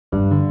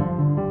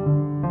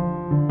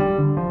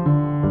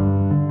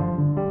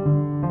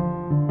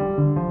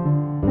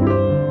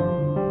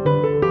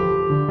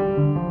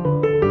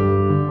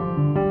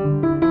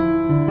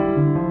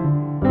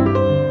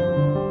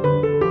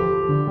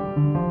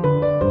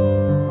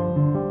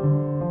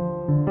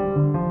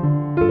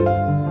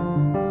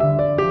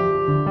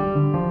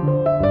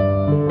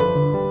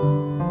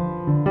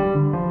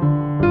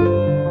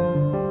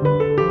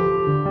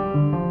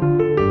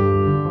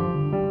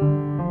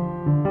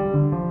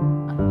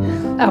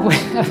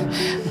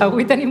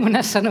Avui tenim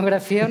una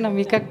escenografia una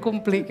mica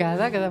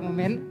complicada, que de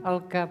moment el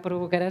que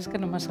provocarà és que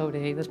no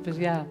m'asseuré i després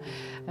ja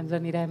ens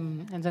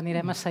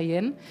anirem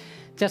asseient.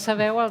 Ja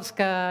sabeu, els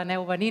que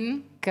aneu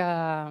venint, que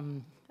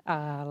a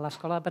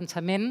l'Escola de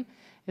Pensament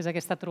és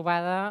aquesta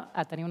trobada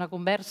a tenir una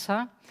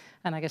conversa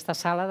en aquesta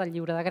sala del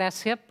Lliure de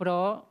Gràcia,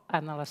 però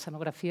en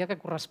l'escenografia que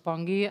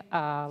correspongui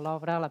a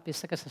l'obra, a la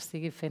peça que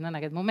s'estigui fent en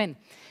aquest moment.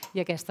 I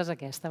aquesta és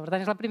aquesta. Per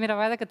tant, és la primera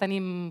vegada que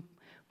tenim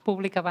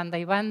públic a banda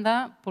i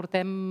banda.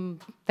 Portem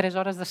 3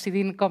 hores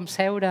decidint com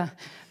seure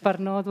per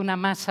no donar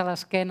massa a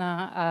l'esquena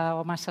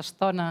o massa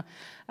estona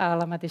a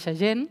la mateixa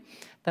gent.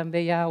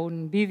 També hi ha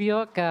un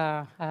vídeo que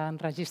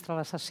enregistra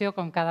la sessió,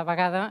 com cada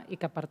vegada, i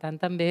que, per tant,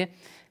 també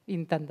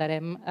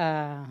intentarem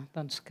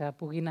que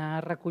pugui anar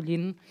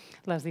recollint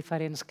les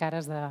diferents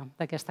cares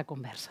d'aquesta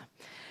conversa.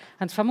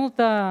 Ens fa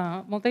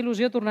molta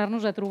il·lusió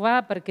tornar-nos a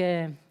trobar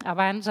perquè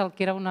abans el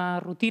que era una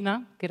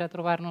rutina, que era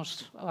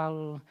trobar-nos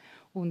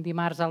un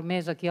dimarts al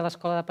mes aquí a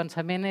l'Escola de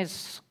Pensament,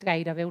 és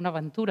gairebé una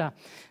aventura.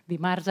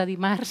 Dimarts a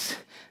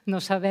dimarts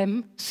no sabem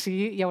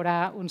si hi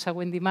haurà un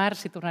següent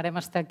dimarts, si tornarem a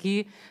estar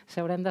aquí,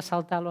 si haurem de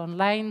saltar a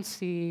l'online,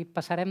 si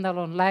passarem de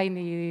l'online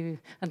i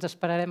ens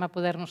esperarem a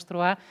poder-nos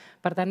trobar.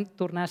 Per tant,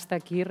 tornar a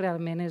estar aquí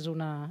realment és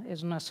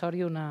una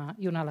sort i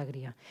una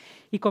alegria.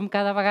 I com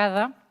cada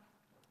vegada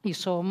hi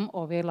som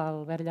o bé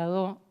l'Albert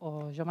Lladó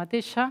o jo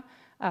mateixa,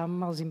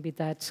 amb els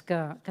invitats que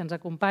ens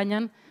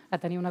acompanyen a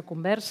tenir una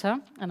conversa,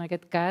 en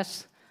aquest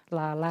cas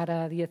la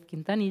Lara Díez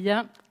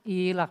Quintanilla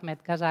i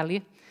l'Ahmed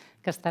Ghazali,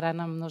 que estaran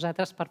amb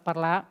nosaltres per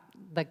parlar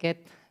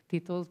d'aquest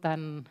títol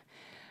tan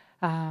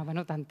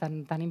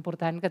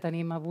important que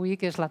tenim avui,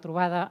 que és la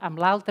trobada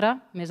amb l'altre,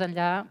 més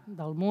enllà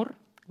del mur,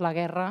 la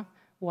guerra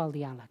o el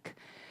diàleg.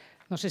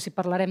 No sé si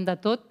parlarem de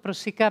tot, però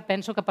sí que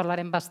penso que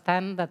parlarem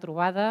bastant de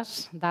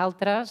trobades,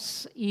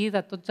 d'altres i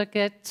de tots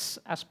aquests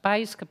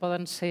espais que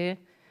poden ser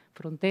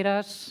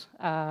fronteres,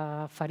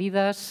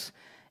 ferides,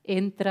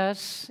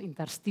 entres,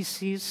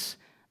 intersticis,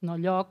 no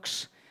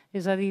llocs,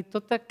 és a dir,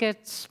 tots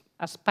aquests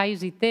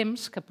espais i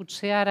temps que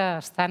potser ara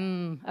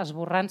estan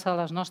esborrant-se de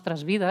les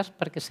nostres vides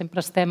perquè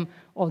sempre estem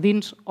o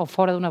dins o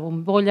fora d'una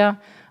bombolla,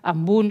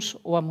 amb uns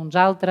o amb uns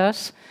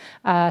altres,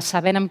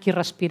 sabent amb qui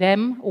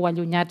respirem o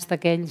allunyats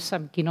d'aquells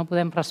amb qui no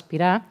podem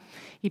respirar,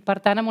 i,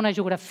 per tant, amb una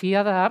geografia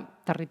de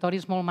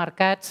territoris molt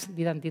marcats,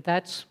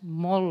 d'identitats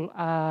molt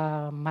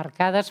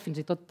marcades,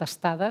 fins i tot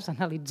tastades,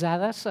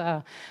 analitzades,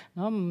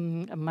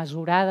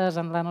 mesurades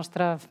en la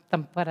nostra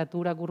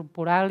temperatura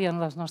corporal i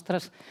en les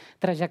nostres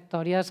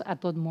trajectòries a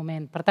tot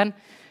moment. Per tant,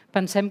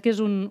 pensem que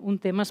és un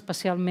tema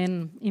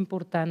especialment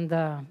important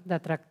de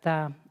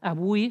tractar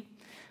avui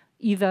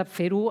i de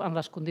fer-ho en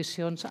les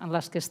condicions en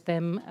les que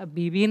estem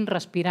vivint,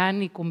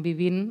 respirant i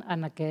convivint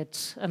en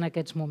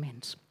aquests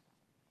moments.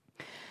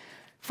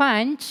 Fa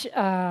anys,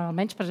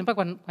 almenys, per exemple,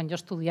 quan jo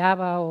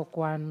estudiava o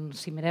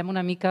si mirem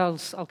una mica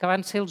el que van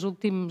ser els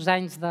últims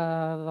anys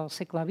del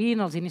segle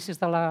XX, els inicis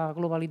de la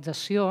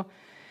globalització,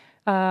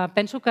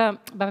 penso que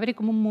va haver-hi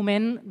com un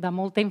moment de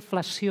molta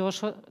inflació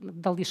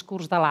del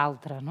discurs de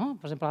l'altre.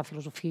 Per exemple, a la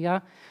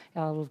filosofia,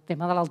 el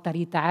tema de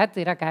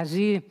l'alteritat era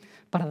quasi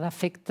per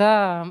defecte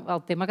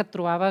el tema que et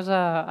trobaves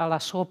a la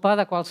sopa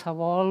de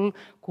qualsevol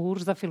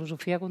curs de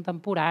filosofia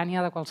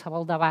contemporània, de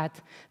qualsevol debat.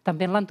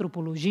 També en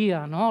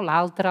l'antropologia,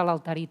 l'altre,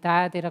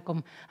 l'alteritat, era com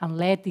en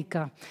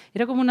l'ètica.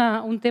 Era com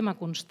un tema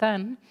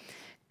constant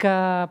que,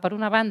 per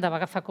una banda, va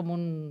agafar com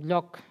un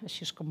lloc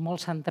així com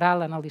molt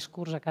central en el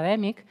discurs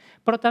acadèmic,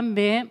 però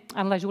també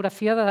en la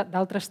geografia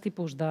d'altres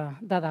tipus de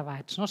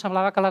debats.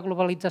 Semblava que la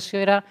globalització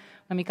era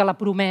una mica la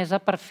promesa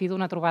per fi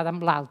d'una trobada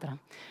amb l'altre.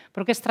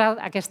 Però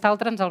aquest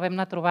altre ens el vam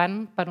anar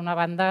trobant, per una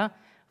banda,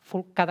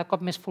 cada cop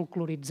més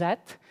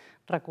folcloritzat.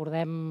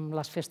 Recordem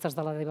les festes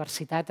de la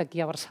diversitat aquí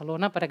a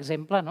Barcelona, per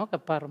exemple, que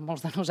per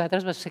molts de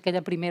nosaltres va ser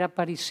aquella primera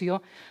aparició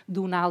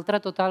d'un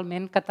altre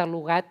totalment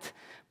catalogat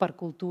per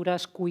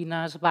cultures,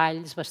 cuines,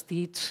 balls,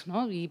 vestits,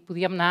 i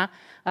podíem anar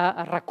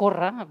a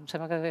recórrer, em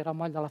sembla que era el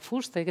moll de la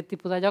fusta i aquest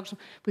tipus de llocs,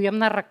 podíem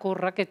anar a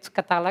recórrer aquests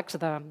catàlegs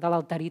de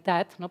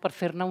l'alteritat per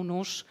fer-ne un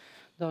ús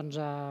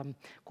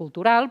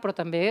cultural, però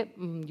també,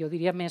 jo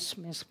diria,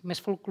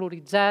 més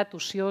folcloritzat,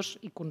 ociós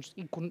i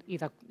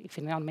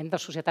finalment de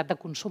societat de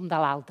consum de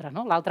l'altre.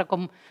 L'altre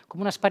com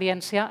una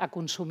experiència a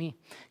consumir.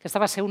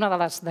 Aquesta va ser una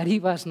de les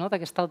derives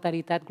d'aquesta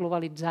alteritat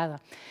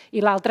globalitzada. I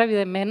l'altre,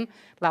 evidentment,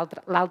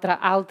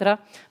 l'altre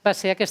va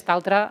ser aquest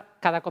altre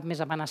cada cop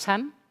més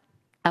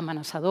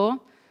amenaçador,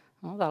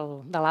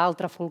 de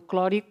l'altre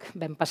folclòric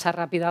vam passar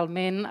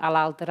ràpidament a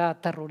l'altre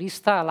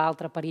terrorista, a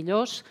l'altre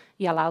perillós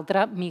i a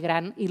l'altre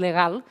migrant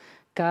il·legal,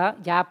 que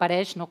ja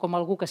apareix no com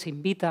algú que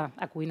s'invita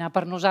a cuinar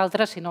per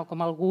nosaltres, sinó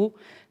com algú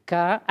que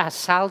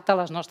assalta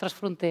les nostres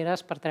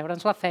fronteres per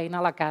treure'ns la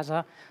feina, la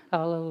casa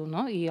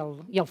i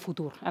el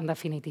futur, en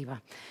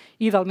definitiva.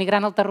 I del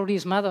migrant al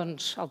terrorisme,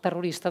 el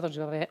terrorista hi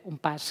va haver un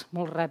pas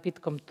molt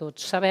ràpid, com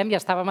tots sabem. Ja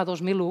estàvem a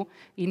 2001,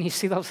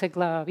 inici del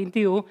segle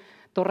XXI,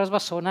 Torres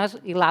Bessones,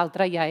 i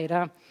l'altre ja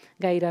era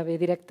gairebé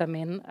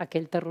directament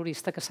aquell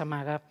terrorista que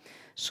s'amaga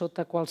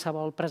sota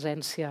qualsevol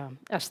presència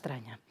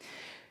estranya.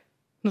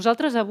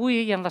 Nosaltres avui,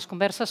 i en les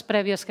converses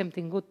prèvies que hem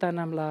tingut tant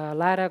amb la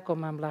Lara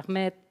com amb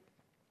l'Ahmed,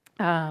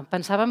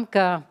 pensàvem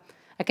que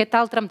aquest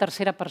altre en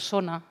tercera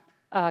persona,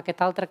 aquest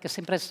altre que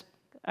sempre és,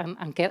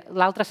 en què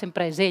l'altre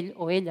sempre és ell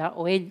o ella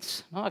o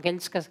ells,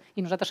 aquells que,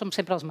 i nosaltres som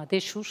sempre els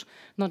mateixos,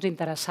 no ens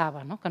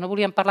interessava. Que no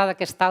volíem parlar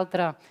d'aquest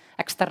altre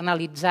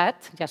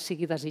externalitzat, ja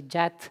sigui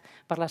desitjat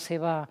pel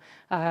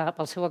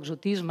seu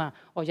exotisme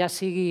o ja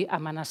sigui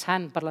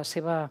amenaçant per la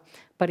seva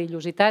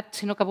perillositat,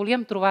 sinó que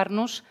volíem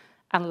trobar-nos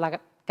en la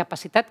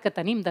capacitat que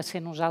tenim de ser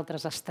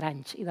nosaltres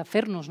estranys i de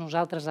fer-nos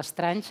nosaltres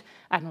estranys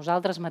a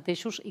nosaltres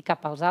mateixos i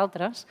cap als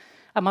altres,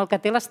 amb el que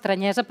té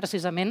l'estranyesa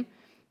precisament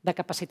de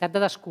capacitat de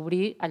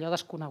descobrir allò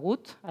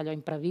desconegut, allò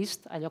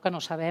imprevist, allò que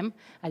no sabem,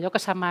 allò que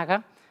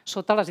s'amaga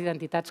sota les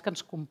identitats que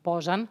ens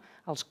composen,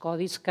 els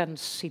codis que ens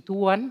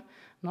situen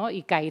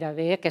i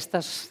gairebé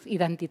aquestes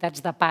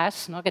identitats de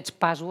pas, aquests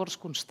passwords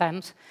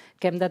constants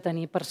que hem de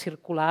tenir per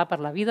circular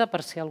per la vida,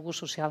 per ser algú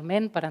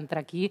socialment, per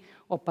entrar aquí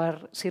o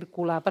per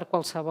circular per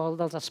qualsevol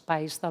dels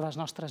espais de les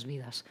nostres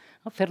vides.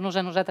 Fer-nos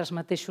a nosaltres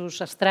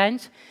mateixos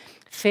estranys,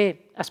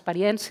 fer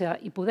experiència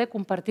i poder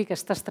compartir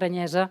aquesta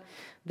estranyesa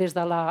des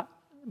de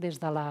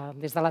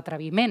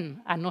l'atreviment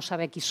a no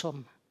saber qui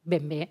som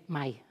ben bé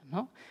mai.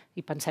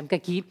 I pensem que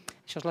aquí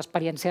això és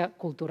l'experiència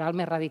cultural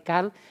més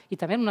radical i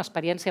també una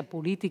experiència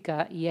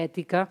política i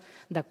ètica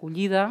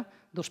d'acollida,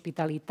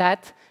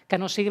 d'hospitalitat, que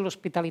no sigui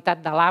l'hospitalitat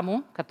de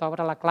l'amo, que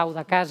t'obre la clau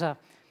de casa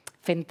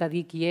fent-te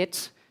dir qui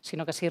ets,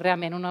 sinó que sigui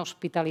realment una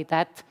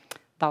hospitalitat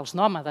dels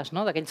nòmades,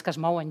 d'aquells que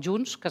es mouen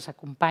junts, que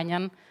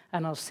s'acompanyen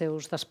en els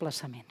seus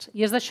desplaçaments.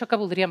 I és d'això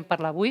que voldríem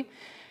parlar avui.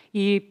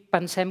 I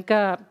pensem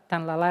que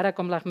tant la Lara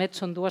com l'Ahmed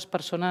són dues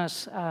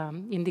persones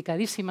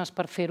indicadíssimes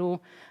per fer-ho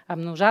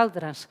amb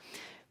nosaltres,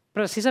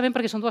 precisament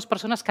perquè són dues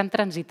persones que han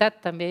transitat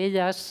també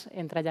elles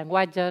entre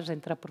llenguatges,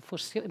 entre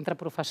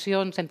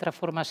professions, entre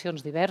formacions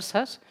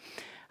diverses.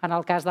 En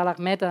el cas de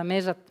l'Ahmed, a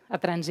més,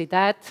 ha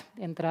transitat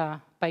entre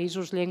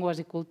països,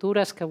 llengües i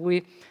cultures que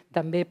avui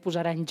també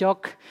posarà en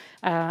joc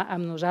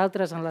amb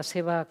nosaltres en la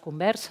seva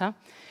conversa.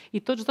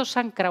 I tots dos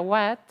s'han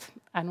creuat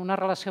en una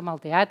relació amb el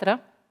teatre,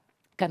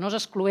 que no és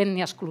excloent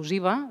ni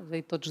exclusiva, és a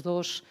dir, tots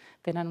dos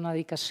tenen una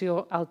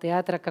dedicació al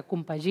teatre que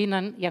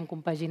compaginen i han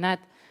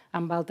compaginat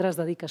amb altres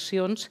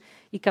dedicacions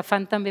i que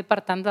fan també, per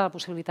tant, de la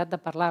possibilitat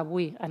de parlar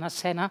avui en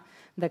escena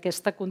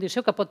d'aquesta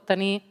condició que pot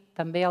tenir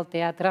també el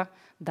teatre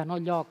de no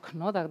lloc,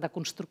 de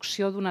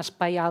construcció d'un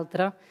espai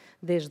altre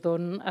des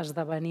d'on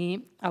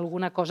esdevenir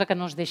alguna cosa que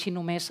no es deixi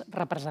només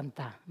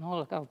representar.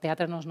 El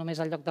teatre no és només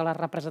el lloc de la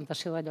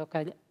representació d'allò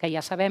que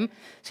ja sabem,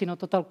 sinó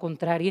tot el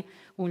contrari,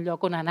 un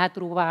lloc on anar a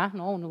trobar,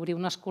 on obrir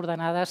unes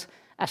coordenades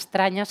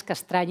estranyes que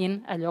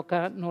estranyin allò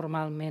que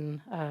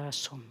normalment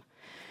som.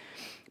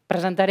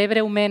 Presentaré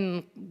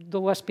breument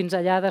dues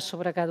pinzellades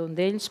sobre cada un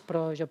d'ells,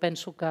 però jo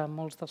penso que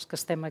molts dels que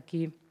estem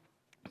aquí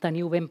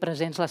teniu ben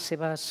presents les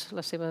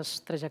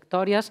seves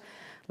trajectòries.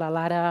 La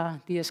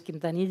Lara Díez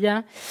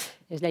Quintanilla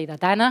és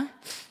lleidatana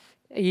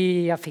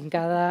i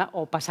afincada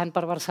o passant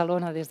per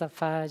Barcelona des de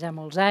fa ja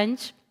molts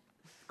anys,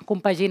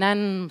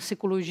 compaginant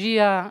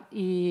psicologia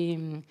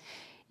i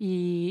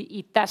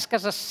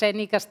tasques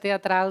escèniques,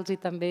 teatrals i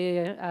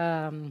també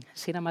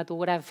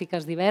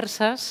cinematogràfiques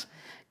diverses,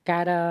 que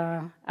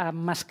ara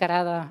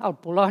emmascarada al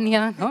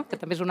Polònia, que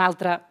també és un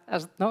altre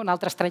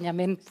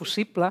estranyament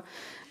possible,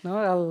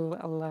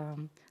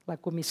 la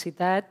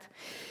comicitat,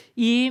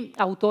 i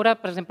autora,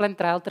 per exemple,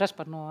 entre altres,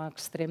 per no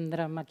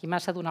extendre'm aquí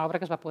massa, d'una obra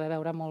que es va poder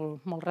veure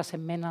molt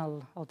recentment al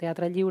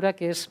Teatre Lliure,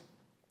 que és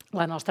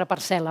la nostra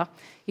parcel·la,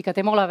 i que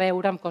té molt a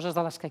veure amb coses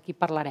de les que aquí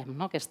parlarem,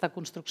 aquesta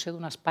construcció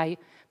d'un espai,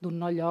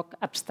 d'un no lloc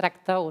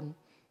abstracte on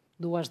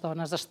dues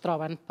dones es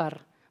troben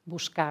per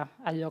buscar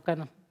allò que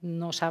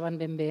no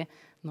saben ben bé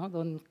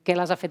què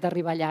les ha fet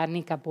arribar allà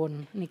ni cap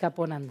on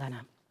han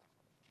d'anar.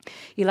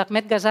 I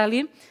l'Ahmed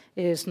Ghazali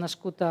és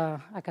nascut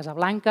a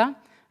Casablanca,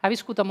 ha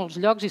viscut a molts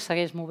llocs i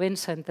segueix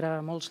movent-se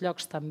entre molts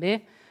llocs també,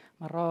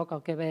 Marroc,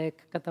 el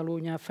Quebec,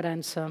 Catalunya,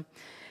 França,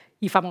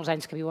 i fa molts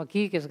anys que viu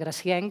aquí, que és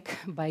gracienc,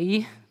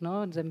 veí,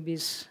 ens hem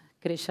vist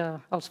créixer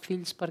els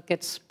fills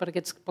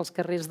pels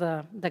carrers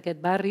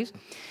d'aquest barri,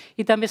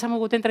 i també s'ha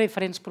mogut entre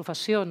diferents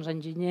professions,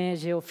 enginyer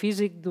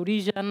geofísic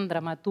d'origen,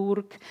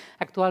 dramaturg,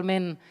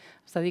 actualment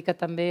es dedica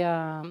també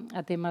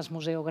a temes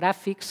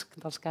museogràfics,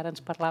 dels que ara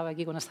ens parlava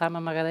aquí quan estàvem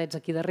amagadets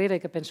aquí darrere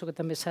i que penso que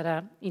també serà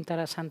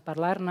interessant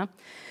parlar-ne,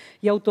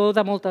 i autor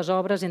de moltes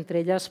obres, entre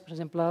elles, per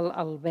exemple,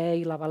 El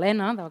bé i la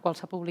balena, de la qual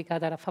s'ha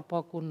publicat ara fa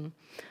poc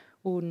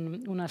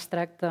un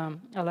extracte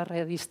a la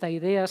revista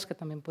Idees, que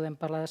també en podem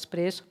parlar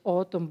després,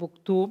 o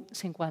Tombouctou,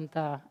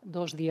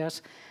 52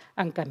 dies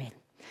en camell.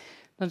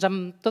 Doncs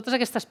amb totes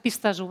aquestes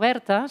pistes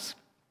obertes,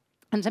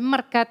 ens hem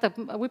marcat,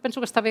 avui penso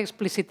que està bé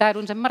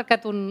explicitar-ho, ens hem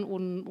marcat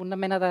una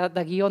mena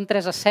de guió en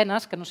 3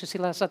 escenes, que no sé si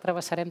les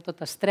atravessarem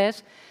totes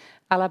 3.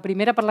 A la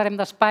primera parlarem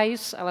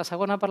d'espais, a la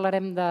segona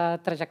parlarem de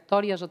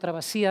trajectòries o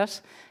travessies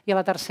i a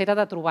la tercera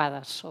de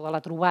trobades, o de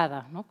la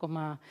trobada, com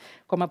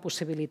a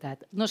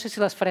possibilitat. No sé si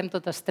les farem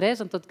totes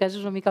 3, en tot cas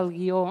és una mica el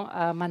guió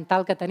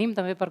mental que tenim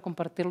també per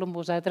compartir-lo amb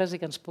vosaltres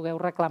i que ens pugueu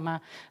reclamar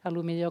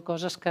potser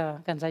coses que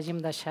ens hàgim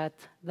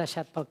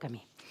deixat pel camí.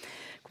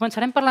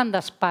 Començarem parlant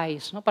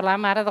d'espais.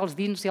 Parlàvem ara dels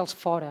dins i els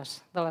fores,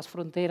 de les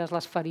fronteres,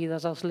 les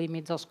ferides, els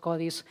límits, els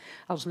codis,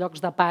 els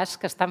llocs de pas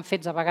que estan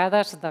fets a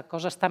vegades de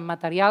coses tan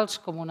materials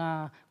com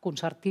una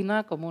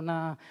concertina, com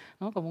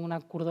un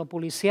cordó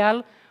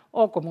policial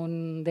o com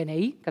un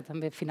DNI, que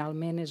també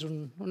finalment és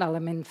un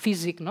element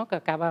físic que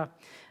acaba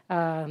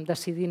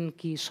decidint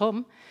qui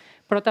som,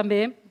 però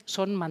també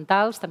són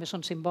mentals, també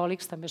són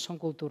simbòlics, també són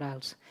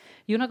culturals.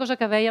 I una cosa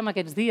que veiem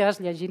aquests dies,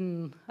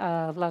 llegint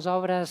les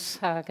obres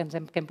que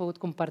hem pogut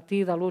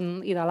compartir de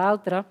l'un i de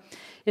l'altre,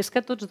 és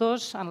que tots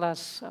dos, en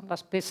les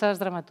peces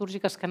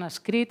dramatúrgiques que han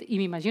escrit, i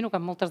m'imagino que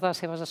en moltes de les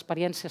seves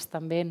experiències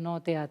també no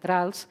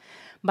teatrals,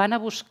 van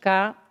a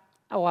buscar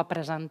o a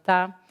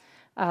presentar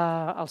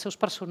els seus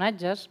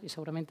personatges, i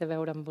segurament té a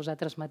veure amb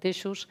vosaltres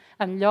mateixos,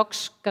 en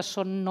llocs que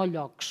són no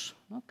llocs,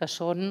 que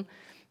són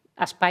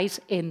espais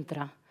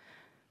entre.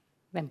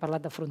 Hem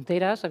parlat de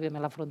fronteres,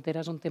 evidentment la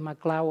frontera és un tema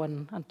clau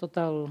en tot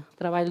el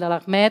treball de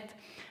l'Ahmed,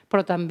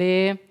 però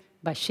també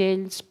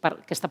vaixells,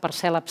 aquesta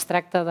parcel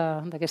abstracta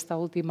d'aquesta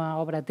última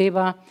obra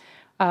teva,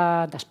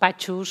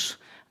 despatxos,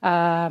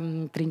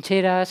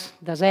 trinxeres,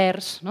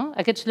 deserts,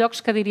 aquests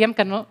llocs que diríem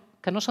que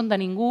no són de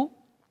ningú,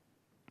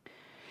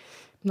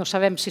 no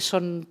sabem si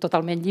són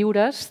totalment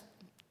lliures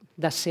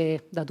de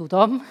ser de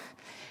tothom,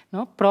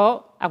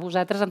 però a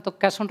vosaltres en tot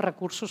cas són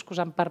recursos que us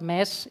han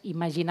permès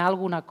imaginar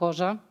alguna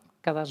cosa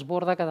que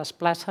desborda, que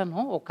desplaça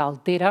o que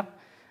altera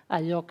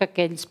allò que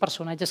aquells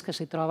personatges que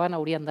s'hi troben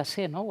haurien de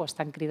ser o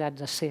estan cridats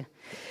a ser.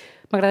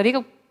 M'agradaria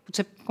que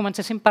potser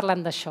comencéssim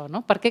parlant d'això.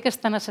 Per què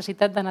aquesta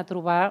necessitat d'anar a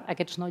trobar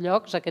aquests no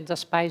llocs, aquests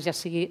espais, ja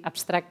sigui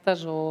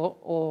abstractes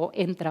o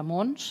entre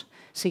mons,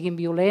 siguin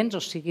violents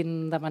o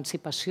siguin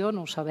d'emancipació,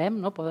 no ho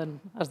sabem, poden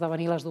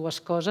esdevenir les dues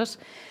coses,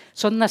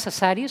 són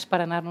necessaris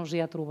per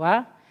anar-nos-hi a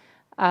trobar,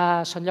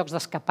 són llocs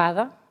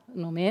d'escapada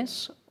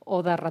només, o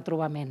de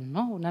retrobament,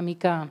 una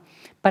mica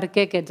per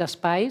què aquests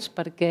espais,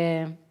 per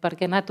què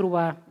anar a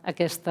trobar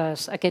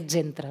aquests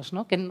entres.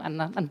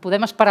 En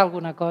podem esperar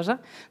alguna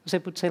cosa? No sé,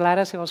 potser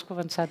Lara, si vols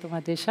començar tu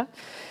mateixa.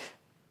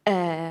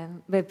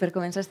 Bé, per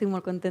començar estic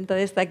molt contenta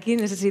d'estar aquí,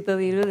 necessito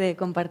dir-ho, de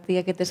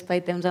compartir aquest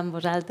espai-temps amb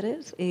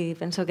vosaltres i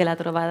penso que la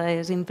trobada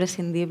és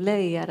imprescindible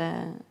i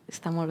ara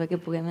està molt bé que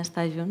puguem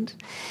estar junts.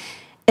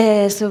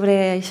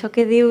 Sobre això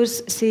que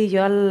dius, sí,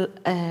 jo a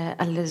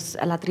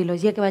la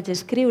trilogia que vaig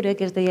escriure,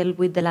 que es deia El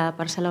buit de la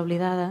parcel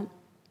oblidada,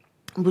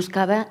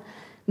 buscava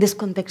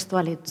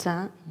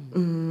descontextualitzar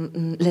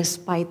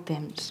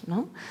l'espai-temps.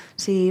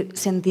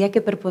 Sentia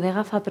que per poder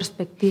agafar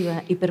perspectiva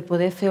i per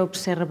poder fer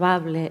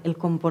observable el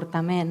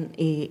comportament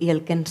i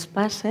el que ens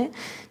passa,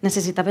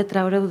 necessitava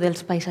treure-ho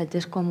dels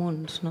paisatges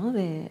comuns,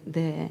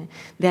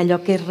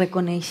 d'allò que és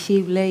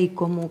reconeixible i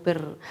comú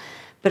per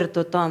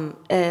tothom,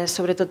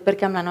 sobretot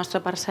perquè amb la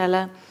nostra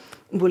parcel·la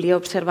volia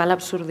observar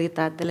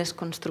l'absurditat de les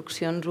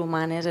construccions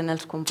humanes en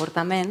els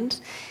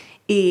comportaments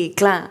i,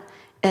 clar,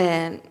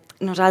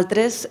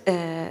 nosaltres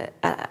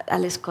a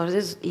les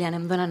coses li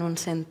anem donant un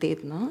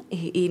sentit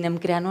i anem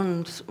creant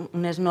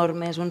unes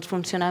normes, uns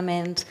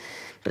funcionaments,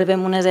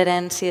 rebem unes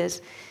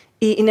herències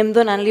i anem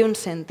donant-li un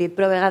sentit,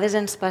 però a vegades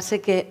ens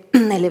passa que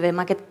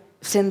elevem aquest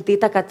sentit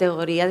a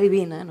categoria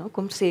divina,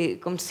 com si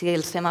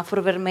el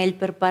semàfor vermell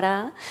per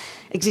parar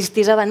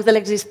existís abans de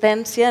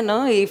l'existència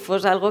i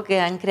fos algo que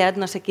han creat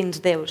no sé quins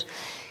déus.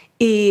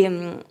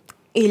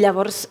 I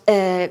llavors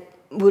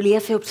volia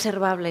fer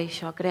observable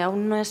això, crear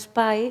un no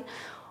espai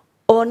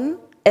on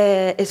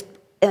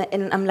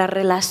amb la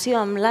relació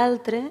amb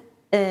l'altre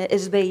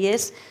es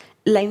veiés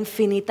la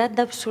infinitat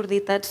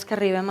d'absurditats que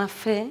arribem a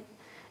fer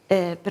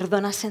per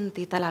donar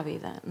sentit a la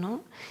vida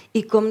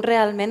i com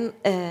realment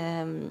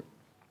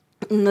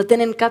no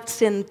tenen cap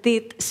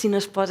sentit si no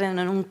es posen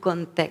en un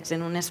context,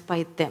 en un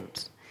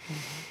espai-temps.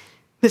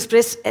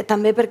 Després,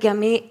 també perquè a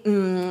mi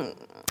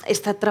he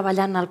estat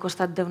treballant al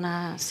costat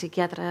d'una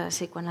psiquiatra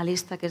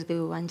psicoanalista que es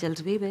diu Àngels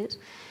Vives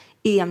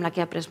i amb la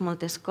que he après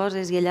moltes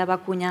coses i ella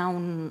va acunyar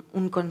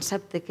un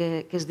concepte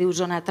que es diu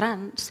zona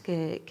trans,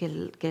 que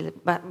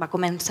va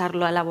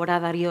començar-lo a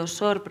elaborar Darío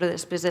Sor, però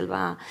després el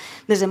va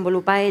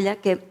desenvolupar ella,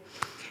 que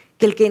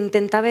el que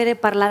intentava era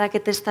parlar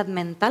d'aquest estat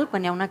mental,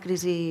 quan hi ha una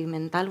crisi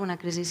mental,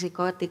 una crisi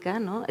psicòtica,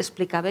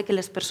 explicava que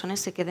les persones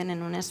se queden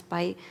en un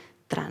espai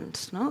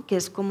trans, que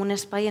és com un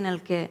espai en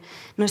el que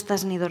no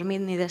estàs ni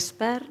dormit ni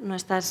despert, no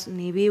estàs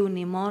ni viu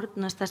ni mort,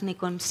 no estàs ni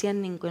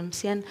conscient ni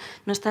inconscient,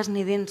 no estàs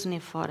ni dins ni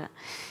fora.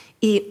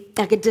 I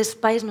aquests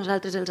espais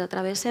nosaltres els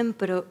atravessem,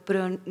 però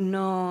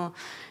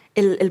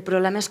el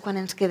problema és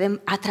quan ens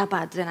quedem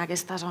atrapats en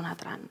aquesta zona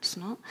trans.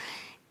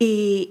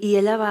 I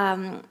ella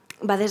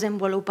va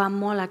desenvolupar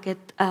molt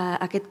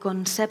aquest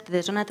concepte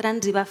de zona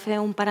trans i va fer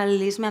un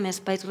paral·lelisme amb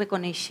espais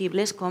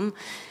reconeixibles com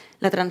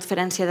la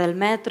transferència del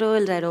metro,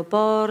 els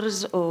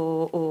aeroports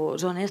o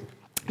zones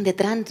de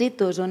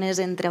trànsit o zones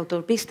entre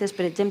autopistes,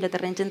 per exemple,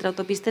 terrenys entre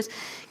autopistes,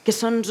 que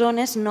són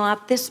zones no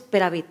aptes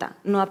per habitar,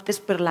 no aptes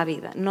per la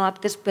vida, no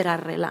aptes per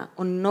arrelar,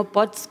 on no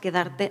pots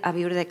quedar-te a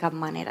viure de cap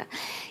manera.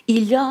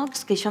 I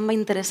llocs, que això em va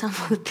interessar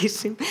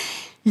moltíssim,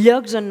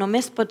 llocs on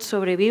només pots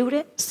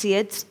sobreviure si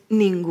ets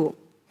ningú.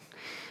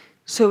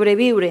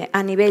 Sobreviure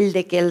a nivell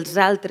de que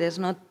els altres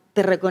no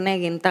te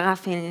reconeguin,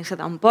 t'agafin i se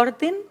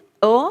t'emportin,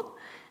 o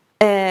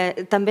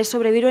també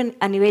sobreviure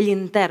a nivell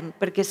intern,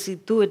 perquè si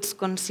tu ets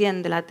conscient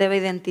de la teva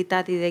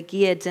identitat i de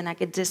qui ets en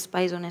aquests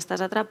espais on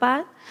estàs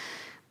atrapat,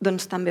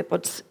 doncs també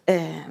pots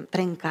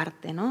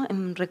trencar-te.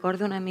 Em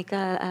recordo una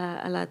mica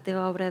a la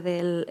teva obra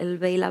del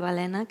Bé i la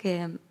balena,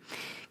 que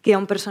hi ha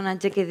un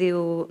personatge que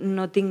diu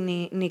no tinc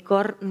ni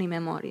cor ni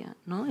memòria.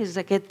 És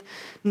aquest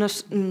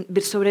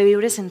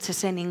sobreviure sense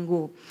ser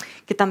ningú.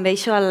 Que també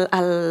això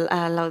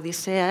a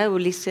l'Odissea,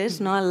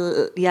 Ulisses,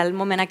 hi ha el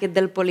moment aquest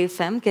del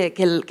Polifem que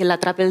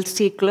l'atrapa el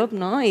cíclop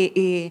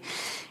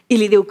i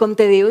li diu com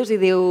te dius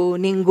i diu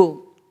ningú.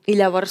 I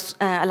llavors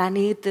a la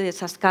nit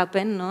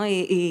s'escapen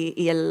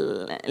i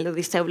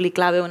l'Odisseu li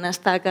clava una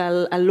estaca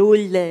a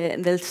l'ull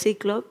del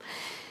cíclop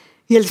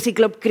i el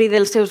cíclop crida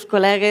els seus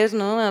col·legues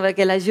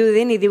que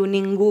l'ajudin i diu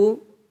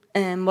ningú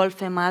em vol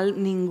fer mal,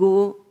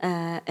 ningú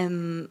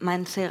m'ha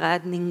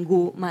encegat,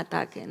 ningú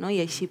m'ataca, i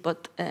així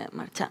pot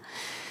marxar.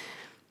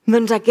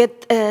 Doncs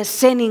aquest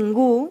ser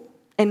ningú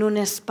en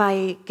un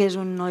espai que és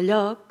un no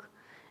lloc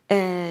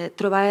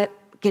trobava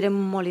que era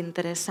molt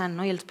interessant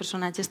i els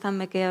personatges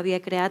també que havia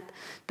creat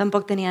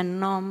tampoc tenien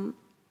nom,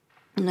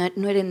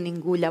 no eren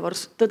ningú.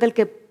 Llavors, tot el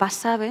que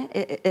passava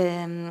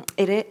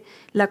era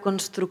la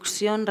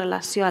construcció en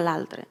relació a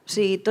l'altre. O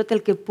sigui, tot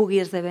el que pugui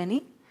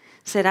esdevenir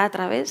serà a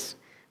través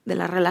de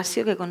la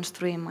relació que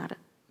construïm ara,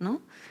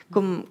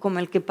 com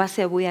el que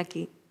passa avui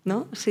aquí.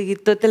 O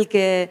sigui, tot el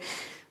que...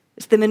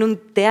 Estem en un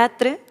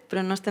teatre,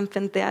 però no estem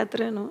fent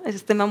teatre,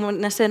 estem en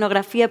una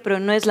escenografia, però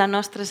no és la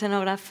nostra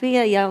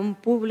escenografia, hi ha un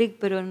públic,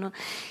 però no...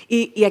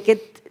 I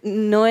aquest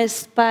no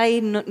espai,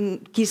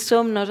 qui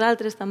som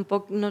nosaltres,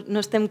 tampoc no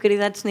estem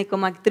cridats ni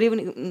com a actriu,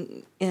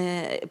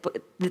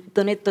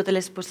 dona totes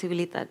les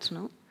possibilitats,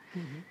 no?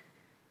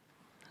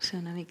 O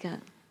sigui, una mica...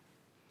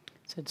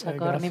 Sense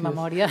cor ni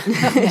memòria.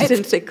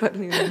 Sense cor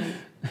ni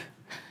memòria.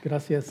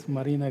 Gràcies,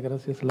 Marina,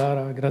 gràcies,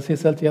 Lara.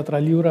 Gràcies al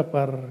Teatre Lliure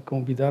per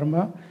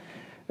convidar-me.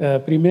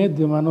 Primer,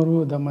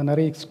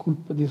 demanaré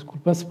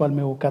disculpes pel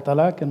meu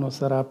català, que no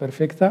serà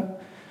perfecte,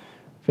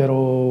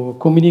 però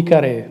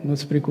comunicaré, no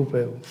us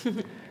preocupeu.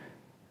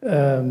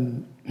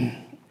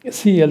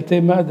 Sí, el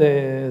tema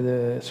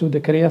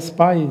de crear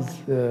espais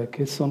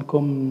que són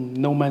com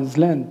no man's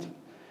land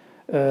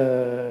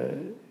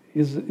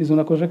és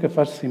una cosa que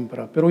faig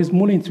sempre, però és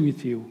molt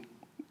intuïtiu.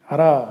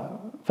 Ara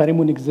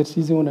farem un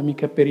exercici una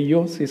mica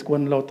perillós, és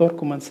quan l'autor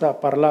comença a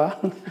parlar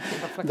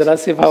de la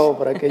seva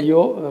obra, que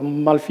jo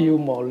malfio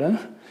molt.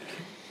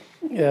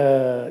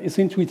 És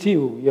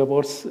intuïtiu,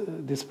 llavors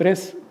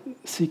després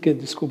sí que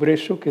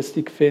descobreixo que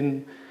estic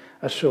fent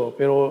això,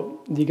 però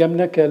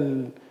diguem-ne que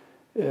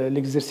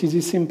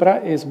l'exercici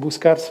sempre és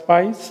buscar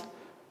espais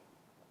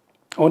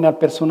on els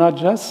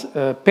personatges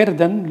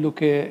perden el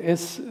que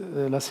és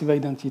la seva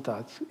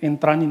identitat,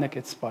 entrant en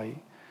aquest espai.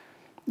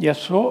 I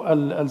això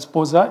els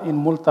posa en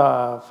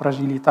molta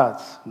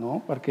fragilitat,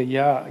 perquè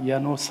ja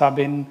no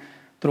saben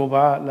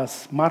trobar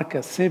les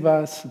marques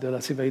seves de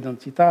la seva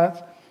identitat.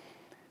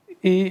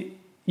 I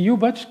jo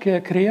vaig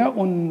crear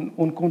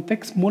un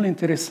context molt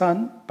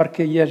interessant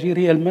perquè hi hagi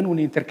realment un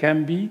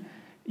intercanvi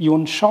i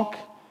un xoc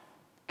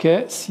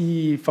que,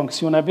 si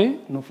funciona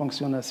bé, no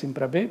funciona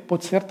sempre bé,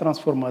 pot ser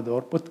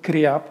transformador, pot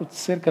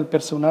ser que el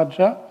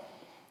personatge,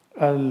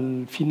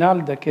 al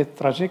final d'aquest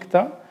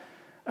trajecte,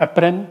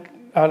 aprèn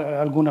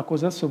alguna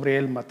cosa sobre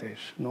ell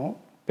mateix,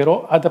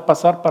 però ha de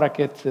passar per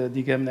aquest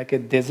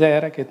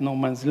desert, aquest no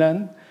man's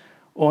land,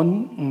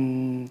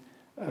 on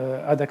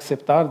ha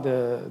d'acceptar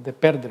de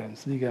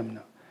perdre'ns,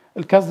 diguem-ne.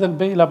 El cas del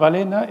Bé i la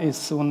balena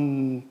és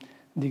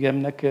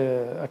diguem-ne que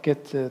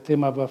aquest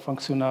tema va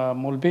funcionar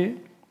molt bé.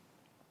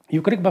 Jo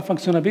crec que va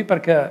funcionar bé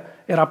perquè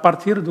era a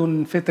partir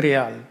d'un fet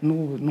real.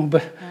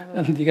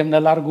 Diguem-ne,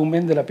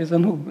 l'argument de la peça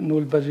no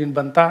el vaig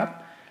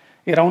inventar.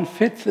 Era un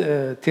fet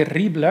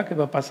terrible que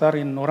va passar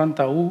en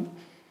 91,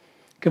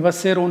 que va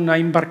ser una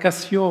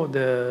embarcació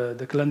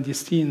de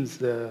clandestins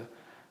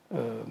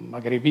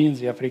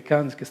magrebins i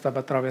africans que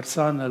estava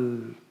travessant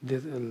el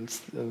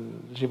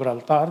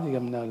Gibraltar,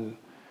 diguem-ne,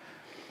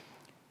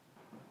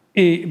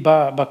 i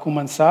va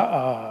començar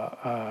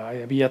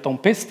hi havia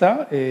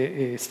tempesta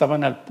i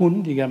estaven al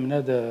punt,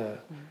 diguem-ne,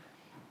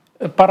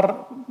 per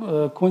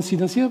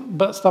coincidència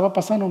estava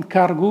passant un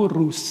cargo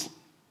rus,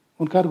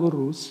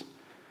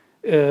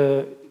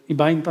 i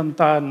va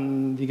intentar,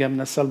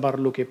 diguem-ne, salvar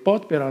el que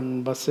pot, però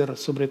va ser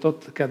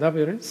sobretot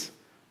cadàvers,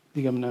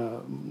 diguem-ne,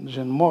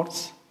 gent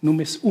morts,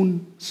 només un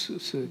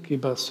que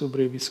va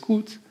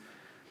sobreviscut.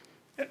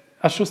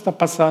 Això està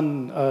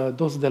passant a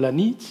 2 de la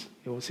nit,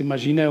 us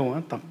imagineu,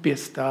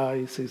 tempesta,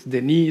 és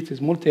de nit,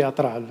 és molt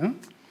teatral.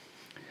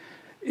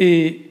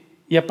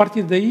 I a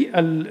partir d'ahí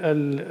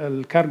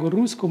el cargo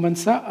rus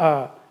comença a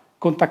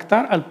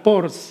contactar els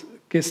ports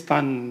que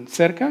estan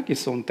cerca, que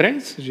són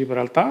 3,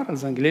 Gibraltar,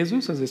 els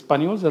anglesos, els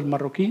espanyols, els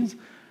marroquins,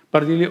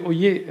 per dir-li,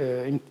 oye,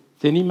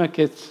 tenim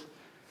aquests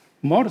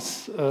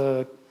morts,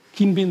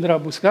 qui vindrà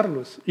a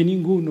buscar-los? I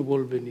ningú no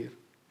vol venir.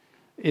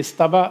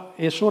 Això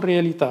és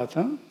realitat.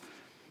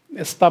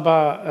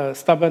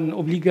 Estaven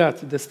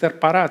obligats d'estar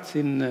parats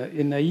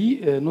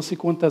ahir no sé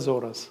quantes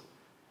hores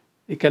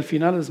i que al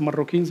final els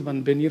marroquins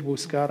van venir a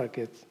buscar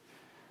aquest.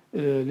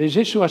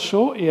 Llegeixo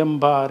això i em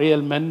va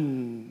realment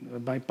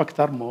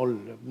impactar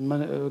molt.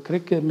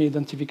 Crec que m'he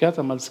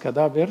identificat amb els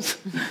cadàvers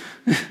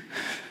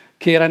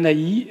que eren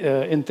ahir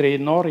entre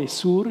nord i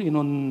sud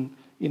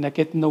en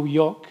aquest nou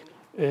lloc.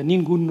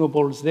 Ningú no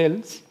vol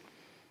d'ells.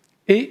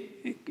 I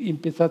he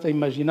empezat a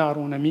imaginar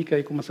una mica,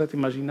 he començat a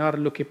imaginar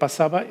el que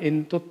passava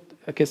en tota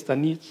aquesta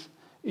nit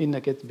en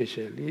aquest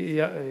vaixell.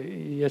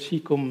 I així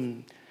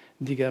com,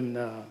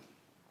 diguem-ne...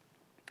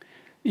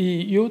 I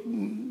jo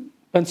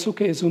penso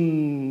que és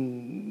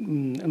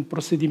un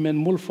procediment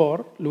molt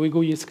fort. Luego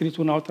he escrit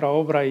una altra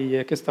obra i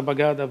aquesta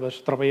vegada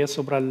vaig treballar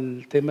sobre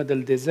el tema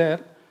del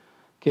desert,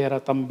 que era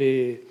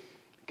també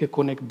que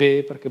conec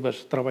bé perquè vaig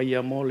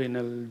treballar molt en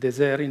el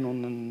desert, en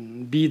una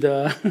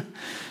vida...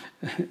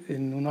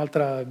 en una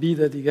altra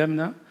vida,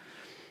 diguem-ne.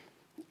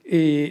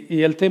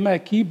 I el tema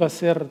aquí va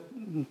ser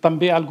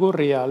també algo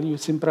real. Jo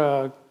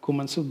sempre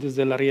començo des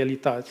de la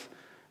realitat.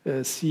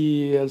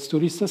 Si els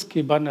turistes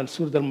que van al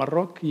sud del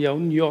Marroc, hi ha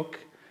un lloc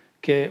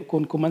que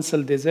quan comença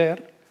el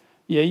desert,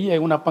 i ahí hi ha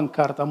una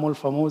pancarta molt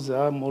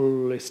famosa,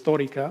 molt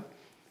històrica,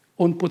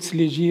 on pots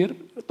llegir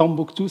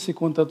Tombouctou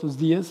 52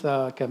 dies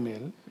a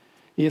camel.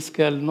 I és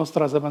que els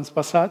nostres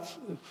avantpassats,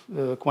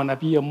 quan hi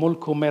havia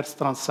molt comerç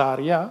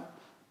transsaharià,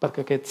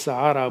 perquè aquest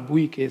Sahara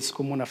avui, que és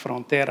com una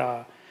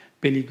frontera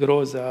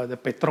peligrosa de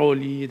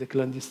petroli, de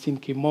clandestins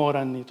que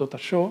moren i tot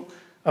això,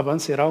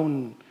 abans era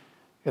un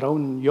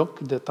lloc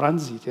de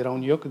trànsit, era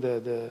un lloc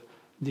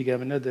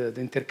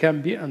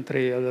d'intercanvi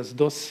entre les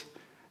dues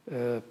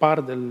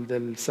parts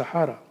del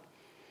Sahara.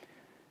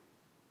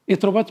 He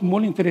trobat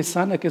molt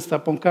interessant aquesta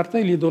pancarta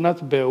i li he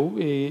donat veu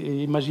i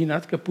he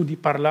imaginat que podia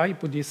parlar i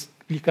podia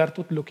explicar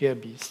tot el que ha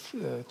vist,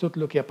 tot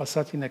el que ha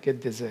passat en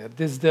aquest desert.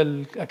 Des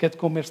d'aquest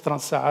comerç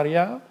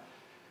transsaharià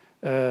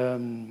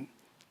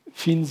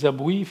fins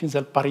avui, fins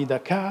al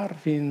Paris-Dakar,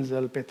 fins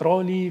al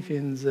petroli,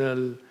 fins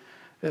al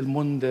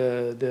món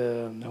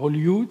de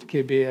Hollywood,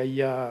 que ve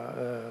allà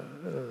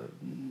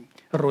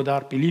a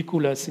rodar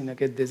pel·lícules en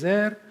aquest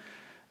desert,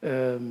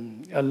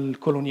 el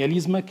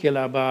colonialisme que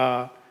la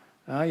va...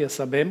 Ja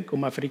sabem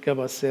com Àfrica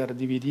va ser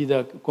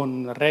dividida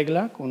con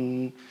regla,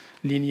 con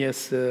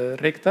línies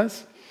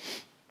rectes.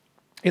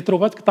 He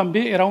trobat que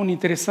també era un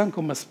interessant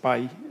com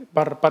espai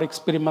per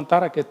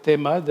experimentar aquest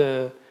tema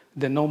de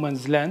no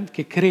man's land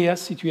que crea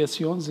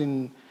situacions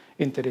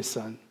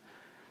interessants.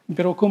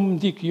 Però com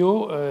dic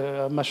jo,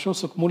 amb això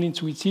soc molt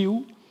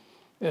intuïtiu.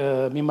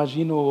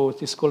 M'imagino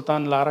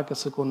escoltant Lara, que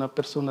soc una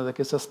persona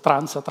d'aquestes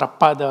trans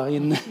atrapada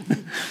en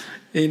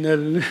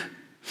el...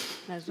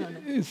 La zona.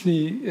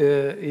 Sí,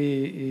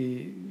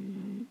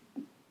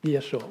 i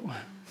això.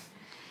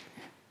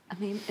 A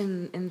mi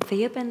em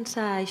feia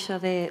pensar això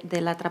de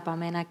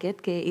l'atrapament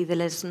aquest i de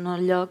les no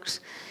llocs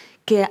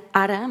que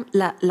ara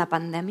la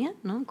pandèmia,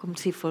 com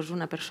si fos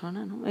una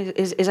persona,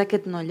 és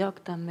aquest no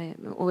lloc també.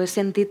 Ho he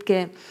sentit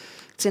que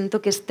sento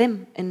que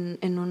estem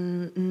en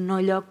un no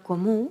lloc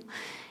comú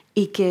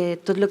i que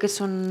tot el que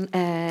són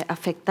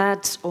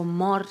afectats o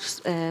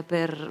morts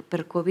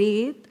per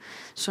Covid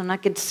són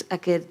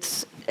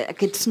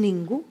aquests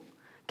ningú,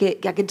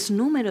 aquests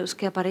números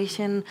que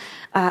apareixen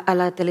a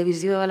la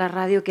televisió, a la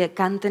ràdio, que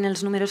canten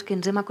els números, que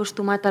ens hem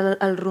acostumat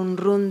al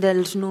run-run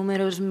dels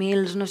números,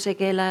 mils, no sé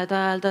què,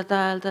 tal,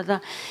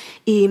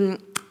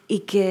 i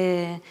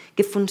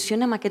que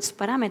funciona amb aquests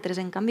paràmetres.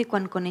 En canvi,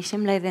 quan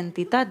coneixem la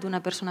identitat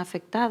d'una persona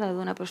afectada,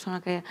 d'una persona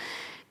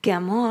que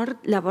ha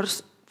mort,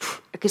 llavors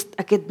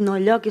aquest no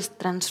lloc es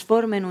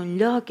transforma en un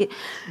lloc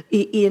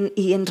i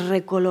ens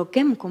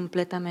recol·loquem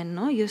completament.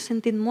 Jo he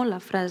sentit molt la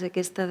frase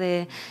aquesta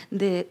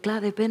clar,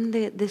 depèn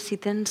de si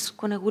tens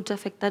coneguts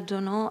afectats o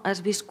no,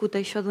 has viscut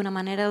això d'una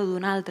manera o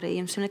d'una altra, i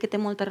em sembla que té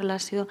molta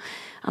relació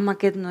amb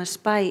aquest no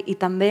espai i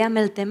també amb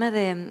el tema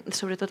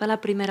sobretot a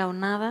la primera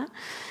onada,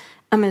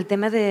 amb el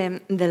tema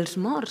dels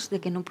morts,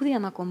 de que no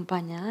podíem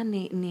acompanyar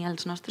ni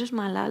els nostres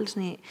malalts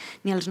ni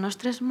els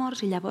nostres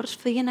morts, i llavors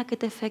feien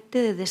aquest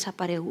efecte de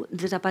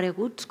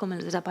desapareguts, com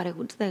els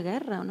desapareguts de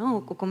guerra,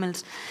 o com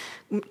els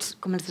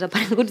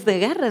desapareguts de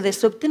guerra. De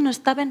sobte no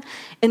estaven...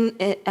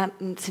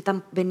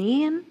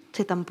 Venien,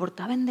 se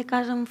t'emportaven de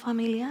casa un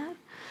familiar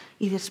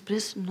i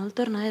després no el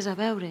tornaves a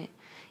veure.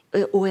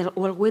 O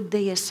algú et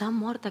deia, s'ha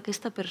mort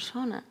aquesta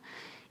persona.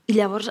 I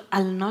llavors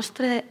el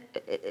nostre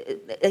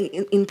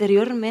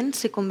interiorment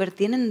se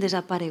convertien en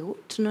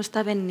desapareguts, no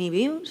estaven ni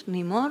vius,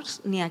 ni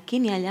morts, ni aquí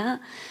ni allà,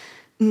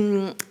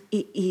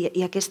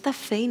 I aquesta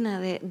feina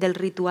del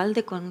ritual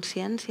de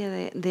consciència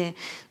de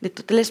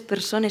totes les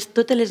persones,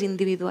 totes les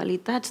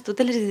individualitats,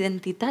 totes les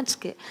identitats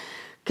que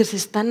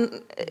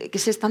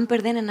s'estan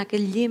perdent en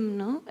aquest llim,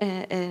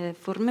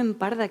 formen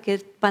part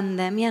d'aquesta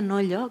pandèmia no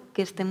lloc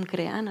que estem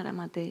creant ara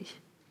mateix.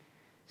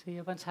 Sí,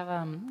 jo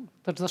pensava,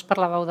 tots dos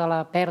parlàveu de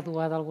la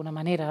pèrdua d'alguna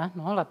manera,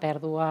 la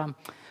pèrdua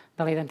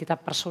de la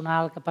identitat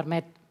personal que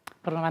permet,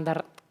 per una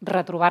banda,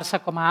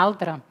 retrobar-se com a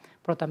altre,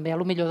 però també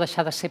potser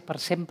deixar de ser per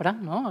sempre,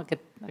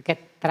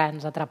 aquest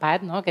tràns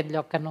atrapat, aquest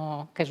lloc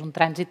que és un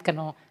trànsit que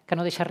no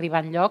deixa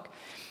arribar enlloc,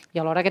 i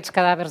alhora aquests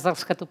cadàvers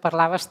dels que tu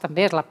parlaves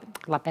també és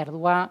la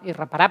pèrdua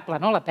irreparable,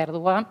 la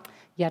pèrdua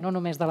ja no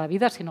només de la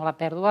vida, sinó la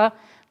pèrdua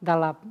de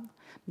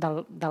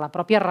la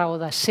pròpia raó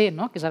de ser,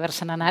 que és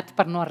haver-se'n anat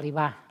per no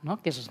arribar,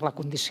 que és la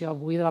condició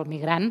avui del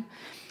migrant,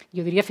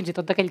 jo diria fins i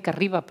tot d'aquell que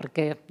arriba,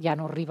 perquè ja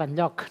no arriba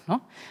enlloc.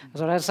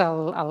 Aleshores,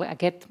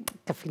 aquest,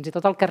 que fins i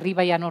tot el que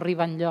arriba ja no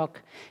arriba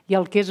enlloc, i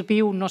el que és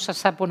viu no se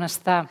sap on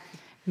està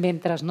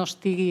mentre no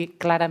estigui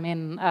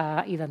clarament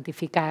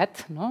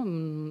identificat,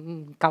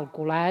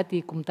 calculat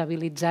i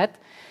comptabilitzat,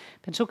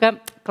 penso que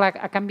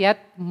ha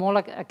canviat molt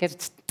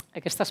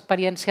aquesta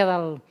experiència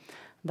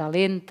de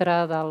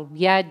l'entre, del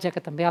viatge,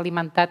 que també ha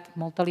alimentat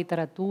molta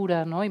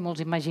literatura i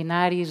molts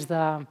imaginaris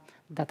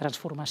de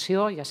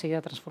transformació, ja sigui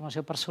de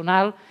transformació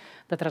personal,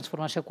 de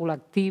transformació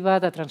col·lectiva,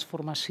 de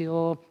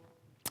transformació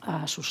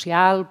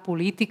social,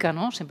 política,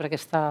 sempre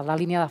la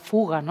línia de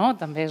fuga,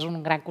 també és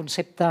un gran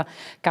concepte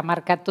que ha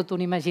marcat tot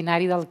un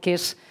imaginari del que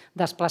és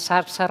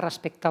desplaçar-se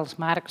respecte als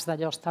marcs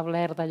d'allò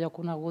establert, d'allò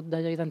conegut,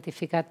 d'allò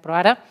identificat. Però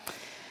ara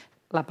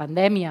la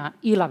pandèmia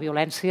i la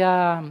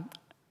violència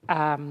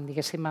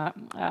diguéssim,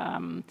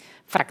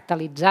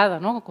 fractalitzada,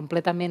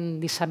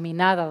 completament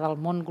disseminada del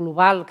món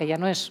global, que ja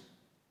no és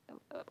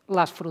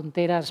les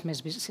fronteres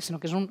més visibles, sinó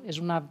que és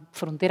una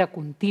frontera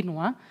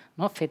contínua,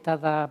 feta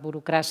de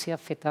burocràcia,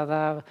 feta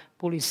de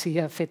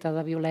policia, feta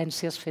de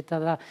violències, feta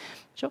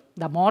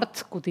de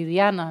mort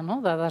quotidiana,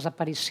 de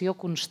desaparició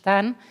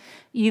constant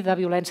i de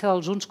violència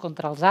dels uns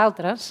contra els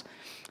altres,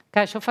 que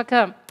això fa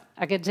que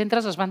aquests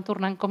entres es van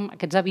tornant com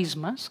aquests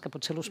abismes, que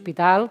pot ser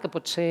l'hospital, que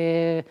pot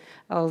ser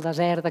el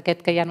desert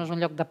aquest que ja no és un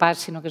lloc de pas,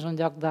 sinó que és un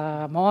lloc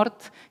de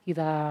mort i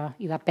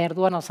de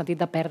pèrdua, en el sentit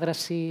de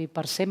perdre-s'hi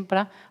per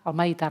sempre, el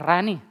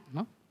Mediterrani,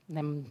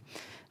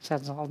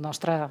 el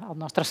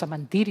nostre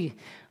cementiri,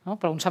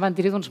 però un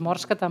cementiri d'uns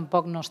morts que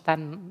tampoc no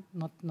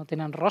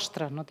tenen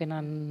rostre, no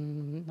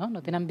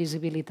tenen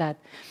visibilitat.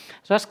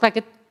 Aleshores, clar,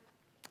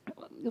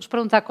 us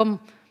preguntar com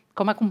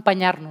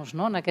acompanyar-nos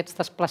en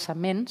aquests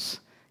desplaçaments,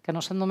 que no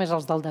són només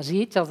els del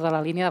desig, els de la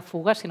línia de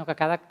fuga, sinó que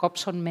cada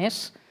cop són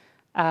més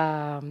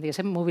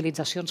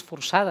mobilitzacions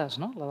forçades.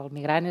 La del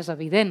migrant és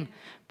evident,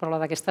 però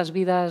la d'aquestes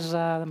vides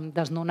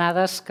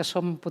desnonades que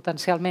són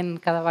potencialment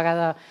cada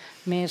vegada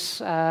més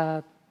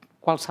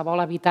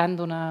qualsevol habitant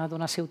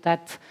d'una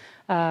ciutat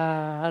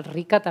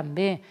rica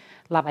també.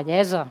 La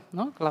bellesa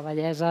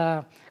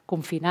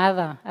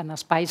confinada en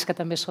espais que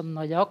també són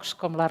no llocs,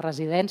 com les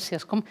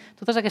residències, com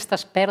totes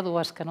aquestes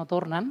pèrdues que no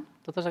tornen,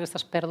 totes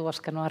aquestes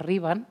pèrdues que no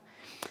arriben,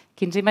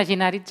 quins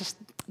imaginaris,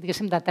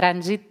 diguéssim, de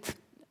trànsit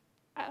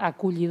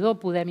acollidor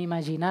podem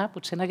imaginar,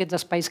 potser en aquests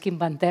espais que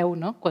inventeu,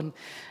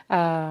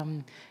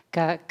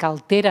 que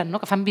alteren,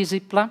 que fan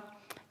visible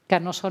que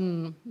no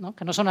són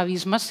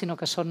abismes, sinó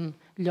que són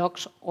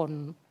llocs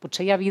on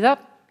potser hi ha vida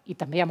i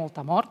també hi ha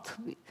molta mort,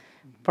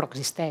 però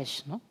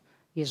existeix.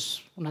 I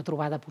és una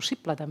trobada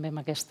possible també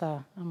amb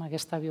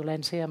aquesta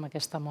violència i amb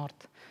aquesta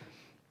mort.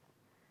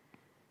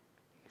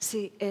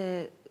 Sí,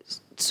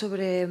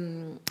 sobre...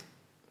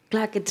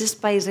 Clar, aquests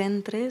espais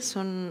entre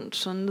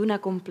són d'una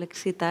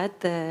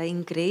complexitat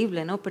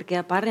increïble, perquè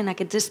a part en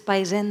aquests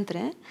espais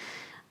entre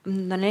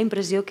em dona la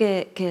impressió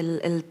que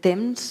el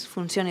temps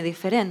funciona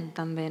diferent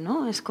també,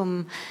 no? És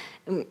com,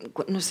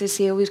 no sé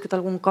si heu viscut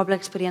algun cop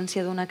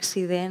l'experiència d'un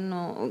accident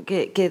o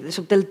que de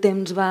sobte el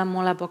temps va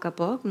molt a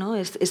poc, no?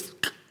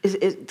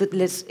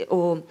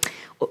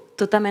 O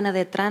tota mena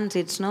de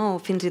trànsits, o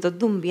fins i tot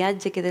d'un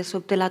viatge que de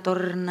sobte la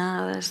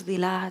tornada es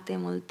dilata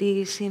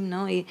moltíssim,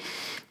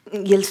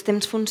 i els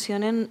temps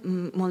funcionen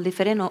molt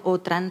diferent, o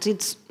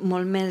trànsits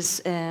molt més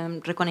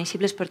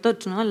reconeixibles per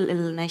tots,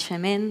 el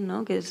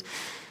naixement, que és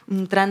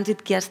un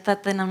trànsit que ha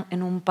estat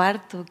en un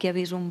part o qui ha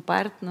vist un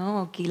part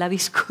o qui l'ha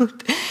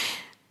viscut.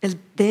 El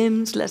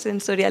temps, la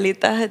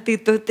sensorialitat i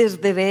tot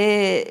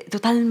esdevé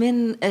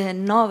totalment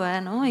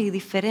nova i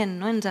diferent.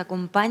 Ens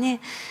acompanya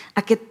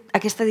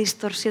aquesta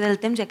distorsió del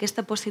temps i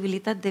aquesta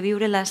possibilitat de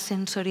viure la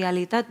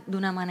sensorialitat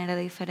d'una manera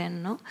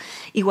diferent.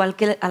 Igual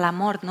que a la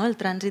mort, el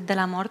trànsit de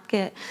la mort,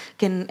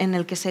 en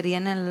el que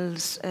serien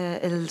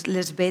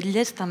les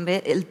vetlles,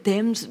 també el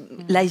temps,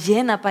 la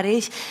gent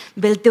apareix,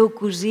 ve el teu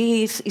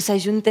cosí i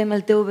s'ajunta amb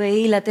el teu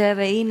veí, la teva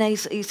veïna, i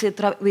se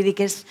troba... Vull dir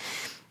que és...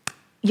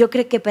 Jo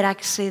crec que per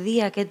accedir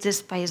a aquests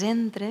espais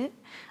entre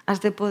has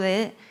de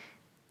poder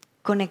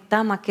connectar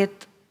amb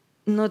aquest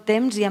no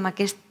temps i amb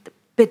aquest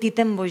petit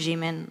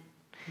embogiment.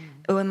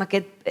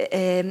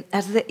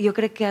 Jo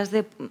crec que has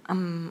de,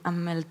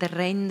 amb el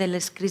terreny de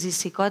les crisis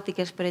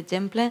psicòtiques, per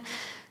exemple,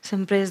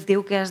 sempre es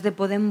diu que has de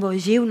poder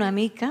embogir una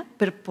mica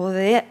per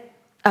poder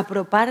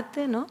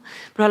apropar-te,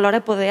 però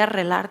alhora poder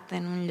arrelar-te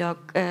en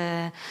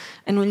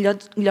un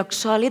lloc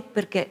sòlid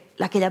perquè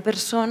aquella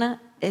persona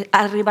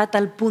ha arribat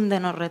al punt de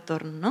no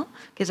retorn,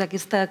 que és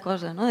aquesta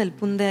cosa, en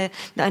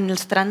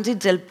els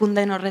trànsits, el punt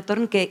de no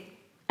retorn que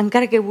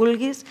encara que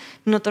vulguis,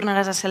 no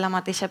tornaràs a ser la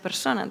mateixa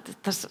persona.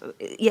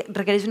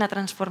 Requereix una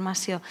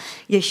transformació.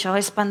 I això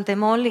espanta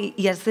molt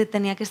i has de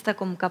tenir aquesta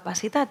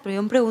capacitat. Però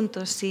jo em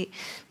pregunto, si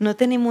no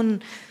tenim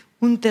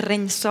un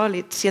terreny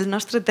sòlid, si el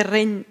nostre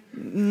terreny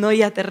no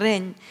hi ha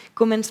terreny,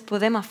 com ens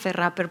podem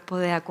aferrar per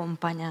poder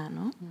acompanyar?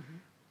 No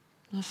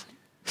sé.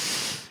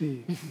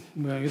 Sí,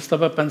 jo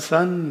estava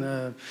pensant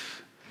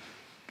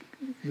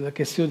la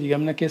qüestió,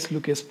 diguem-ne, què és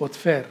el que es pot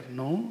fer,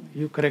 no?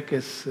 Jo crec que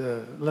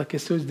la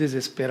qüestió és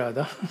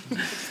desesperada,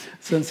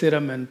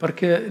 sincerament,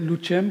 perquè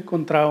lluitem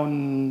contra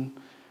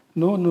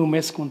no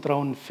només contra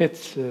un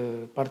fet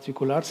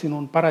particular, sinó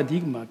un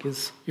paradigma, que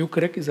jo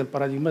crec que és el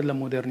paradigma de la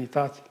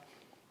modernitat,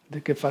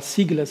 que fa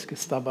sigles que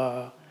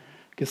estava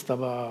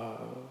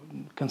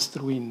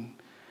construint.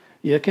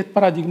 I aquest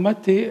paradigma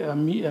té, a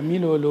mi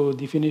lo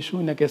defineixo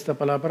en aquesta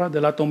paraula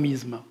de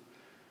l'atomisme,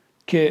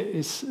 que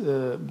és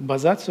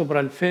basat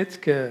sobre el fet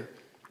que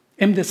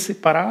hem de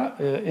separar,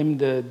 hem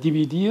de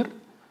dividir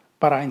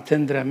per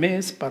entendre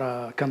més,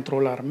 per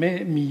controlar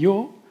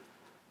millor,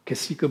 que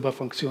sí que va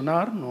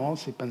funcionar,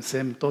 si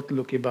pensem tot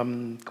el que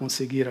vam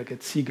aconseguir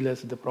aquests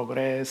sigles de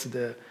progrés,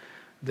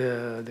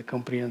 de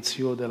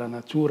comprensió de la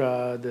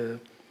natura,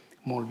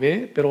 molt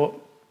bé, però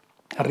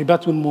ha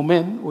arribat un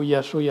moment on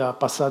això ja ha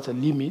passat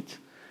el límit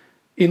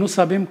i no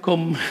sabem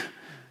com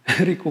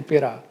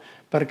recuperar,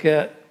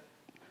 perquè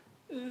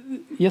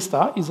ja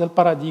està, és el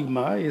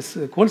paradigma,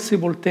 és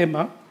qualsevol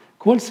tema,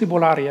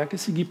 qualsevol àrea, que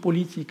sigui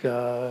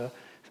política,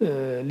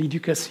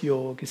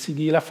 l'educació, que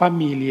sigui la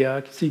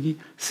família, que sigui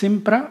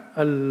sempre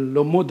el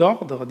mot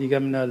d'ordre,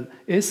 diguem-ne,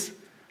 és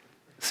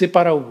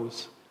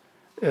separar-vos.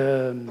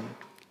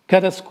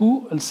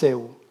 Cadascú el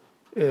seu,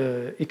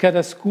 i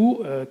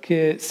cadascú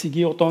que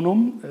sigui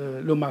autònom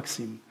el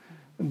màxim.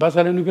 Vas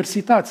a la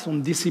universitat,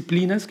 són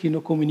disciplines que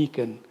no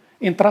comuniquen.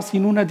 Entras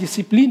en una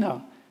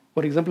disciplina,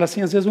 per exemple, les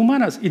ciències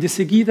humanes, i de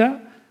seguida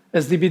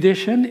es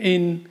divideixen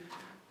en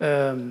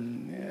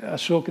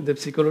això de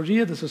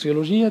psicologia, de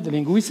sociologia, de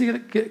lingüística,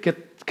 que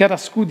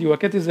cadascú diu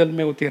aquest és el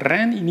meu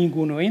terreny i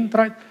ningú no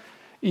entra.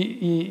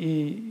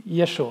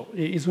 I això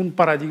és un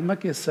paradigma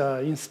que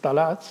s'ha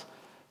instal·lat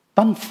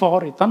tan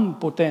fort i tan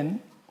potent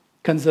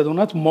que ens ha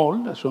donat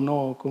molt, això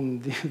no, com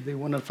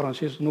diuen el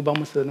francès, no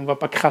va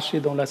pas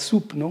cracher dans la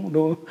soupe,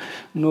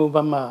 no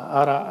vam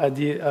ara a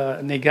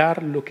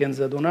negar el que ens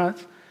ha donat,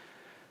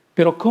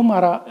 però com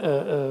ara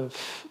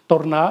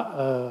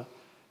tornar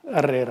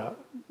enrere?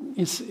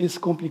 És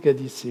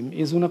complicadíssim.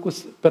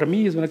 Per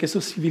mi és una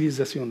qüestió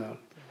civilitzacional.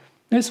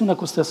 No és una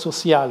qüestió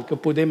social que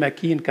podem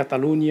aquí en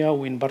Catalunya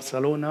o en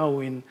Barcelona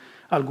o en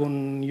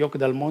algun lloc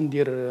del món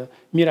dir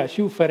mira,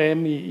 així ho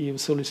farem i ho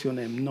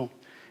solucionem. No.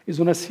 És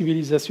una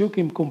civilització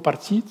que hem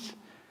compartit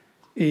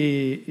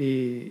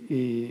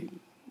i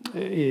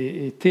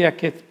té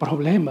aquest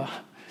problema.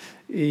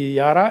 I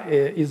ara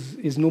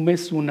és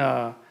només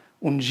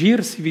un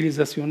gir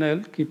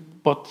civilitzacional que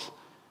pot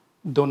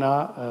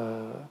donar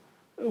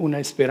una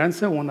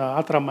esperança, una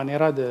altra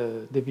manera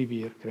de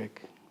viure,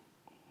 crec.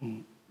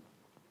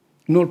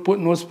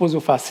 No es poso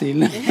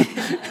fàcil.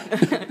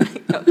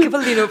 Què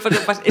vol dir no es poso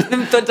fàcil?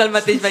 Estem tots al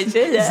mateix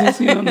vaixell, eh?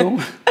 Sí, no.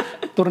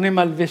 Tornem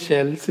al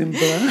vaixell,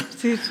 sempre.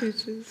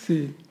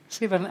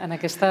 Sí, en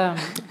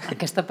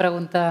aquesta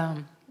pregunta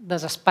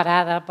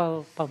desesperada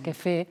pel què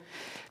fer,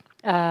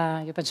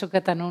 jo penso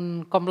que tant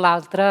un com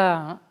l'altre,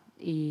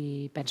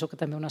 i penso que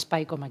també un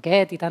espai com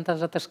aquest i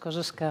tantes altres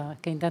coses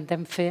que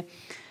intentem fer,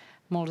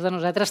 molts de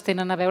nosaltres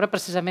tenen a veure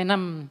precisament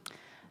amb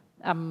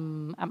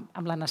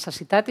la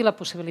necessitat i la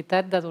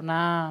possibilitat de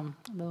donar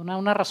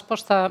una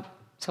resposta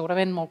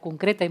segurament molt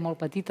concreta i molt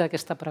petita a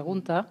aquesta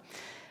pregunta,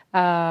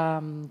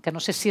 que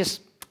no sé si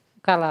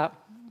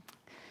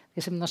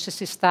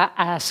està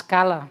a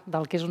escala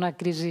del que és una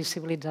crisi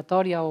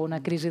civilitzatòria o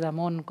una crisi de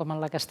món com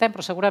en la que estem,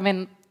 però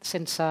segurament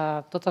sense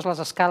totes les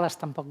escales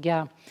tampoc hi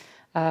ha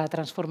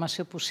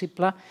transformació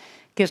possible,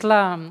 que és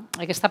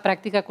aquesta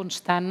pràctica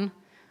constant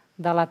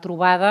de la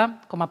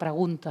trobada com a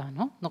pregunta,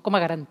 no com a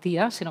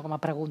garantia, sinó com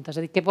a pregunta. És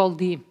a dir, què vol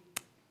dir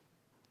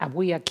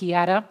avui, aquí,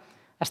 ara,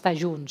 estar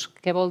junts?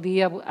 Què vol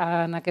dir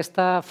en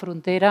aquesta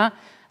frontera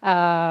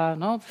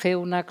fer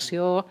una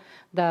acció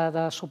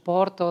de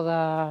suport o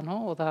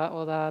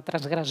de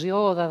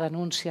transgressió o de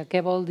denúncia?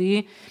 Què vol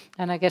dir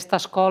en aquesta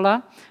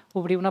escola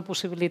obrir una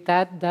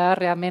possibilitat de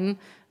realment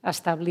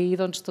establir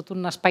tot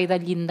un espai de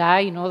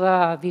llindar i no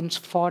de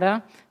dins-fora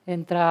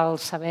entre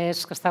els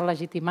sabers que estan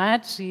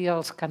legitimats i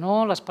els que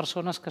no, les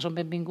persones que són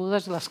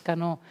benvingudes i les que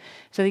no.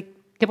 És a dir,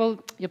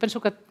 Jo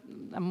penso que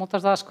en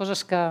moltes de les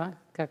coses que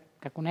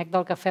conec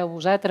del que feu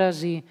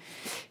vosaltres i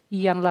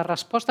en la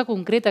resposta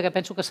concreta que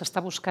penso que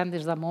s'està buscant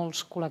des de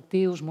molts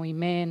col·lectius,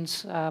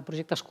 moviments,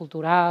 projectes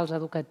culturals,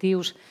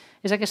 educatius,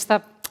 és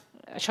aquesta,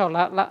 això,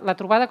 la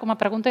trobada com a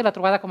pregunta i la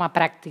trobada com a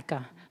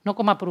pràctica, no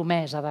com a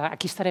promesa de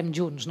aquí estarem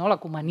junts, la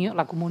comunió,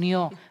 la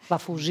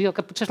fusió,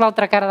 que potser és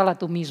l'altra cara de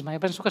l'atomisme. Jo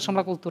penso que som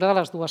la cultura de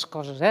les dues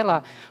coses,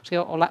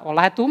 o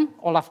l'àtom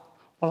o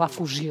la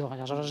fusió.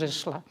 Aleshores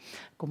és la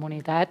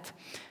comunitat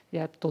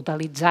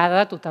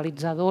totalitzada,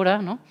 totalitzadora,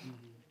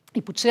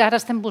 i potser ara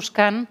estem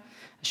buscant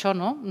això,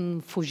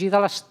 fugir de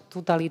les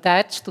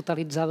totalitats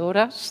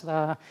totalitzadores,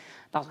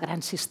 dels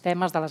grans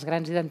sistemes, de les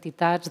grans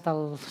identitats,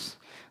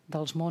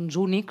 dels mons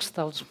únics,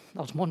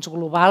 dels mons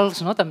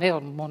globals, també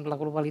la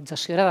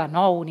globalització era de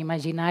nou un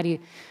imaginari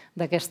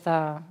d'aquest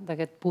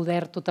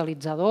poder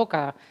totalitzador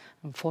que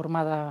en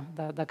forma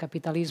de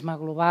capitalisme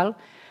global,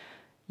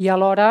 i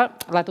alhora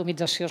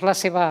l'atomització és la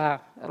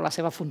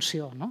seva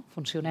funció.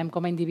 Funcionem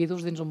com a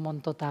individus dins un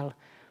món total.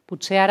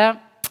 Potser ara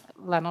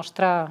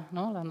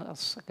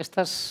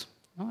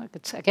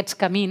aquests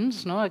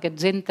camins,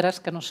 aquests entres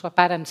que no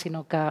separen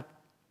sinó que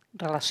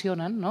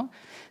relacionen,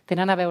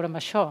 tenen a veure amb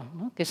això.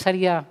 Què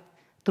seria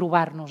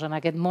trobar-nos en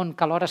aquest món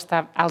que alhora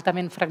està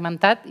altament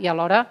fragmentat i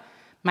alhora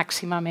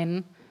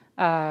màximament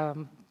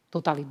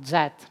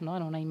totalitzat,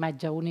 en una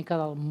imatge única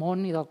del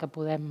món i del que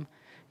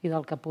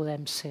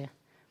podem ser.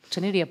 Potser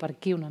aniria per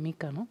aquí una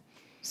mica, no?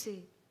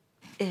 Sí.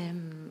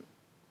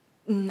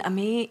 A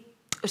mi,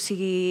 o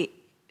sigui,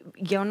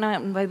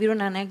 vaig viure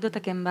una anècdota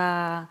que em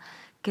va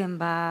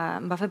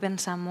fer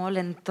pensar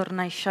molt entorn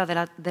a això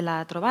de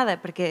la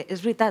trobada, perquè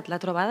és veritat, la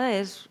trobada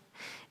és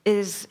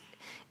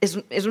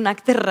un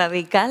acte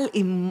radical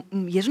i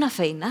és una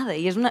feinada,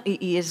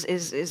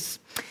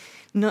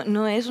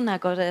 no és una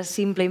cosa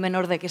simple i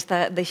menor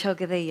d'això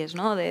que deies,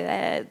 no?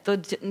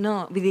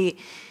 Vull dir,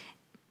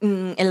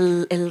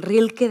 el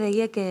Rilke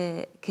deia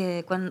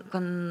que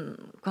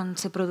quan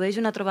se produeix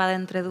una trobada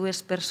entre dues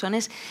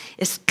persones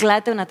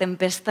esclata una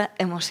tempesta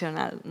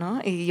emocional.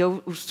 I jo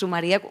us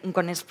sumaria,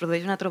 quan es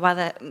produeix una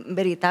trobada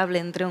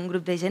veritable entre un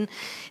grup de gent,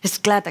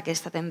 esclata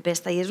aquesta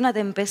tempesta. I és una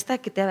tempesta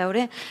que té a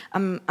veure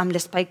amb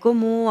l'espai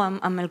comú,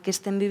 amb el que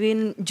estem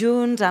vivint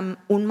junts, amb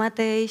un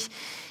mateix,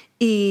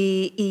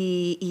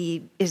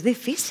 i és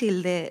difícil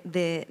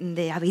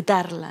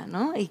d'habitar-la,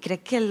 i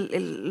crec que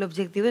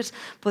l'objectiu és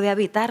poder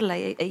habitar-la.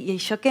 I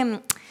això que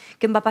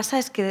em va passar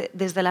és que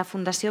des de la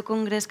Fundació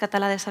Congrés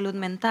Català de Salut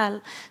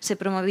Mental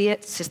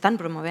s'estan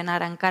promovent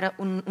ara encara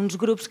uns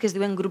grups que es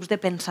diuen grups de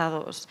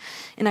pensadors.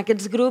 En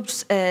aquests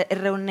grups es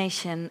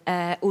reuneixen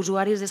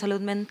usuaris de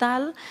salut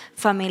mental,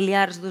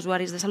 familiars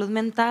d'usuaris de salut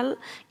mental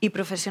i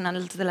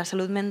professionals de la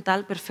salut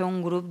mental per fer un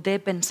grup de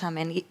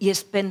pensament i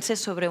es pensa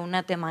sobre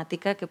una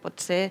temàtica que pot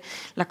ser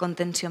la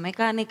contenció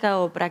mecànica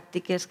o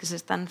pràctiques que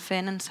s'estan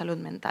fent en salut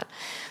mental.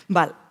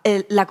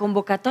 La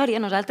convocatòria,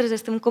 nosaltres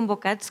estem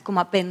convocats com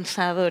a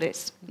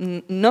pensadores,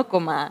 no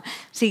com a...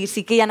 Sí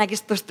que hi ha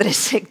aquests tres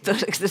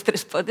sectors, aquestes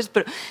tres potes,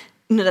 però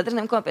nosaltres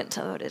anem com a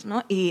pensadores,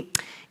 i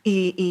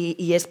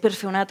és per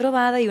fer una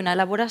trobada i una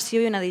elaboració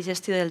i una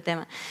digestió del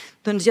tema.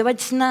 Doncs jo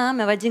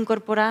me vaig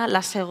incorporar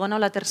la segona o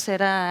la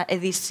tercera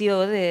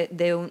edició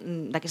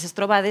d'aquestes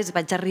trobades,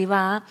 vaig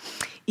arribar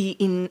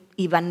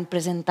i van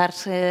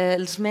presentar-se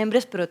els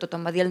membres, però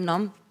tothom va dir el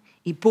nom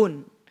i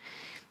punt.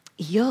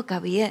 I jo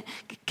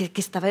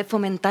que estava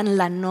fomentant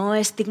la no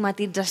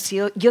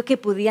estigmatització, jo que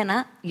podia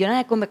anar, jo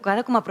anava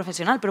convocada com a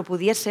professional, però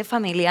podia ser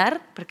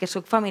familiar, perquè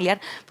soc familiar,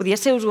 podia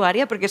ser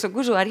usuària, perquè soc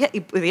usuària,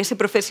 i podia ser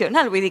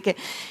professional. Vull dir que...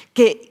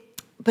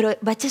 Però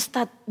vaig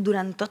estar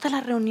durant tota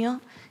la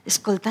reunió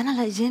escoltant a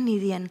la gent i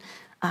dient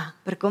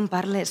per com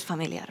parla és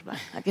familiar,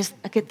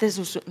 aquest és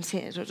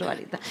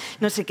usuari.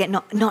 No sé què,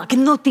 no, aquest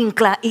no ho tinc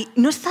clar. I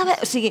no estava...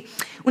 O sigui,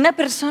 una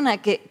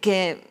persona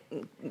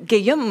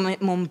que jo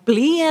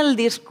m'omplia el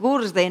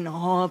discurs de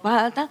no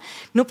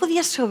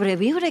podia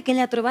sobreviure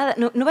aquella trobada,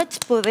 no vaig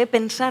poder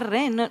pensar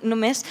res,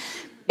 només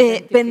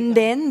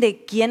pendent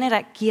de qui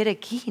era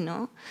qui,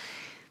 no?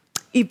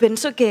 I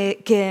penso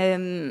que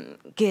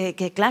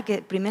clar,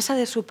 que primer s'ha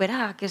de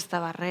superar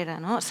aquesta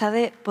barrera, s'ha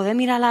de poder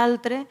mirar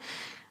l'altre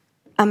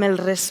amb el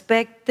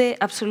respecte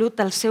absolut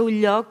al seu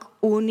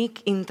lloc únic,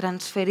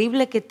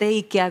 intransferible que té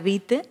i que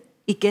habita,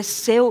 i que és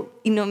seu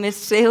i només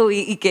seu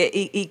i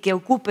que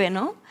ocupa,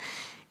 no?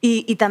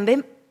 I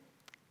també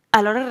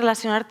alhora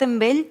relacionar-te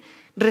amb ell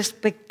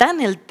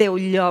respectant el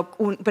teu lloc,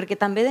 perquè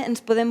també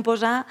ens podem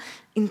posar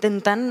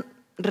intentant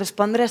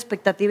respondre a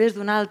expectatives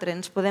d'un altre,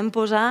 ens podem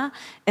posar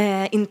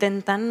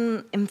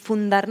intentant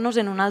enfundar-nos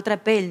en una altra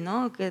pell,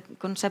 aquest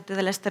concepte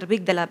de l'Esther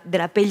Vick, de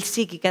la pell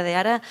psíquica,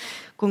 d'ara,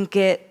 com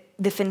que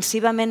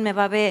defensivament me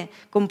va bé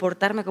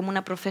comportar-me com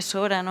una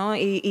professora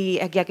i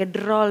aquest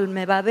rol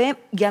me va bé,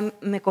 ja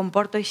me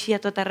comporto així a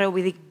tot arreu.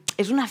 Vull dir,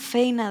 és una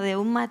feina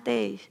d'un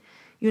mateix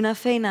i una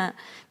feina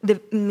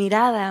de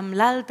mirada amb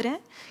l'altre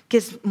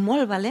que és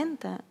molt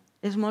valenta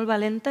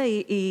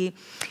i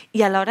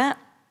alhora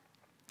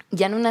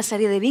hi ha una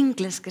sèrie de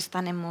vincles que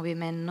estan en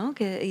moviment, no?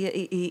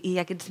 I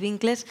aquests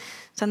vincles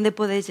s'han de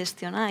poder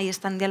gestionar i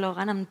estan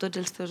dialogant amb tots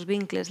els teus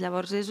vincles.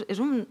 Llavors,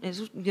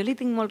 jo li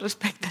tinc molt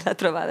respecte a la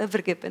trobada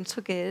perquè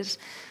penso que és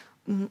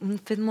un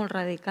fet molt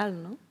radical,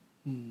 no?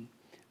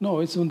 No,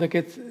 és un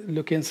d'aquests,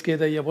 el que ens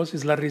queda llavors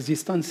és la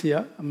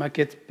resistència amb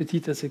aquestes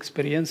petites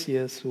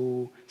experiències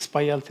o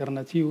espais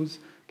alternatius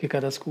que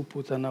cadascú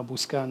pot anar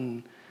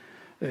buscant.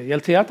 I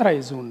el teatre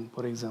és un,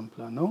 per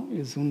exemple, no?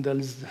 És un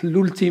dels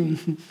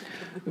últims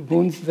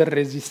punts de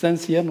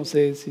resistència, no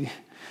sé si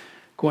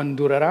quan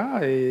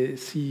durarà,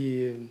 si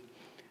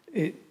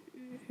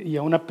hi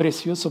ha una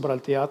pressió sobre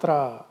el teatre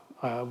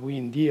avui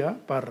en dia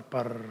per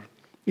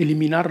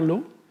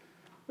eliminar-lo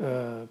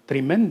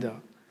tremenda.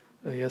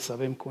 Ja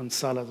sabem quants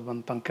sales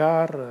van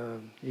tancar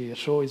i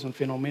això és un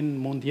fenomen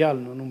mundial,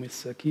 no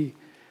només aquí.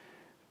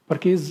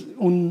 Perquè és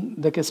un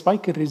d'aquests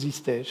espais que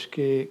resisteix,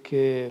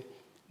 que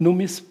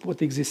només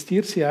pot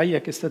existir si hi ha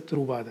aquesta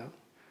trobada,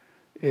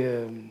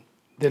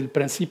 del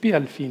principi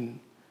al fin.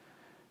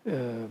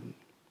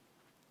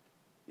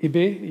 I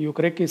bé, jo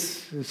crec que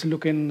és el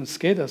que ens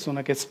queda,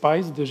 són aquests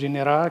espais de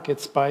generar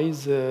aquests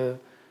espais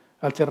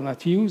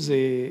alternatius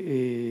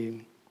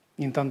i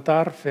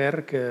intentar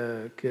fer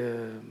que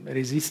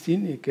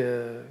resistin i que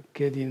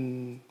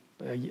quedin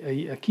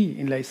aquí,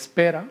 en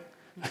l'espera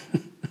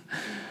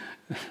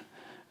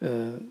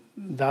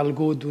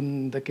d'algo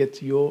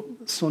d'aquest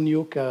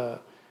somio que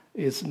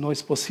no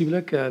és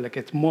possible que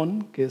aquest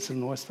món, que és el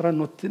nostre,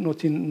 no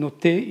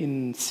té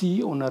en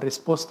si una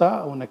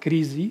resposta a una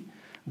crisi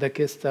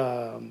d'aquest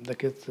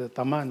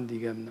tamany,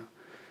 diguem-ne.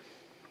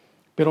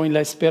 Però en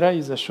l'espera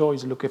és això,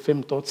 és el que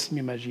fem tots,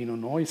 m'imagino,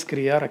 no? És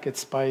crear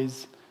aquests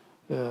espais,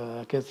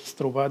 aquestes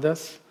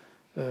trobades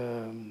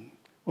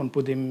on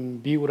podem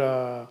viure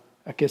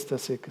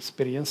aquestes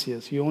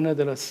experiències. I una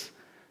de les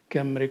que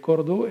em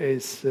recordo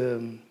és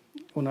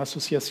una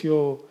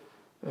associació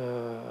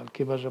al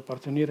que vaig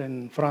appartenir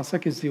en França,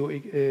 que es diu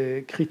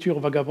Écriture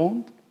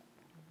vagabonde,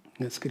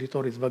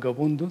 escritoris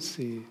vagabundos,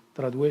 si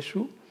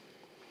tradueixo.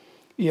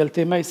 I el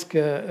tema és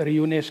que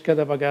reuneix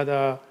cada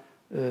vegada,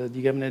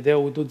 diguem-ne,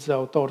 10 o 12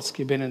 autors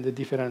que venen de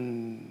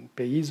diferents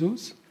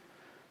països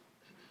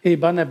i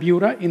van a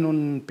viure en un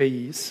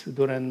país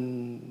durant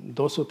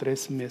 2 o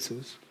 3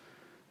 mesos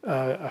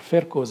a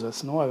fer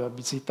coses, no? A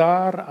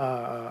visitar,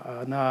 a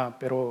anar,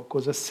 però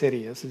coses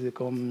sèries,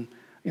 com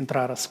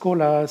entrar a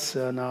escoles,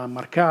 anar a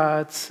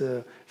mercats,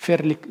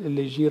 fer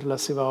llegir la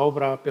seva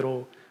obra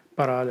però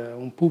per a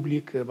un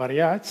públic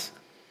variat,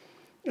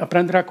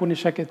 aprendre a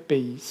conèixer aquest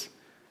país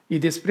i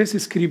després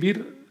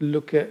escriure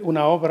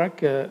una obra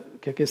que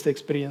aquesta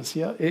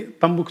experiència...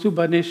 Timbuktu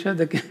va néixer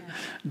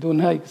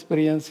d'una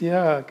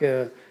experiència,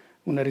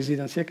 una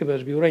residència que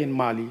vaig viure en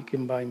Mali, que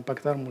em va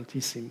impactar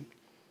moltíssim.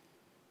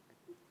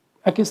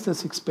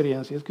 Aquestes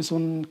experiències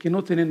que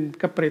no tenen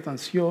cap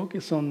pretensió,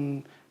 que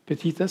són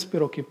petites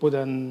però que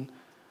poden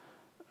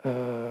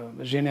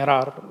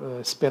generar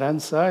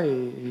esperança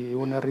i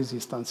una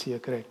resistència,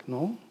 crec,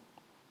 no?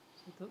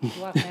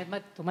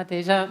 Tu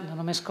mateix, no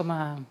només com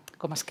a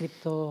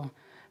escriptor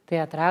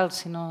teatral,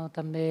 sinó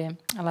també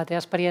en la teva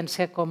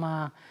experiència com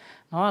a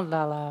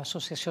de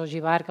l'associació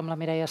Gibar, que amb la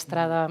Mireia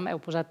Estrada vau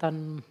posar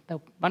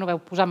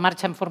en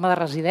marxa en forma de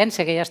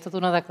residència, que ja és tota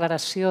una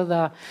declaració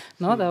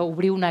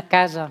d'obrir una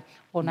casa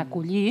on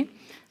acollir,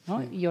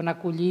 i on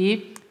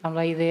acollir amb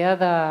la idea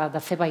de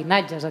fer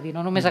veïnatge, és a dir,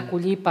 no només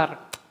acollir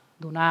per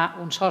donar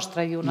un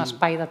sostre i un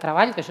espai de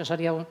treball, que això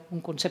seria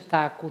un concepte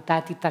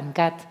acotat i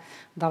tancat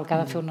del que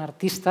ha de fer un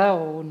artista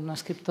o un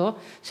escriptor,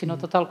 sinó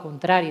tot el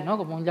contrari,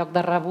 com un lloc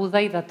de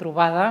rebuda i de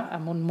trobada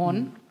amb un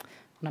món,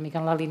 una mica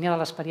en la línia de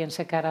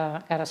l'experiència que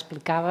ara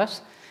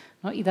explicaves,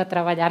 i de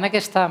treballar en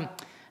aquesta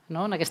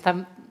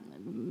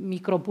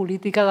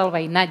micropolítica del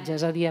veïnatge,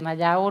 és a dir, en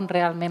allà on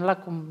realment la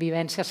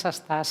convivència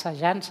s'està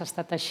assajant,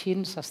 s'està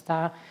teixint,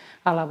 s'està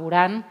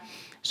elaborant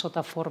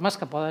sota formes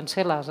que poden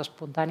ser les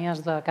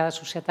espontànies de cada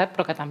societat,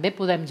 però que també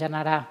podem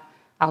generar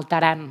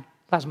alterant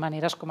les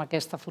maneres com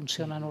aquesta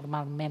funciona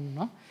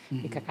normalment,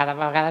 i que cada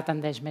vegada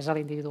tendeix més a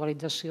la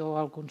individualització,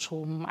 al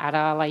consum,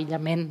 ara a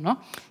l'aïllament,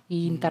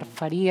 i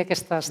interferir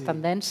aquestes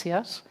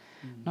tendències.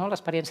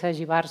 L'experiència de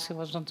Gibar, si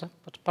vols,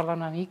 pots parlar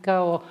una mica,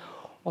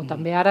 o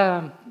també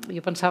ara, jo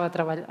pensava,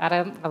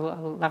 ara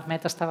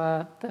l'Ahmed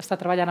està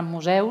treballant en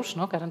museus,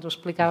 que ara ens ho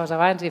explicaves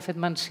abans i he fet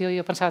menció, i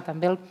jo pensava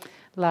també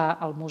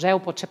el museu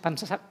pot ser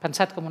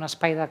pensat com un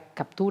espai de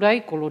captura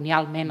i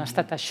colonialment ha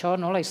estat això,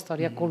 la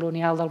història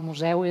colonial del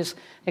museu és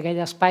aquell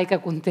espai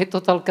que conté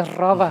tot el que es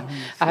roba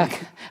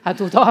a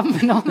tothom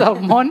del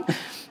món.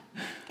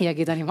 I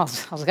aquí tenim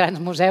els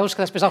grans museus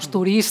que després els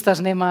turistes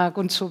anem a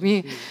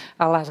consumir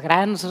a les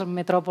grans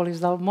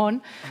metròpolis del món,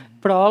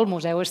 però el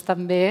museu és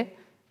també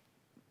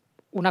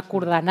una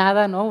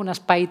coordenada, un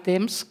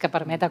espai-temps que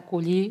permet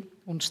acollir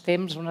uns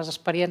temps, unes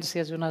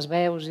experiències i unes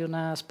veus i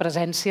unes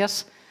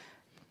presències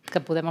que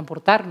podem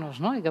emportar-nos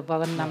i que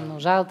poden anar amb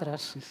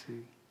nosaltres.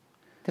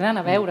 Tenen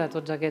a veure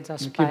tots aquests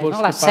espais,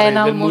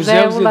 l'escena, el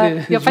museu...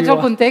 Jo faig el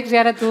context i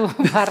ara tu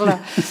parla.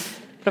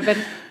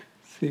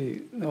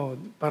 Sí, no,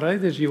 parlaré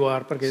de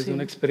Giuar perquè és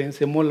una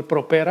experiència molt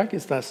propera, que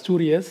està a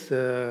Astúries.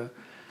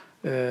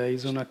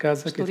 És una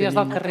casa que tenim... Astúries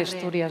del carrer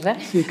Astúries, eh?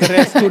 Sí, carrer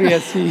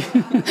Astúries, sí.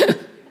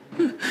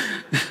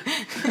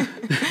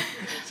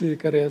 Sí,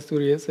 carrer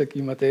Astúries,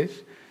 aquí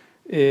mateix.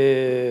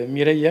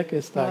 Mireia,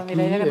 que està aquí,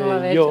 Mireia, que no la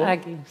veig,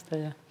 aquí està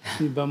allà.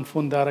 Vam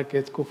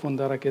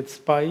cofundar aquest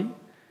espai.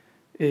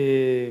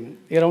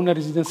 Era una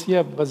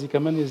residència,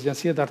 bàsicament,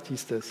 residència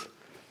d'artistes.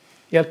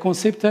 I el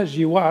concepte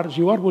Giuar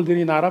vol dir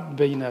en àrab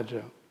veïnatge.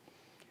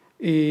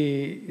 I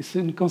és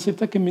un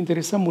concepte que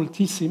m'interessa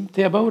moltíssim.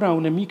 Té a veure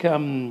una mica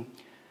amb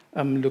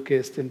el que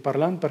estem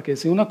parlant, perquè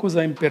si una cosa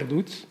hem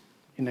perdut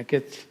en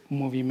aquest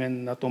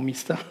moviment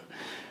atomista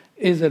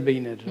és el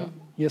veïnatge.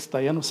 Ja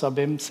està, ja no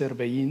sabem ser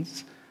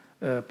veïns.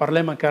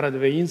 Parlem encara de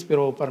veïns,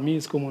 però per mi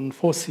és com un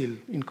fòssil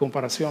en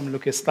comparació amb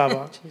el que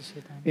estava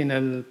en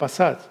el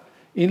passat.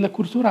 En la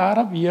cultura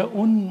àrab hi ha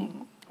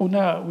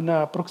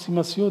una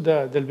aproximació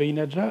del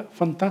veïnatge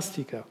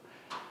fantàstica.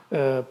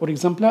 Per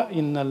exemple,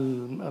 en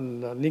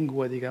la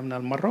llengua, diguem-ne,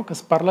 al Marroc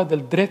es parla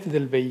del dret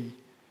del veí.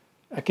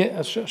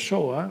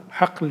 Això,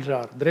 haq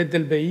al-jar, dret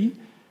del veí,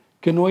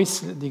 que no és,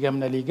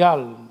 diguem-ne,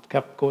 legal,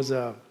 cap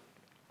cosa,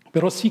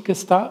 però sí que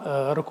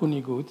està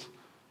reconegut.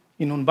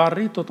 En un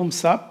barri tothom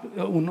sap,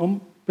 un home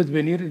pot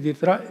venir i dir,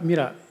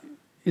 mira,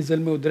 és el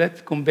meu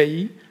dret com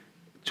veí,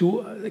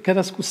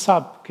 cadascú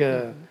sap que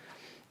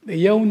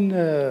hi ha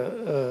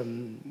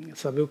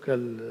sabeu que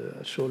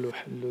això,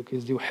 el que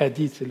es diu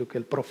hadith, el que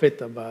el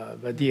profeta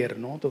va dir,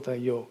 tot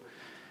allò.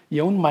 Hi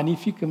ha un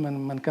magnífic que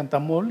m'encanta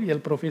molt, i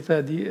el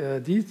profeta ha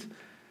dit,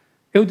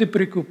 heu de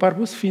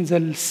preocupar-vos fins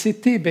al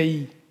 7è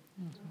veí.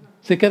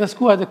 Si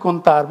cadascú ha de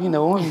comptar, 1,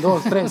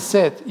 2, 3,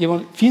 7,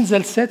 fins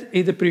al 7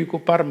 he de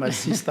preocupar-me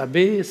si està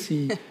bé,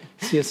 si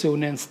els seus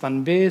nens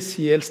estan bé,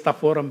 si ell està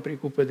fora em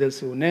preocupa dels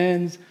seus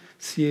nens,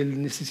 si ell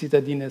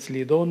necessita diners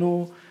li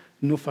dono,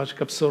 no faig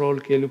cap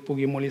soroll que el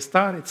pugui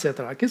molestar,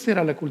 etc. Aquesta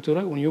era la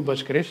cultura on jo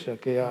vaig créixer,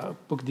 que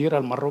puc dir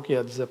al Marroc ja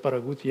ha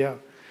desaparegut ja.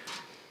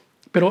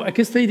 Però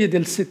aquesta idea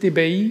del 7è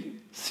veí,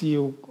 si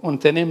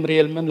entenem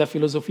realment la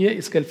filosofia,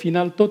 és que al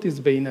final tot és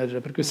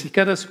veïnatge, perquè si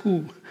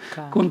cadascú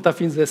compta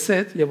fins a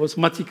 7, llavors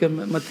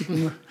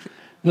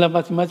la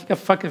matemàtica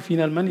fa que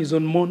finalment és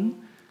un món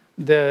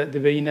de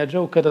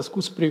veïnatge on cadascú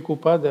es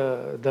preocupa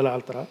de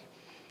l'altre.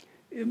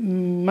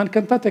 M'ha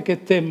encantat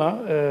aquest tema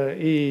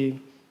i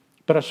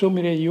per això,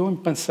 Mireia i jo hem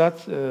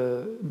pensat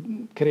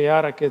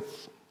crear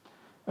aquest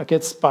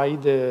espai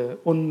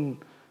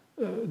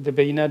de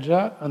veïnatge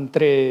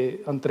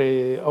entre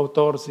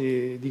autors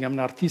i,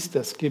 diguem-ne,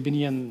 artistes que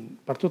venien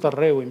per tot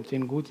arreu. Hem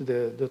tingut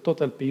de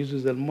tots els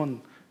països del món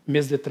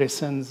més de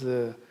 300,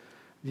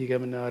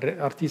 diguem-ne,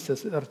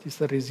 artistes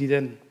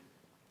residents.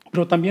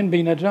 Però també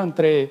veïnatge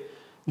entre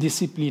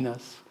disciplines.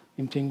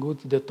 Hem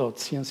tingut de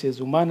tot, ciències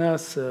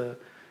humanes,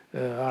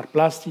 art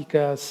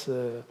plàstiques,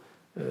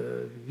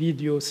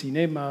 vídeo,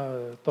 cinema,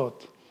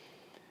 tot.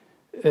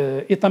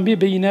 I també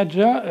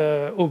veïnatge,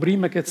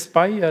 obrim aquest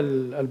espai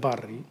al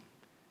barri.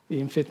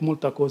 Hem fet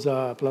molta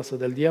cosa a plaça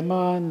del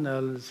Diamant,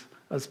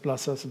 als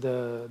places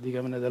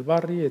del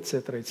barri,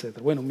 etc.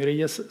 Bueno,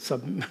 Mireia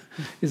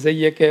és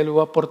ella que ho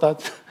ha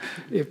portat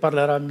i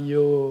parlarà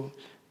millor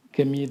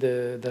que mi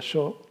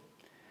d'això.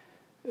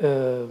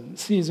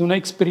 Sí, és una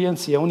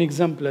experiència, un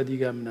exemple,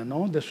 diguem-ne,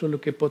 d'això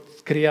que pot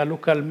crear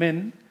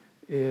localment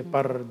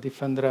per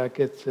defendre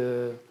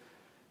aquesta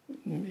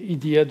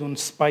idea d'un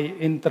espai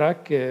entre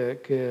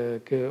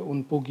que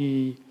un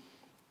pugui...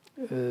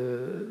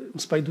 un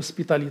espai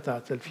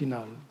d'hospitalitat, al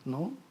final.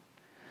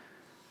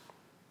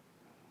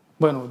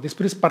 Bueno,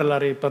 després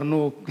parlaré, per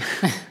no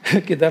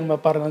quedar-me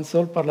parlant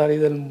sol, parlaré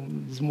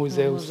dels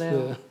museus.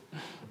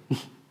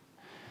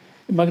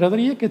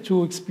 M'agradaria que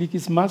tu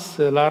expliquis més,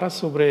 Lara,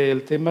 sobre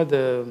el tema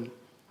de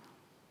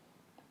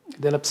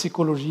la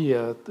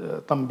psicologia,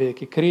 també,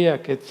 que crea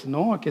aquests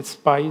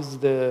espais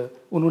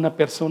on una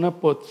persona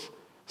pot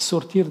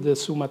sortir de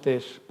si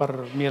mateix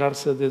per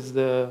mirar-se des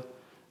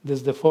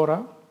de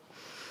fora.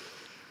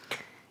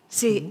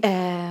 Sí,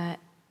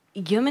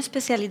 jo m'he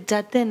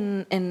especialitzat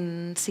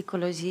en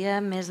psicologia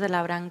més de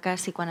la branca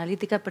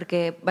psicoanalítica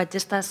perquè vaig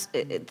estar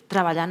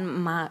treballant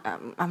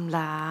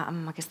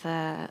amb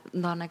aquesta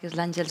dona que és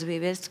l'Àngels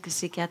Vives, que és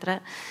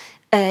psiquiatra.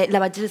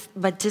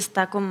 Vaig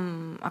estar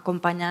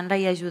acompanyant-la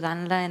i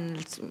ajudant-la en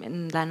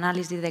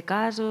l'anàlisi de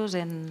casos,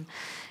 en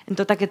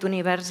tot aquest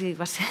univers, i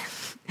ha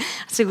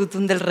sigut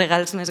un dels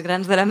regals més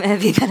grans de la meva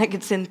vida en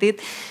aquest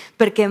sentit,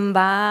 perquè em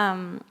va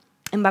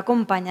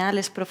acompanyar a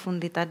les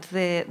profunditats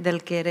del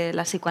que era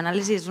la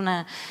psicoanàlisi. És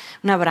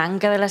una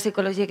branca de la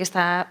psicologia que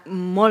està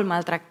molt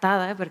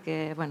maltractada,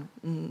 perquè, bueno,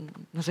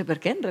 no sé per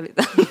què, en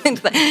realitat,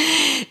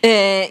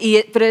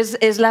 però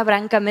és la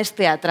branca més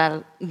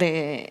teatral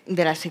de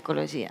la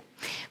psicologia.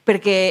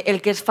 Perquè el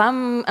que es fa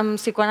amb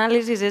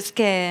psicoanàlisi és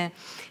que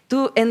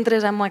tu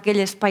entres en aquell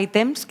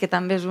espai-temps, que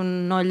també és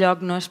un no lloc,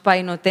 no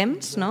espai, no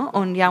temps,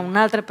 on hi ha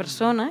una altra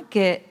persona,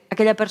 que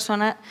aquella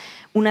persona,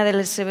 una de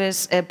les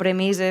seves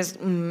premisses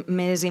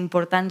més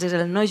importants és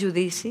el no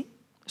judici,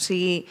 o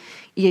I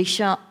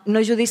això, no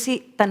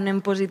judici tant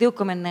en positiu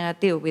com en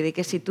negatiu. Vull dir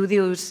que si tu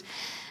dius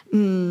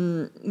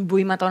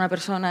vull matar una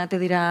persona, te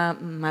dirà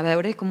a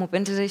veure, com ho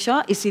penses això?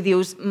 I si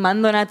dius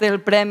m'han donat el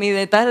premi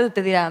de tal,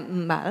 te dirà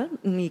val,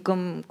 i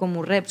com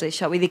ho reps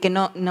això? Vull dir que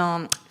no,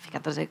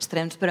 ficat als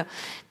extrems, però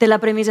té la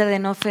premissa de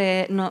no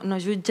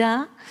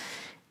jutjar,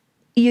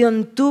 i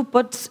on tu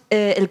pots,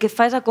 el que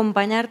fa és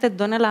acompanyar-te, et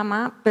dona la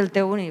mà pel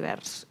teu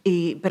univers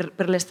i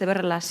per les teves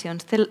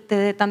relacions.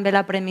 Té també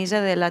la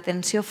premissa de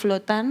l'atenció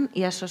flotant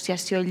i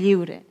associació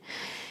lliure,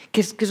 que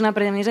és una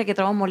premissa que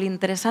trobo molt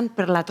interessant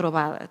per la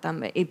trobada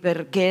també, i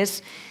perquè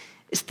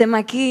estem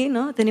aquí,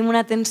 tenim una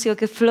atenció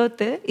que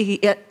flota i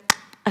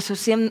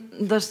associem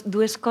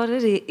dues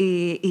coses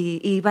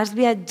i vas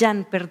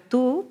viatjant per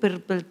tu,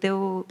 per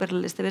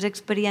les teves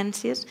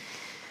experiències,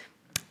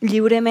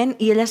 lliurement,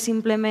 i ella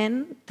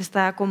simplement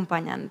t'està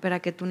acompanyant per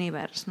aquest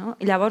univers.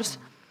 I llavors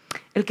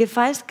el que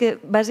fa és que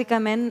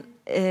bàsicament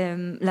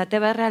la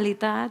teva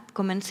realitat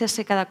comença a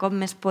ser cada cop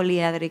més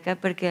polièdrica,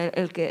 perquè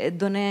el que et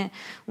dona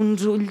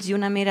uns ulls i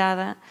una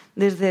mirada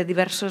des de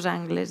diversos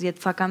angles i et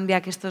fa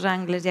canviar aquests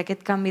angles, i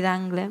aquest canvi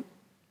d'angle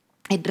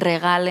et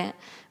regala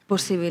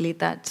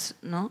possibilitats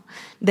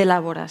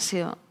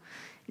d'elaboració.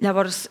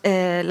 Llavors,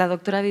 la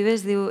doctora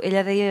Vives diu,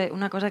 ella deia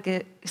una cosa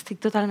que estic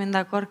totalment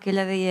d'acord, que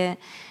ella deia: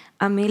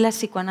 a mi la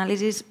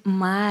psicoanàlisi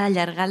m'ha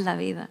allargat la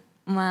vida,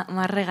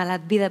 m'ha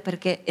regalat vida,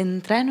 perquè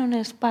entrar en un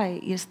espai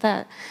i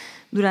estar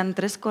durant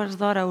 3/4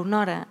 d'hora, una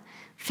hora,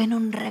 fent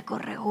un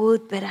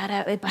recorregut per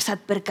ara he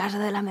passat per casa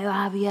de la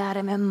meva àvia,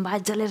 ara me'n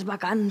vaig a les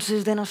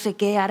vacances de no sé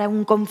què, ara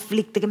un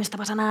conflicte que m'està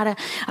passant ara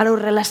ho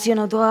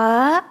relaciono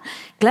tot.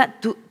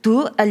 Clar,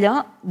 tu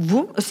allò,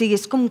 o sigui,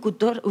 és com que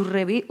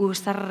ho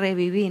estàs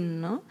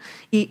revivint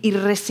i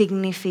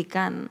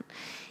ressignificant.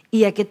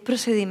 I aquest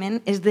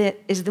procediment és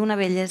d'una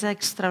bellesa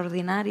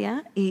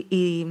extraordinària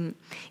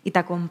i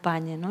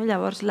t'acompanya.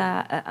 Llavors,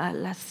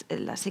 la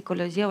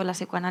psicologia o la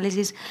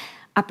psicoanàlisi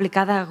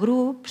aplicada a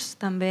grups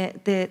també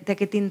té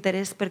aquest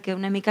interès, perquè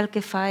una mica el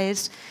que fa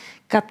és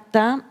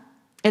captar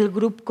el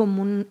grup com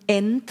un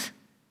ent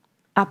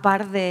a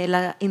part de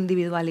la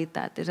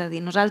individualitat. És a dir,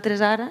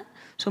 nosaltres ara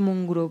som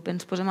un grup,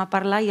 ens posem a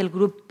parlar i el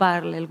grup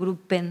parla, el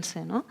grup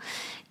pensa.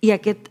 I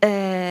aquest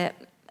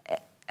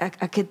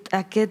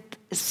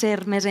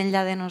ser més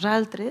enllà de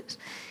nosaltres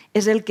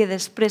és el que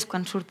després,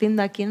 quan sortim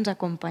d'aquí, ens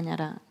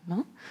acompanyarà.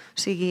 O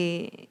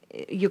sigui,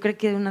 jo crec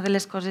que una de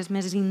les coses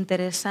més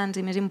interessants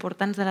i més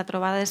importants de la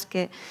trobada és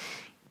que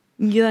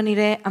jo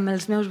aniré amb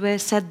els meus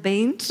 7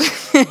 veïns,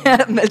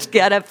 amb els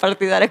que ara a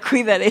partir d'ara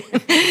cuidaré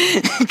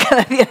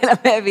cada dia de la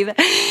meva vida,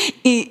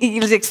 i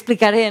els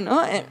explicaré,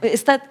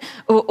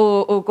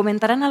 o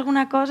comentaran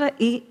alguna cosa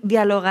i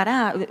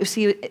dialogarà. O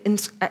sigui,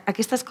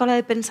 aquesta escola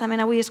de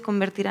pensament avui es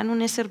convertirà en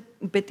un ésser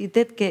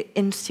petitet que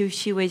ens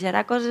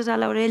xiuxiuejarà coses a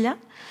l'orella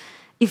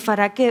i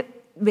farà que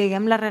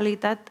veiem la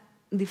realitat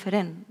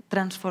diferent,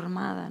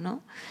 transformada.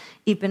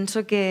 I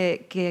penso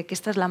que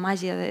aquesta és la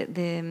màgia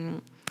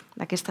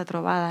d'aquesta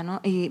trobada.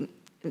 I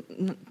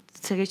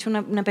segueixo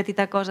una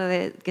petita cosa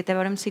que té a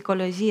veure amb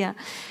psicologia,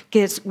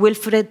 que és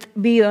Wilfred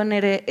Bion,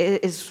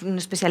 és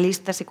un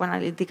especialista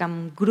psicoanalític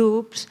en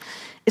grups,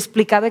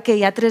 explicava que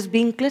hi ha 3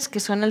 vincles que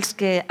són els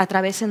que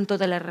atravessen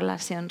totes les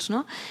relacions.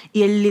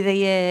 I ell li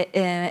deia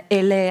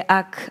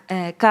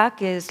LHK,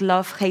 que és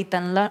Love, Hate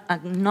and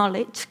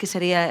Knowledge, que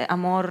seria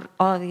amor,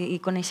 odi i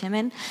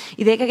coneixement,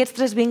 i deia que aquests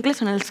 3 vincles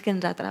són els que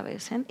ens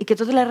atravessen i que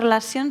totes les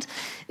relacions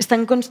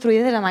estan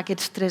construïdes amb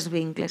aquests 3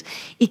 vincles,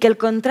 i que el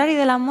contrari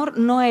de l'amor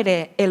no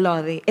era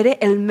l'odi, era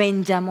el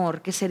menys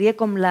amor, que seria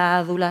com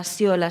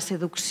l'adulació, la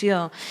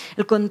seducció.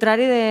 El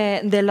contrari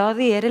de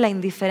l'odi era la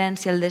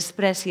indiferència, el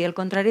despreci. El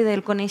contrari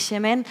del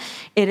coneixement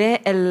era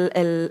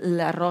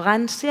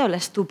l'arrogància o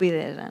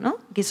l'estupidesa,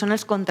 que són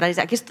els contraris.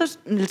 Aquests,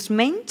 els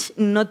menys,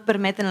 no et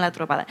permeten la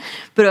trobada,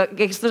 però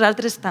aquests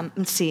altres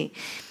sí.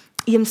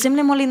 I em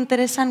sembla molt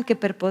interessant que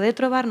per poder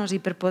trobar-nos i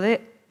per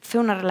poder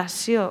fer una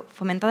relació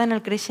fomentada en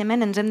el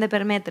creixement ens hem de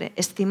permetre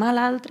estimar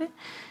l'altre,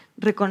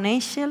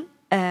 reconèixer-lo,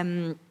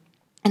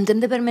 ens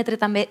hem de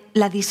permetre també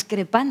la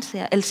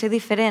discrepància, el ser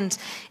diferents,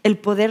 el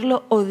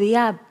poder-lo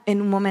odiar en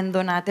un moment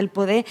donat, el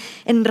poder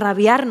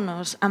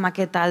enrabiar-nos amb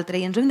aquest altre,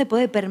 i ens ho hem de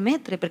poder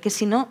permetre, perquè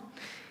si no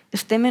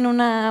estem en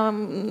una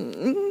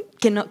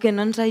que no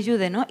ens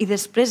ajuda. I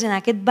després, en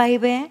aquest va i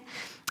ve,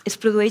 es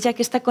produeix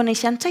aquesta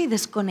coneixença i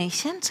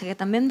desconeixença, que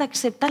també hem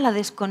d'acceptar la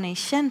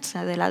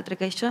desconeixença de l'altre,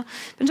 que això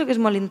penso que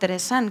és molt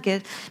interessant,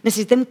 que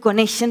necessitem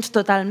conèixer-nos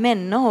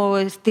totalment, o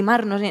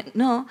estimar-nos.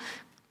 No,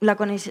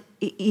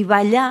 i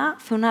ballar,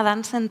 fer una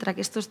dansa entre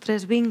aquests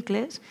 3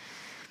 vincles,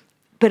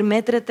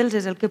 permetre-te'ls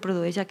és el que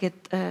produeix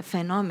aquest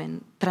fenomen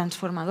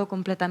transformador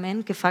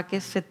completament que fa que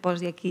se't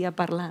posi aquí a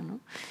parlar.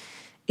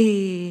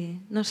 I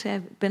no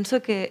sé, penso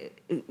que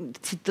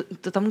si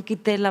tothom qui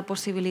té la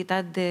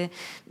possibilitat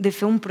de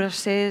fer un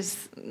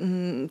procés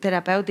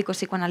terapèutic o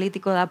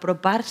psicoanalític o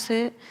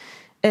d'apropar-se,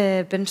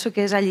 penso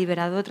que és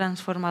alliberador,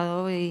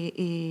 transformador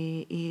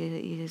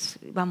i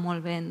va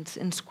molt bé,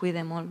 ens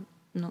cuida molt.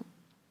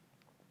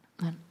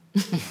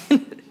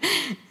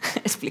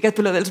 Espero explica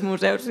tu lo dels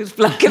museus,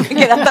 sisplau, que m'he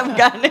quedat amb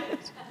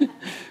ganes.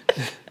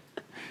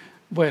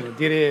 Bueno,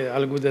 diré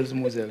alguna dels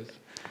museus.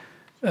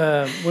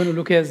 Bueno,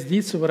 el que has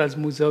dit sobre els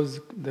museus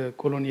de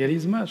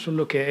colonialisme, això és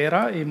el que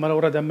era, i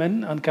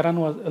malauradament encara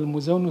el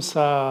museu no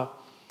s'ha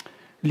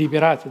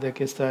liberat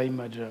d'aquesta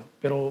imatge.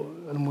 Però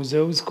els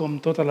museus, com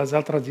totes les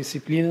altres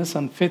disciplines,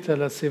 han fet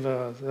la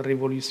seva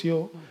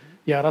revolució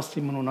i ara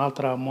estem en un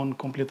altre món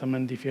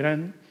completament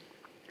diferent.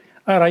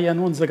 Ara ja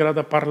no ens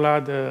agrada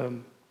parlar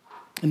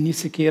ni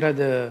siquiera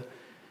de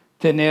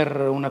tenir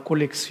una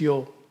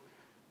col·lecció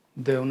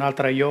d'un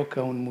altre lloc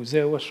a un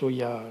museu, això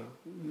ja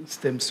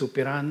estem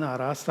superant.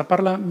 Ara està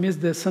parlant més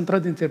de centre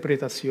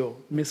d'interpretació,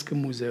 més que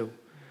museu.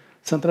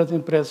 Centre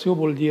d'interpretació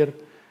vol dir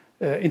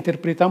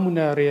interpretar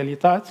una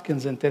realitat que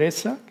ens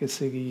interessa, que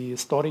sigui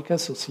històrica,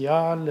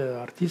 social,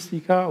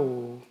 artística,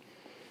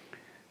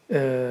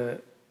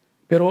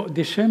 però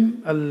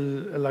deixem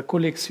la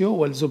col·lecció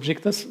o els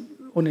objectes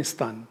on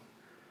estan.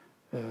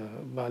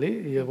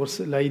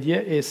 Llavors, la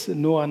idea és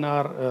no anar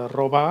a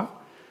robar,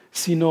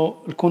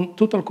 sinó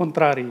tot el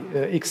contrari,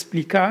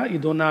 explicar i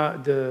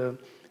donar,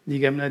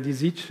 diguem-ne,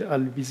 desig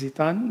al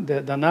visitant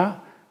d'anar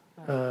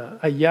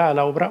allà a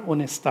l'obra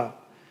on està.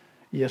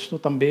 I això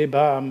també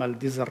va amb el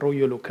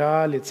desenvolupament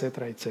local,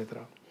 etc.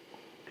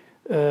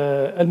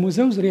 Els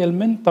museus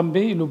realment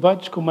també el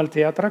veig com el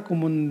teatre,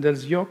 com un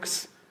dels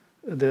llocs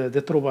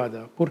de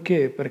trobada. Per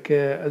què?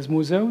 Perquè els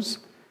museus,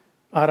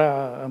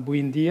 ara, avui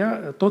en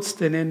dia, tots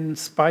tenen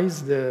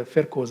espais de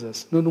fer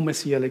coses. No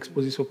només hi ha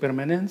l'exposició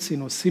permanent,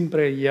 sinó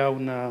sempre hi ha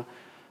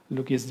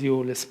el que es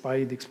diu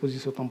l'espai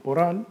d'exposició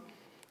temporal,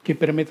 que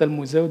permet al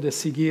museu de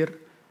seguir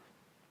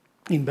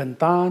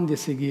inventant, de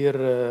seguir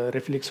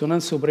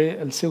reflexionant sobre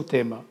el seu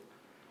tema.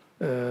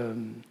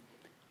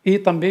 I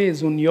també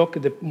és un lloc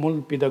de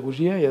molta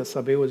pedagogia. Ja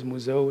sabeu, els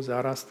museus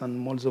ara estan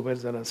molt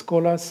oberts a les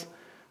escoles,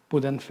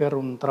 poden fer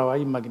un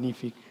treball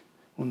magnífic.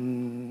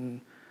 Un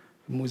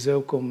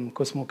museu com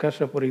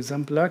Cosmocaixa, per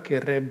exemple, que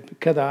rep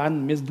cada any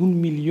més d'1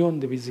 milió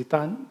de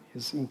visitants,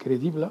 és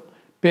increïble,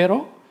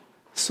 però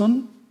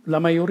la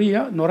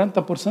majoria,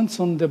 90%,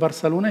 són de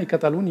Barcelona i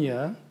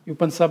Catalunya. Jo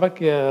pensava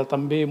que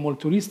també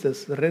molts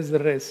turistes, res de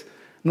res.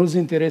 No els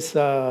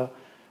interessa,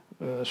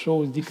 això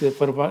us dic de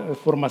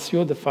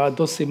formació de fa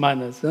 2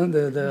 setmanes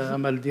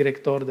amb el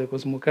director de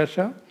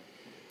Cosmocaixa,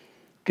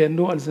 que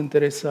no els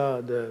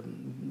interessa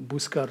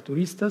buscar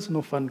turistes,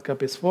 no fan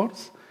cap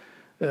esforç.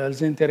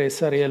 Els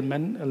interessa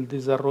realment el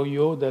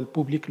desenvolupament del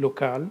públic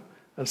local,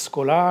 els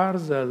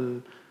escolars,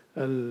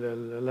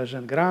 la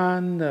gent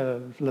gran,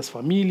 les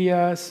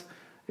famílies.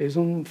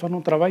 Fan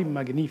un treball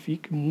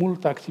magnífic,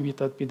 molta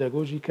activitat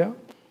pedagògica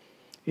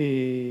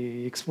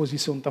i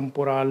exposicions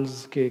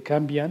temporals que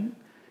canvien.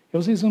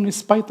 Llavors és un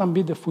espai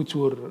també de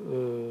futur,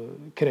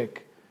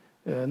 crec.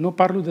 No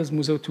parlo dels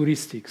museus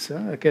turístics,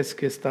 aquests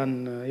que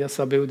estan, ja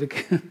sabeu de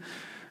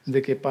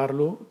què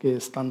parlo, que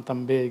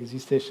també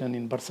existeixen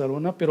en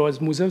Barcelona, però els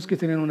museus que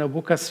tenen una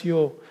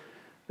vocació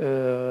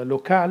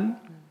local,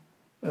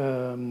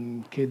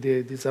 que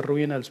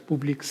desenvolupen els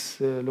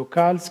públics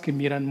locals, que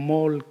miren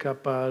molt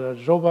cap als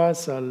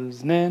joves,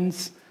 als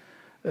nens.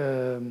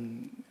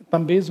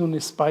 També és un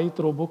espai,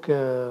 trobo,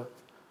 que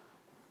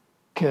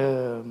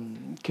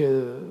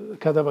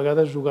cada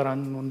vegada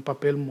jugaran un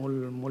paper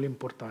molt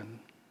important.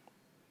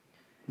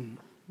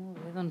 Molt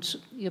bé, doncs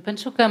jo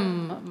penso que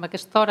amb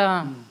aquesta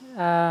hora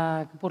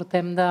que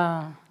portem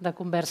de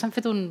conversa hem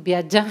fet un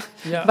viatge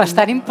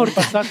bastant important.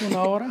 Hem passat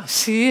una hora?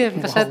 Sí, hem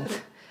passat...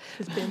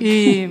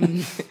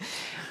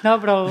 No,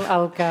 però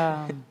el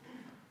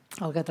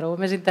que trobo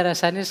més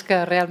interessant és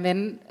que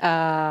realment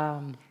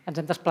ens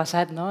hem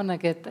desplaçat en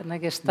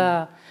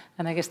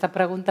aquesta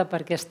pregunta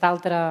per aquest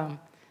altre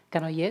que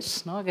no hi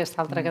és, aquest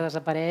altre que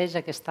desapareix,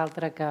 aquest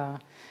altre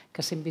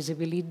que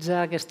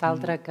s'invisibilitza, aquest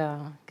altre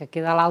que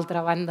queda a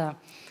l'altra banda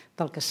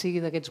del que sigui,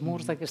 d'aquests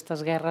murs,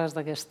 d'aquestes guerres,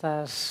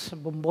 d'aquestes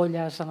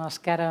bombolles en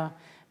les que ara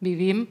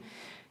vivim.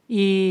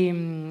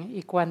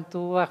 I quan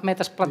tu, Ahmed,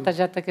 has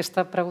plantejat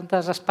aquesta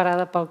pregunta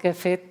desesperada pel que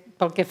fer,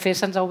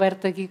 se'ns ha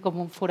obert aquí com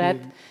un forat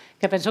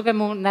que penso que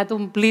hem anat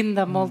omplint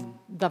de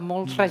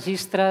molts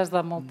registres,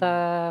 de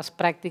moltes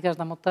pràctiques,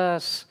 de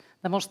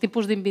molts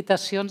tipus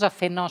d'invitacions a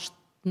fer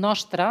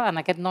nostre, en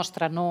aquest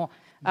nostre no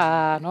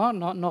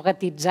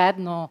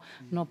gatitzat,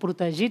 no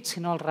protegit,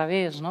 sinó al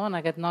revés, en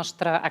aquest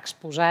nostre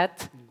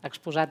exposat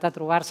a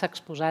trobar-se,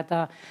 exposat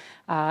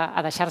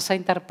a deixar-se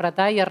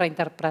interpretar i a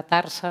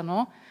reinterpretar-se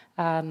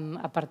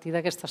a partir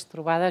d'aquestes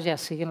trobades, ja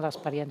siguin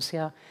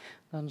l'experiència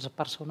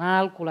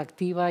personal,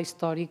 col·lectiva,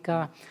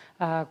 històrica,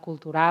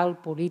 cultural,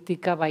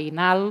 política,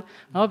 veïnal.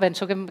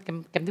 Penso que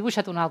hem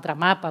dibuixat un altre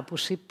mapa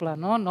possible,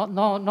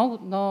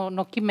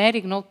 no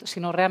quimèric,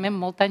 sinó realment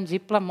molt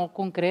tangible, molt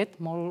concret,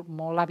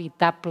 molt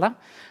habitable,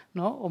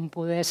 on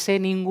poder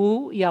ser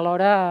ningú i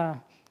alhora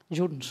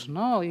junts,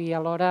 i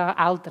alhora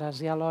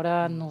altres, i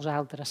alhora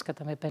nosaltres, que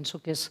també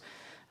penso que és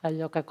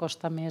allò que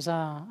costa més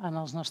en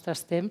els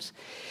nostres temps.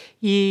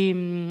 I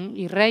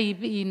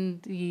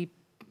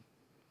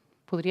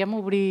podríem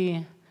obrir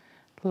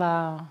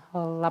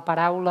la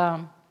paraula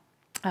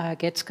a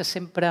aquests que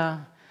sempre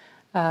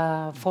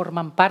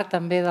formen part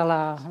també de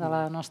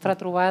la nostra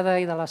trobada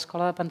i de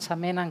l'Escola de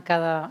Pensament en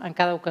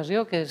cada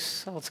ocasió, que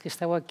és els que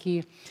esteu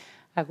aquí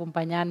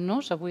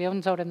acompanyant-nos. Avui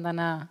ens haurem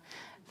d'anar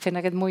fent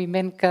aquest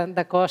moviment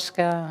de cos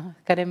que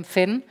anem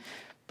fent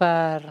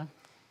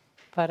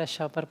per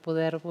això, per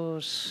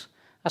poder-vos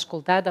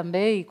escoltar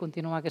també i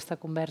continuar aquesta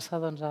conversa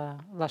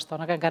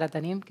l'estona que encara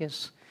tenim, que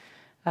és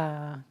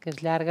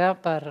llarga,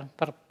 per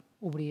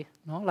obrir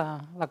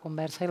la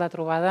conversa i la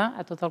trobada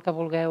a tot el que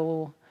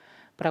vulgueu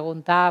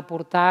preguntar,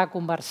 aportar,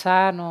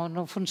 conversar.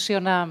 No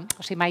funciona,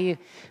 o sigui, mai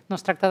no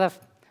es tracta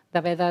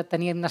d'haver de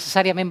tenir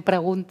necessàriament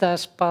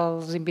preguntes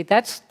pels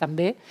invitats,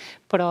 també,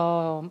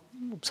 però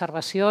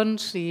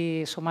observacions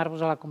i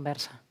sumar-vos a la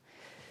conversa.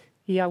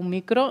 Hi ha un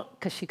micro,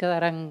 que així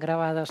quedaran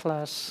gravades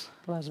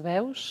les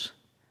veus.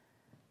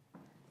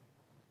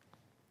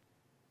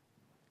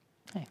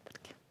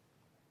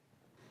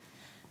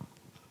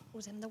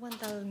 Us hem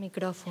d'aguantar el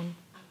micròfon.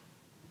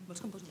 Vols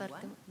que em posi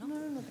igual? No,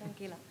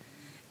 tranquil·la.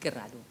 Que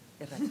raro.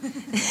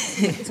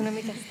 És una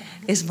mica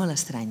estrany. És molt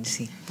estrany,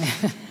 sí.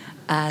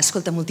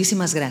 Escolta,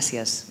 moltíssimes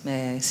gràcies.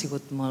 He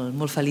sigut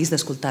molt feliç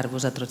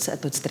d'escoltar-vos a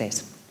tots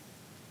tres.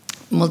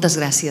 Moltes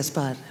gràcies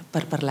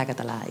per parlar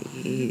català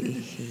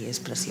i és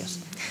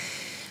preciós.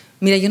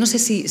 Mira, jo no sé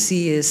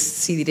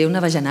si diré una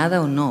bajanada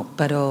o no,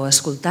 però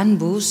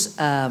escoltant-vos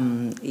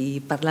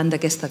i parlant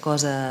d'aquesta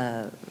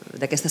cosa,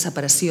 d'aquesta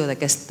separació,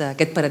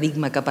 d'aquest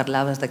paradigma que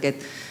parlaves,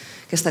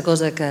 d'aquesta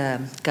cosa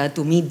que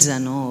atomitza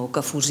o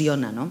que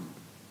fusiona, no?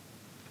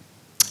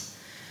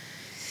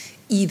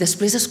 I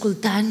després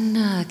escoltant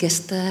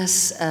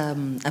aquestes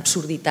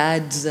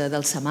absurditats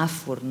del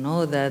semàfor,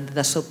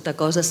 de sobte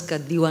coses que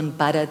et diuen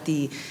para't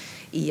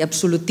i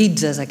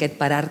absolutitzes aquest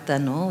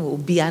parar-te,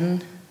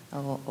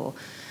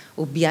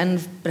 obviant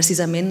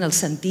precisament el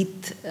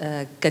sentit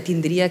que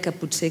tindria que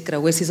potser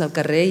creuessis el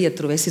carrer i et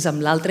trobessis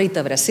amb l'altre i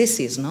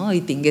t'abracessis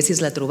i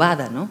tinguessis la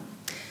trobada,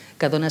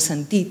 que dona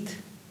sentit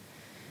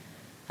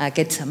a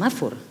aquest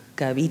semàfor,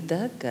 que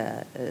evita que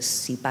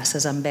si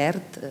passes en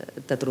verd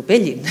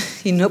t'atropellin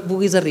i no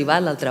puguis arribar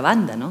a l'altra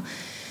banda.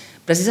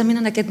 Precisament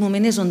en aquest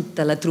moment és on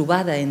la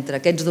trobada entre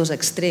aquests dos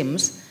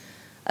extrems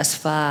es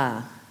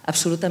fa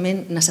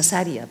absolutament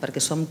necessària,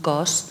 perquè som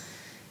cos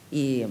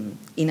i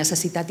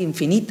necessitat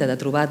infinita de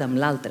trobada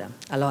amb l'altre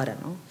alhora,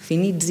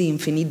 finits i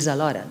infinits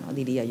alhora,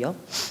 diria jo.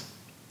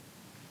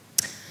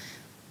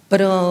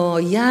 Però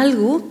hi ha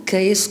alguna cosa que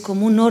és com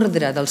un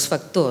ordre dels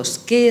factors.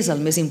 Què és el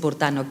més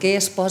important o què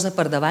es posa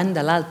per davant de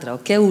l'altre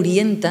o què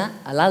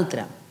orienta a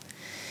l'altre?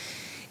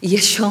 I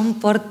això em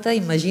porta,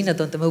 imagina't,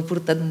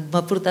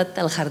 m'ha portat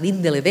al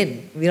jardín del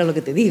Edén. Mira lo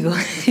que te digo.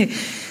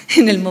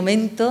 En el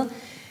momento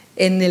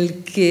en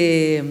el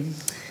que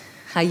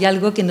hay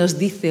algo que nos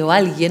dice, o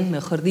alguien,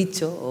 mejor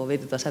dicho, o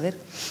vete tú a saber,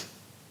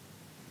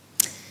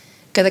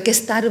 que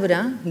d'aquest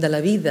arbre de la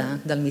vida,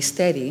 del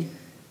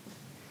misteri,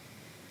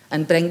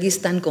 en prenguis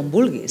tant com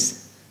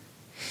vulguis.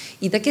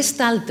 I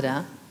d'aquest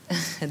altre,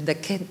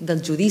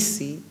 del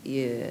judici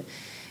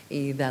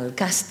i del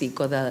càstig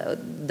o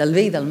del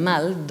bé i del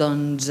mal,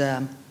 doncs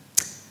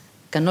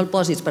que no el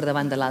posis per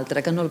davant de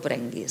l'altre, que no el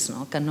prenguis,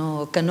 que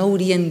no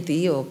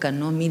orienti o que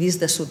no miris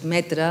de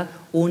sotmetre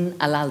un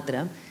a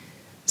l'altre,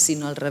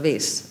 sinó al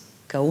revés,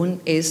 que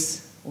un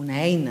és una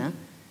eina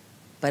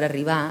per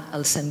arribar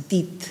al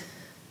sentit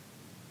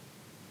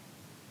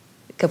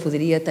que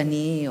podria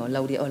tenir o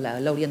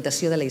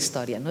l'orientació de la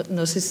història.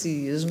 No sé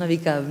si és una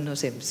mica, no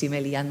sé si m'he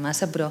liat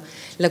massa, però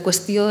la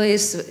qüestió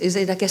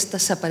era aquesta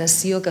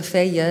separació que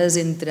feies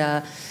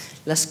entre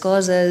les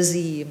coses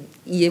i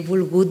he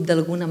volgut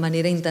d'alguna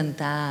manera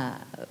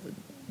intentar,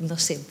 no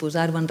sé,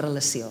 posar-ho en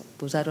relació,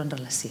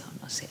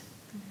 no sé.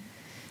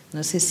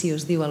 No sé si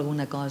us diu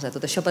alguna cosa,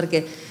 tot això,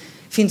 perquè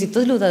fins i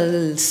tot el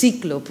del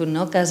cíclop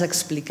que has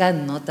explicat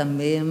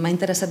també m'ha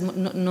interessat,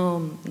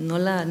 no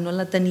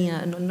la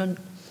tenia...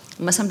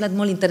 M'ha semblat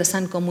molt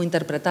interessant com ho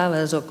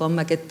interpretaves o com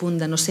aquest punt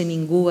de no ser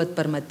ningú et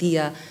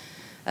permetia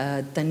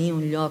tenir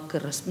un lloc...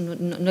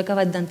 No he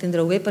acabat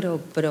d'entendre-ho bé,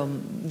 però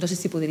no sé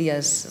si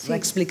podries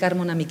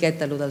explicar-me una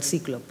miqueta el del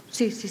cíclop.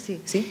 Sí.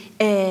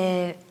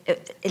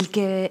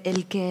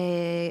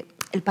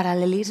 El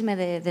paral·lelisme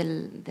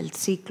del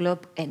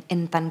cíclop,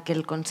 en tant que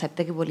el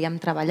concepte que volíem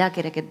treballar,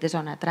 que era aquest de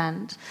zona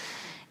trans,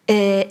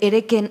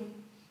 era que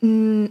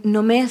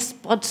només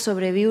pots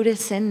sobreviure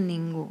sent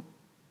ningú.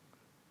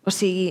 O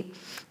sigui,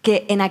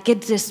 que en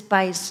aquests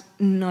espais,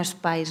 no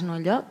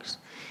llocs,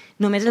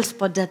 només els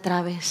pots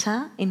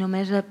atravessar i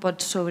només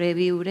pots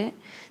sobreviure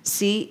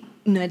si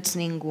no ets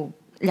ningú.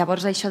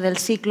 Llavors, això del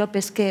cíclop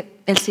és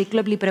que el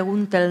cíclop li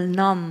pregunta el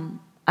nom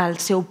al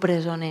seu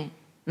presoner,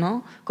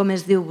 no? Com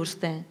es diu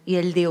vostè? I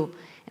ell diu,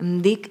 em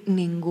dic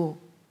ningú.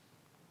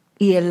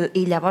 I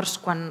llavors,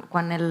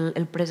 quan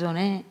el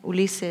presoner,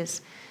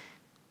 Ulisses,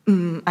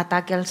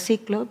 ataca el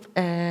cíclop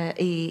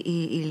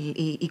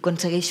i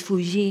aconsegueix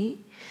fugir,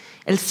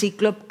 el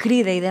cíclop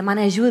crida i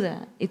demana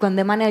ajuda. I quan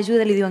demana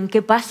ajuda li diuen,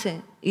 què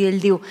passa? I ell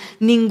diu,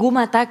 ningú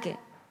m'ataca.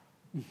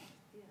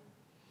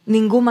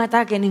 Ningú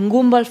m'ataca,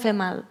 ningú em vol fer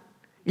mal.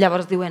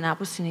 Llavors diuen,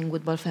 doncs si ningú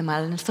et vol fer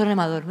mal, ens tornem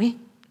a dormir.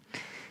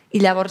 i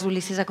llavors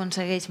Ulisses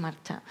aconsegueix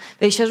marxar.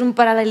 Però això és un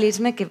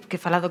paral·lelisme que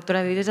fa la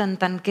doctora Vives en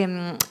tant que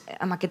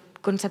amb aquest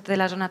concepte de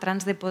la zona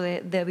trans de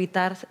poder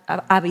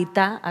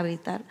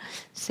habitar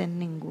sent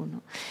ningú.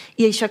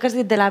 I això que has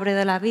dit de l'arbre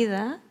de la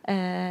vida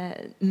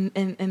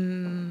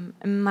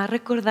m'ha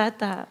recordat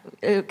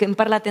que hem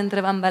parlat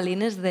entre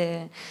bambalines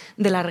de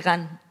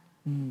l'Argan,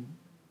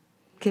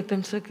 que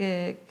penso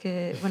que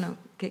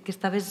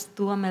estaves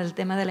tu amb el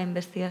tema de la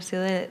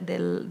investigació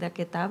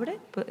d'aquest arbre.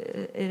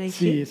 Era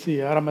així? Sí,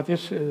 ara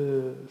mateix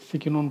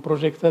estic en un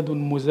projecte d'un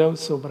museu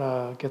sobre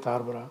aquest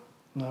arbre,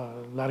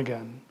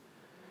 l'Argan,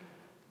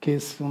 que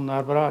és un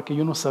arbre que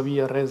jo no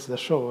sabia res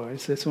d'això.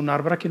 És un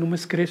arbre que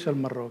només creix al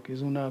Marroc,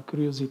 és una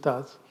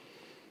curiositat,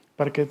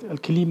 perquè el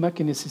clima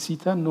que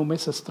necessita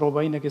només es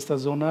troba en aquesta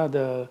zona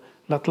de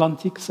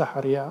l'Atlàntic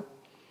saharià.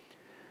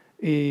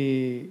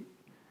 I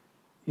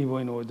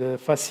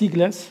fa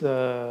sigles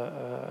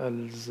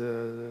els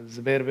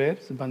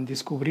berbers van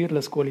descobrir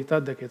la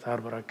qualitat d'aquest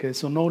arbre, que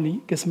és un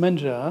oli que es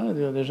menja.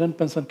 La gent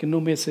pensa que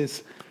només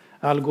és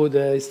algo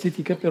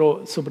d'estètica,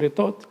 però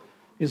sobretot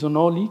és un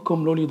oli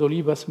com l'oli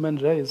d'oliva es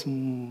menja, és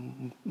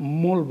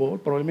molt bo.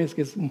 El problema és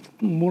que és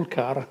molt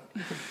car,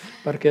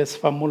 perquè es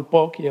fa molt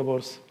poc,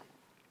 llavors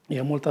hi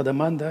ha molta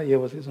demanda,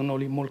 llavors és un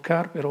oli molt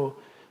car, però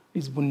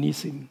és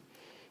boníssim.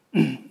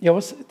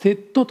 Llavors, té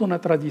tota una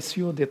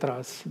tradició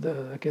detrás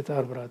d'aquest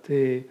arbre.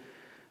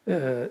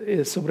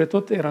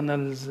 Sobretot eren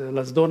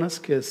les dones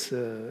que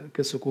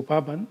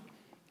s'ocupaven,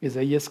 és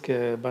elles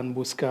que van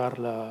buscar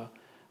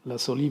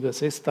les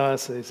olives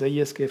estas, és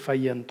elles que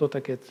feien tot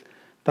aquest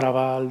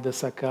treball de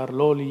sacar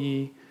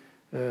l'oli,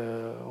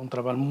 un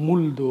treball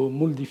molt dur,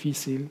 molt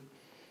difícil.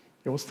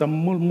 Llavors, està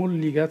molt, molt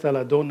lligat a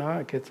la dona,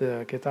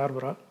 aquest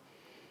arbre.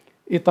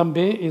 I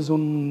també és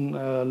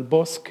el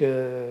bosc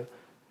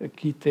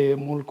que té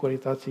molt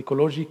qualitats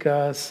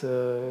ecològiques,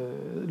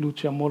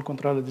 lluita molt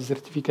contra la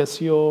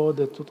desertificació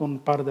de tota una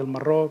part del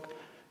Marroc.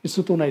 És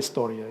tota una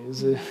història.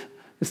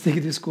 Estic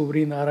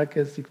descobrint ara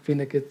que estic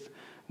fent aquest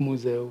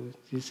museu.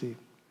 Sí.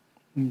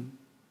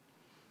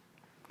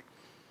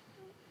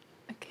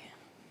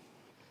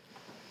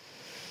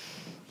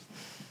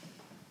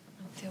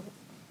 Feu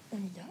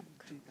un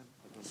lloc?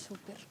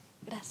 Super,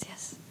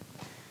 gràcies.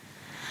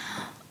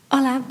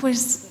 Hola,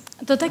 doncs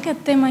tot aquest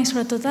tema i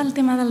sobretot el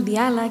tema del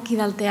diàleg i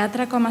del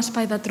teatre com a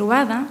espai de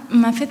trobada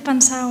m'ha fet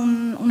pensar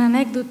una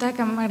anècdota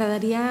que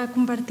m'agradaria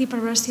compartir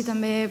per veure si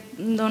també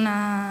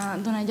dona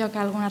lloc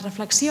a alguna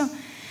reflexió.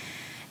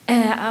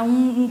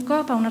 Un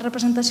cop a una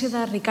representació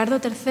de Ricardo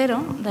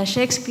III, de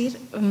Shakespeare,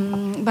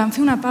 van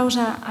fer una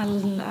pausa a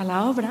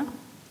l'obra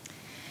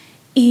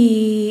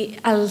i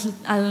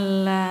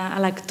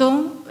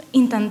l'actor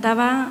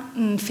intentava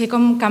fer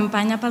com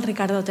campanya pel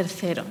Ricardo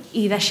III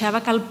i deixava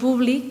que el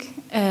públic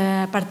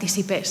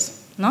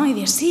participés. I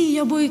deia, sí,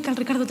 jo vull que el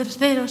Ricardo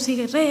III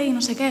sigui rei,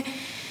 no sé què.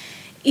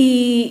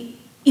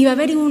 I va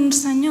haver-hi un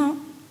senyor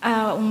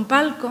a un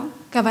palco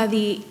que va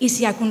dir, i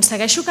si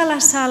aconsegueixo que la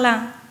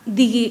sala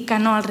digui que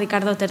no al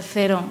Ricardo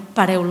III,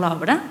 pareu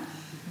l'obra?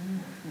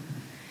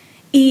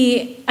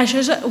 I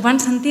això ho van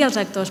sentir els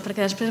actors,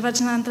 perquè després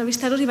vaig anar a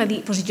entrevistar-los i va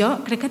dir, doncs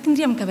jo crec que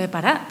tindríem que haver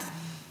parat.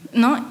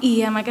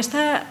 I amb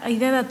aquesta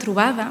idea de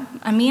trobada,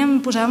 a mi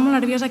em posava molt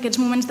nerviosa aquests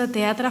moments de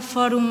teatre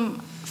fòrum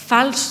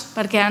fals,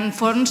 perquè en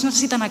fons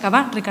necessiten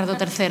acabar Ricardo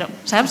III,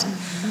 saps?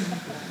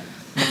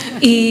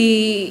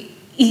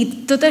 I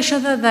tot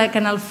això que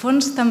en el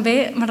fons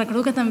també, me'n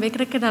recordo que també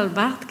crec que era el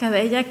Barth que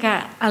deia que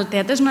el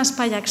teatre és un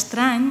espai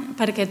estrany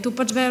perquè tu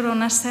pots veure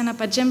una escena,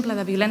 per exemple,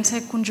 de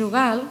violència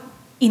conjugal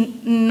i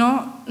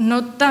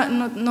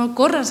no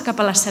corres cap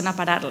a l'escena a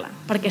parar-la,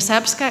 perquè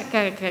saps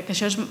que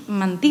això és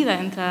mentida,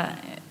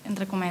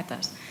 entre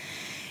cometes.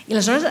 I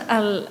aleshores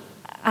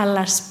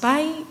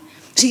l'espai...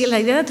 O sigui,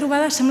 la idea de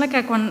trobada sembla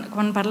que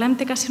quan parlem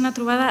té que ser una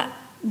trobada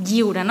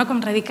lliure,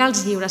 com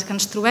radicals lliures, que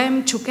ens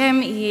trobem,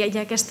 xoquem i hi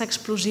ha aquesta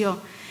explosió.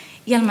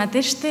 I al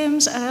mateix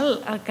temps, ara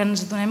el que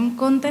ens donem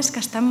compte és que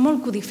està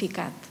molt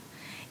codificat.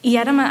 I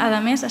ara,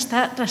 a més,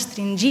 està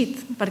restringit,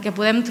 perquè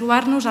podem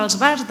trobar-nos als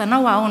bars de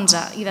 9 a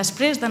 11 i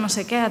després de no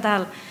sé què a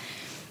tal.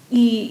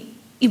 I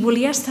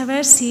volia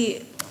saber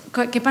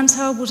què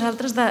pensàveu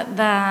vosaltres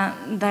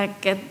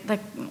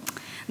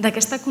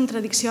d'aquesta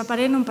contradicció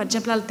aparent on, per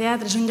exemple, el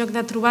teatre és un lloc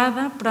de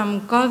trobada però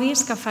amb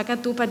codis que fa que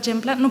tu, per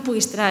exemple, no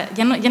puguis tirar,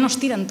 ja no es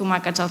tiren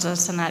tomàquets als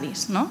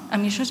escenaris, no? A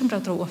mi això sempre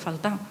ho trobo a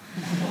faltar.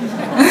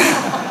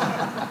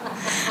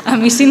 A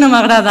mi si no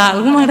m'agrada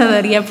alguna cosa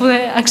m'agradaria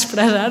poder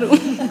expressar-ho.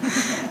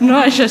 No,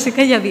 això sí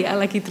que hi ha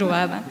diàleg i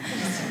trobada.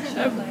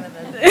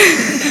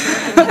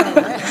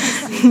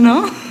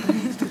 No?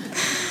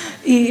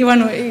 I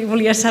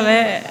volia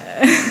saber...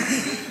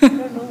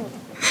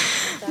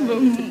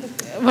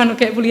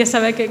 Volia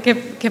saber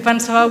què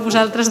pensàveu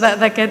vosaltres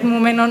d'aquest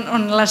moment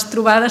on les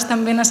trobades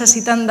també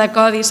necessiten de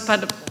codis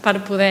per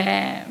poder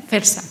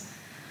fer-se.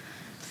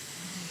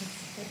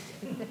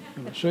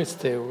 Això és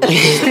teu.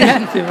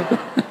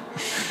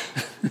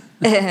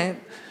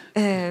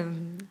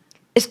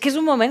 És que és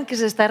un moment que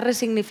s'està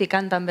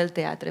ressignificant també el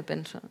teatre,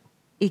 penso.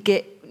 i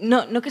que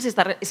no que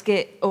s'està... És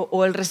que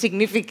o el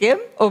ressignifiquem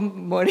o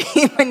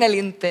morim en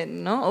l'intent,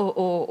 no?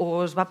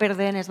 O es va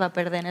perdent, es va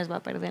perdent, es va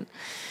perdent.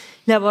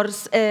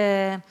 Llavors,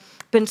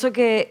 penso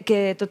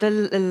que tot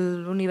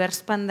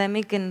l'univers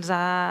pandèmic ens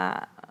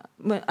ha...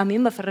 A mi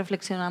em va fer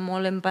reflexionar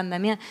molt en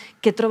pandèmia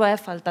què trobava a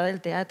faltar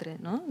del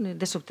teatre.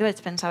 De sobte vaig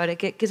pensar, a veure,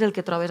 què és el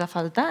que trobes a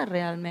faltar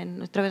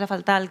realment? Trobes a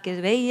faltar el que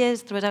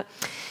veies?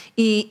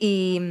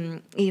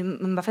 I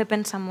em va fer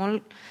pensar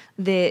molt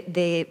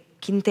de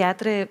quin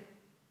teatre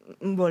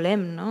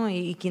volem,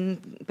 i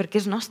perquè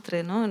és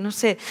nostre, no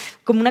sé,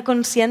 com una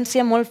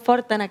consciència molt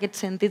forta en aquest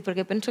sentit,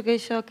 perquè penso que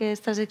això que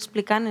estàs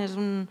explicant és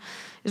un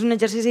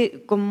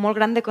exercici com molt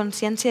gran de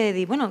consciència de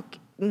dir, bueno,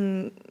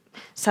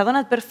 s'ha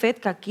donat per fet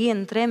que aquí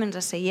entrem, ens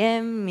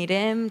asseiem,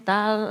 mirem,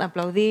 tal,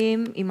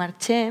 aplaudim i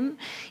marxem,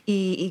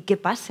 i què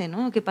passa,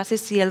 no? Què passa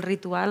si el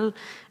ritual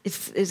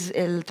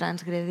el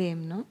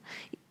transgredim, no?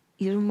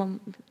 I és un bon...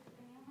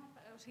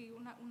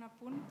 Un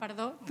apunt,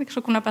 perdó, que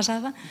soc una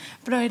passada,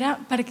 però era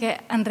perquè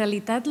en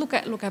realitat el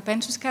que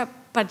penso és que,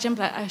 per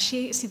exemple,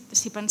 així,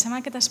 si pensem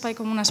aquest espai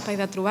com un espai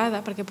de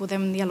trobada, perquè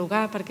podem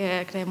dialogar,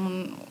 perquè creem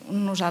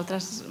un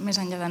nosaltres més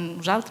enllà de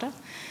nosaltres,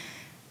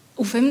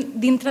 ho fem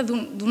dintre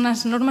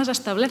d'unes normes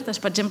establertes.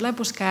 Per exemple,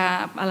 que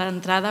a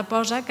l'entrada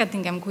posa que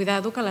tinguem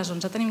cuidado que a les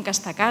 11 tenim que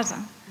estar a casa.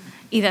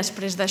 I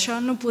després d'això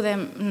no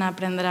podem anar a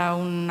prendre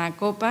una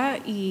copa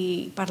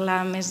i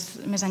parlar més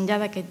enllà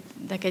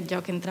d'aquest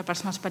lloc entre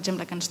persones, per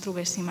exemple, que ens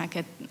trobéssim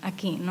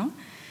aquí.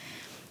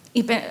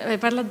 I he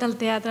parlat del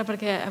teatre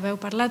perquè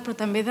haveu parlat, però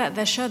també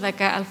d'això,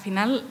 que al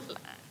final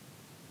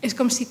és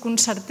com si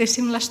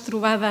concertéssim les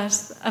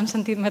trobades en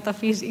sentit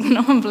metafísic,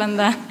 en plan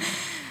de...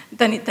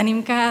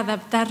 Tenim que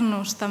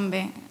adaptar-nos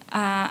també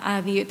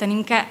a dir,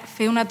 tenim que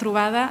fer una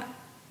trobada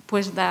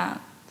de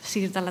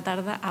 6 de la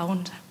tarda a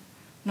 11.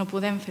 No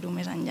podem fer-ho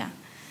més enllà.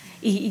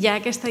 I hi ha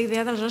aquesta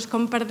idea d'aleshores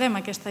com perdem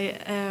aquesta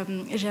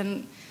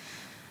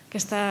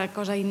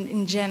cosa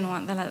ingènua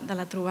de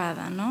la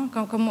trobada.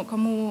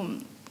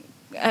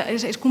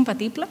 És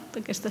compatible?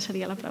 Aquesta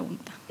seria la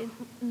pregunta.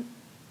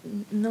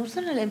 No us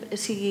donaré... O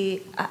sigui,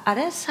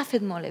 ara s'ha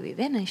fet molt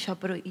evident això,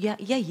 però ja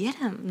hi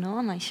érem,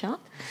 no?, amb això.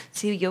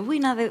 Si jo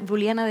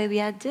volia anar de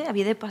viatge,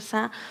 havia de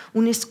passar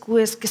unes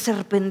cues que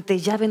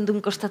serpentejaven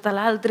d'un costat a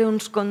l'altre,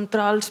 uns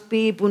controls,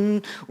 pip, un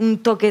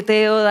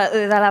toqueteo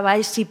de dalt a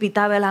baix, si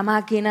pitava la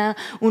màquina,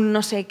 un no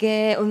sé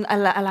què,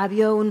 a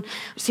l'avió... O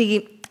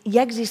sigui,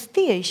 ja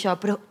existia això,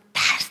 però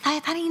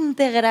estava tan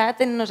integrat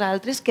en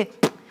nosaltres que...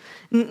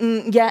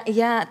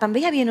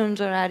 També hi havia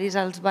uns horaris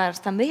als bars,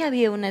 també hi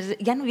havia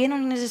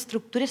unes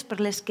estructures per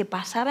les que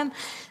passàvem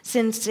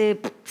sense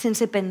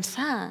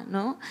pensar.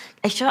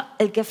 Això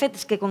el que ha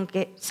fet és que, com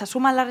que s'ha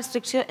sumat la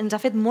restricció, ens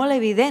ha fet molt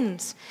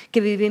evidents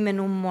que vivim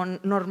en un món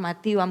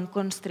normatiu amb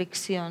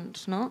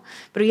constriccions,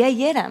 però ja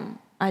hi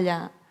érem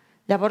allà.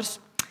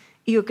 Llavors,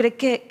 jo crec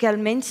que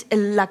almenys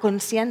la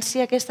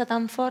consciència aquesta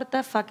tan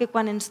forta fa que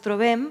quan ens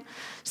trobem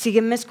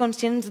siguem més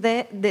conscients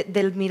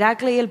del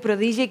miracle i el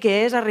prodigi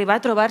que és arribar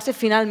a trobar-se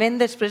finalment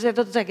després de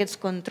tots aquests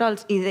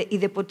controls i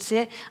de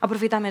potser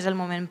aprofitar més el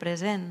moment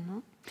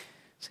present.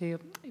 Sí,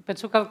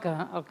 penso que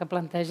el que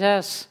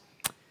planteges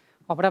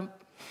obre,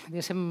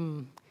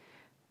 diguéssim,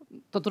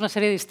 tota una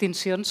sèrie de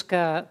distincions que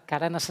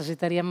ara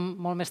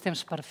necessitaríem molt més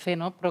temps per fer,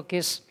 però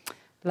que és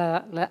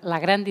la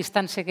gran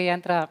distància que hi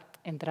ha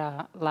entre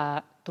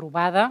la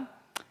trobada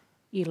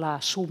i la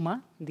suma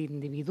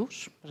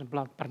d'individus. Per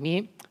exemple, per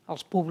mi,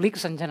 els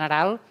públics en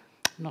general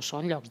no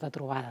són llocs de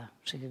trobada.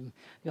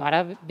 Jo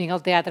ara vinc al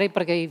teatre i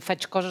perquè hi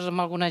faig coses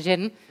amb alguna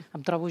gent,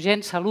 em trobo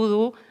gent,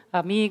 saludo,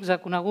 amics,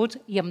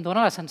 coneguts, i em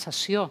dóna la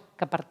sensació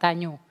que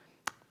pertanyo,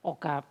 o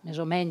que més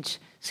o menys,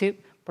 sí,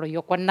 però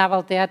jo quan anava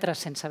al teatre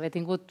sense haver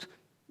tingut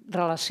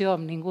relació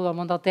amb ningú del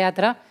món del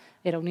teatre,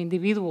 era un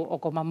individu, o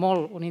com a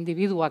molt un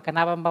individu que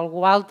anava amb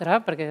algú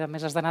altre, perquè a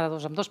més has d'anar de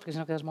 2 en 2, perquè si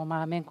no quedes molt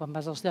malament quan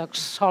vas als llocs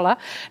sola,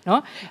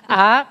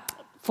 a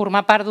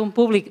formar part d'un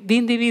públic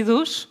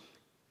d'individus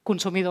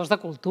consumidors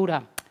de cultura.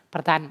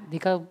 Per tant,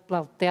 dir que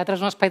el teatre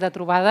és un espai de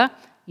trobada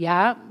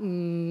ja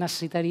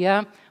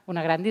necessitaria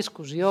una gran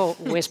discussió.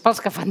 Ho és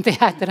pels que fan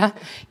teatre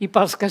i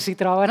pels que s'hi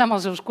troben amb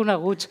els seus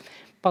coneguts.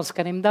 Pels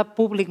que anem de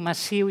públic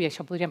massiu, i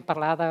això podríem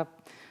parlar de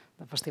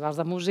festivals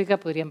de música,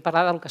 podríem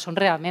parlar del que són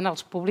realment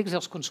els públics i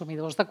els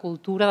consumidors de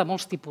cultura de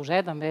molts tipus.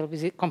 També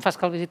com fas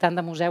que el visitant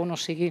de museu no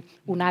sigui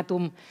un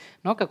àtom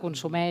que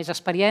consumeix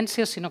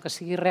experiències, sinó que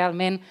sigui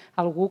realment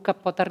algú que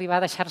pot arribar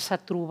a deixar-se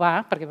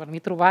trobar, perquè per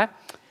mi trobar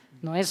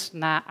no és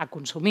anar a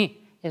consumir,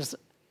 és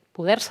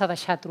poder-se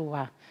deixar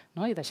trobar.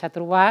 I deixar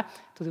trobar,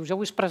 tu dius, jo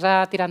vull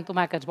expressar tirant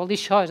tomàquets, vol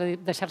dir això, és a dir,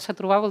 deixar-se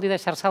trobar vol dir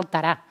deixar-se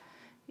alterar.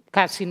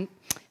 Clar,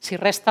 si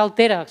res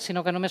t'altera,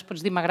 sinó que només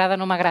pots dir m'agrada o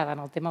no m'agrada en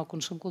el tema del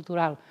consum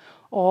cultural,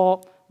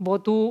 o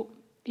voto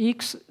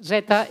X,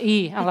 Z,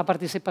 Y en la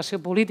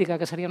participació política,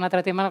 que seria un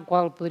altre tema al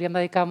qual podríem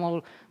dedicar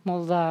molt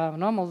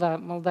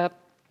de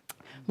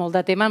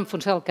tema en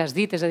funció del que has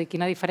dit, és a dir,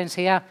 quina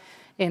diferència hi ha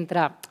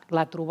entre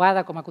la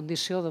trobada com a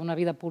condició d'una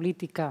vida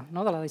política,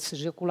 de la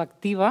decisió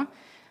col·lectiva,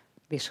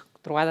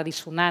 trobada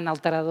dissonant,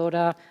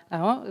 alteradora,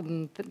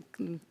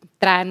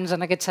 trans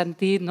en aquest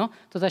sentit,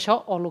 tot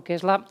això, o el que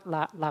és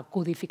la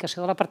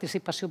codificació de la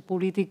participació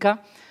política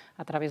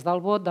a través del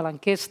vot, de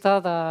l'enquesta,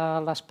 de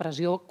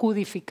l'expressió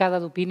codificada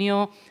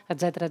d'opinió,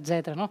 etc.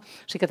 O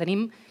sigui que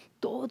tenim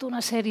tota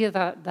una sèrie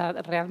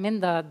realment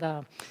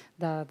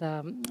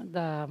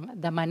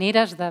de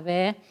maneres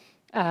d'haver,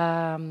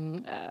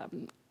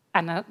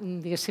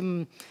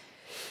 diguéssim,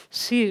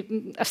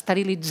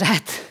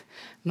 esterilitzat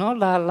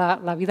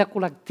la vida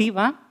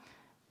col·lectiva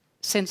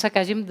sense que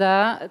hàgim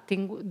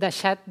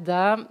deixat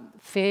de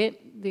fer,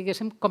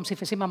 diguéssim, com si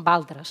féssim amb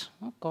altres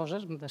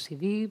coses,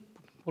 decidir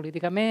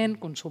políticament,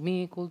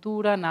 consumir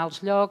cultura, anar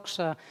als llocs,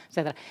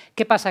 etc.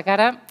 Què passa? Que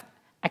ara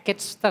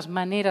aquestes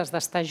maneres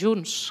d'estar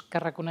junts, que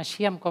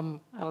reconeixíem com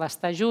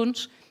l'estar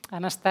junts,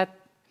 han estat,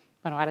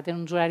 ara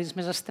tenen uns horaris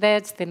més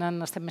estrets,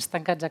 estem més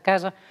tancats a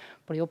casa,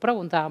 però jo ho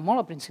preguntava molt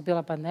al principi de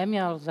la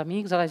pandèmia, als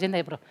amics, a la gent,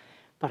 deia, però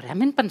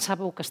realment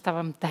pensàveu que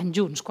estàvem tan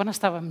junts quan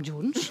estàvem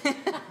junts?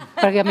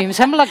 Perquè a mi em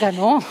sembla que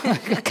no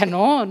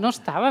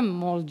estàvem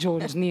molt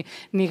junts,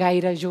 ni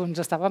gaire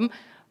junts, estàvem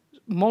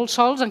molt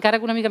sols, encara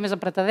que una mica més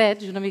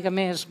apretadets i una mica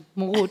més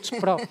moguts,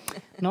 però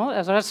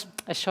aleshores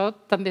això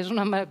també és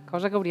una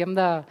cosa que hauríem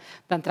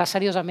d'entrar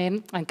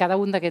seriosament en cada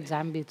un d'aquests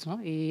àmbits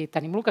i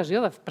tenim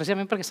l'ocasió,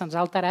 precisament perquè se'ns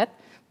ha alterat,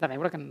 de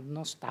veure que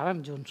no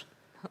estàvem junts.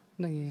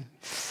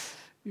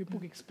 Jo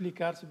puc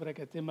explicar sobre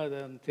aquest tema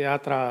d'un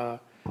teatre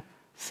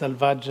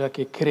salvatge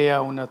que crea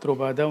una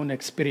trobada, una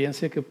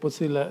experiència que pot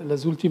ser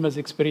les últimes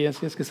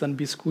experiències que s'han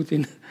viscut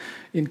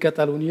en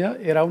Catalunya.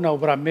 Era una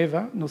obra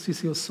meva, no sé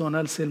si us sona,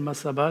 El cel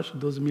massa baix,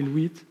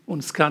 2008, un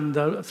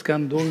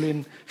escàndol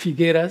en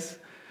Figueres.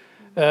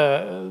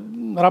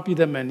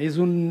 Ràpidament,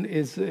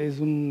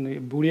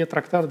 volia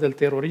tractar del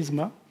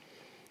terrorisme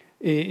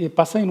i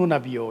passa en un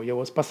avió.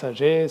 Llavors,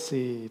 passatgers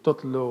i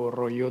tot el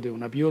rotllo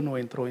d'un avió, no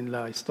entro en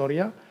la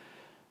història,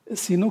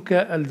 sinó que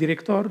el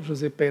director,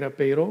 Josep Pere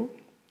Peiró,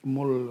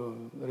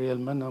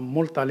 realment amb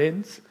molt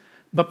talents,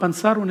 va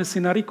pensar un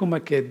escenari com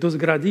aquest, 2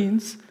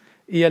 gradins,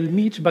 i al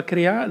mig va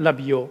crear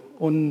l'avió,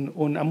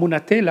 amb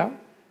una tela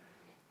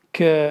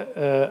que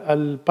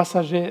el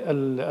passatger,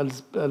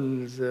 els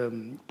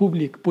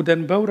públic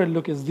poden veure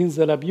el que és dins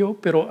de l'avió,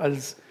 però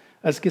els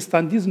que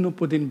estan dins no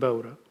poden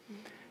veure.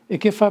 I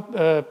què fa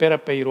Pere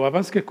Peiró?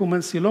 Abans que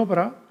comenci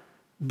l'obra,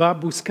 va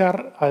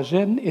buscar a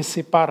gent i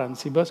separen.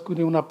 Si va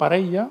escollir una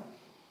parella,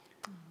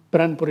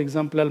 pren, per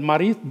exemple, el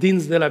marit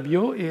dins de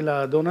l'avió i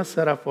la dona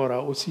serà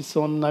fora. O si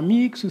són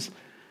amics,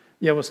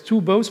 llavors tu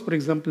veus, per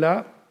exemple,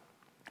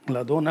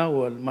 la dona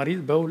o el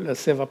marit veu la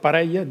seva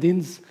parella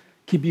dins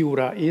qui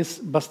viurà. I és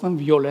bastant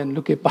violent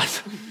el que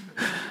passa.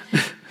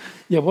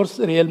 Llavors,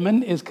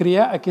 realment, es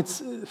crea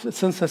aquesta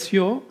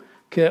sensació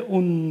que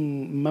un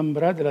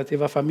membre de la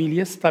teva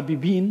família està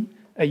vivint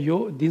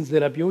allò dins de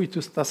l'avió i tu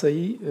estàs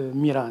ahí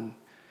mirant.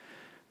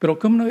 Però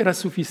com no era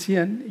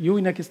suficient, jo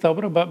en aquesta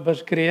obra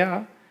vaig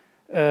crear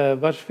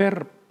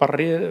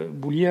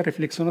volia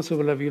reflexionar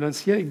sobre la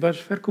violència i vaig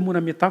fer com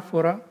una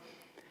metàfora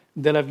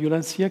de la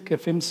violència que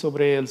fem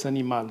sobre els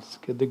animals,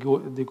 que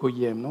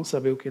degollem.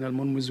 Sabeu que en el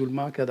món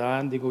musulmà cada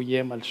any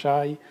degollem el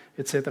xai,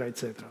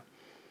 etc.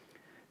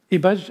 I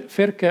vaig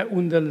fer que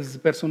un dels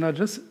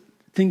personatges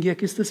tingui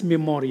aquestes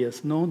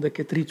memòries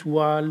d'aquest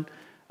ritual.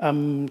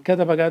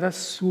 Cada vegada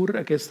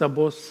surt aquesta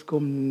voz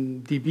com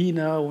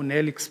divina on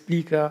ell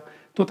explica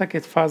totes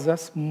aquestes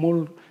fases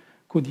molt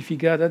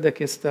codificades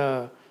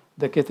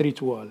d'aquest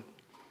ritual.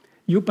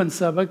 Jo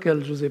pensava que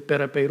el Josep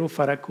Pere Peiró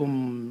farà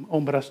com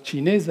ombres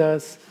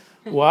xineses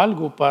o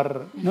alguna cosa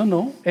per...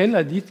 No, ell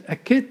ha dit,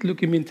 aquest el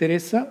que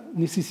m'interessa,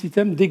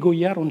 necessitem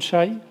degollar un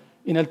xai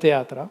en el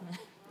teatre.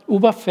 Ho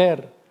va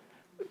fer.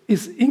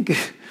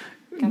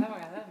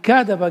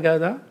 Cada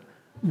vegada.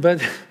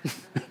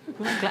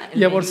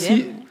 Llavors,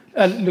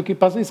 el que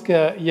passa és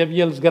que hi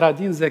havia els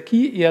gradins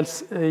aquí i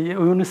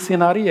un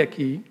escenari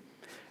aquí.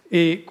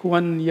 I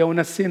quan hi ha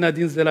una escena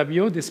dins de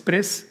l'avió,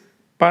 després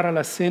para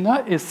l'escena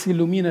i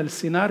s'il·lumina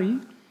l'escenari.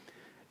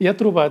 I ha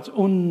trobat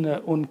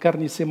un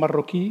carnisser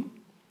marroquí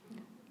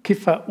que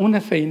fa una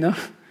feina,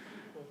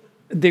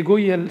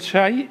 degolla el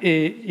xai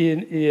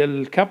i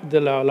el cap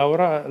de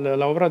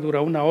l'obra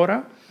dura una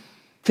hora,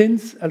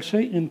 tens el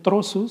xai en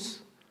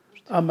trossos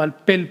amb el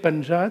pèl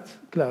penjat,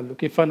 clar, el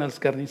que fan els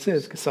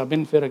carnissers, que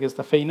saben fer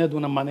aquesta feina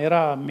d'una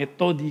manera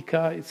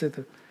metòdica,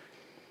 etc.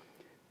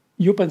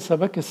 Jo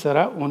pensava que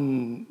serà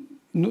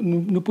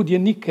no podia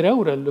ni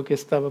creure el que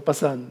estava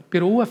passant,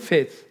 però ho ha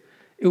fet.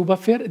 I ho va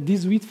fer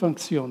 18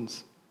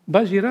 funcions.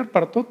 Va girar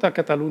per tota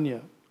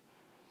Catalunya.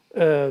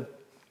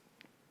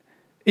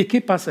 I què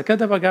passa?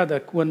 Cada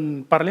vegada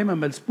quan parlem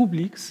amb els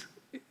públics,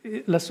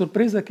 la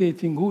sorpresa que he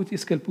tingut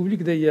és que el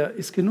públic deia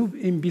que no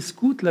hem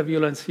viscut la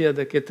violència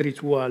d'aquest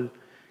ritual,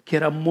 que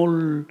era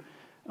molt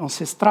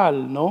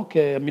ancestral,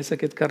 que a més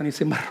aquest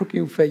carnisser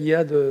marroquí ho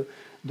feia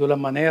de la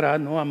manera,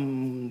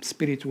 amb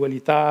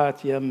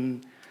espiritualitat i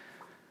amb...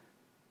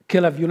 que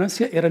la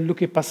violència era el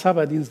que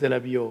passava dins de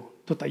l'avió,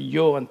 tot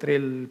allò entre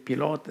el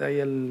pilot i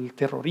el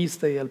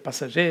terrorista i el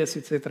passatger,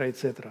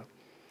 etc.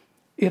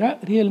 Era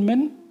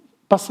realment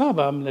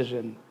passava amb la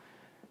gent.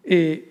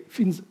 I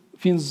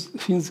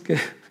fins que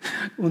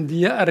un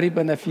dia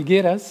arriben a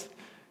Figueres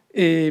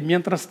i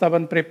mentre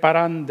estaven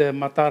preparant de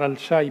matar el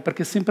xai,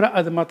 perquè sempre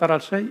ha de matar el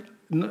xai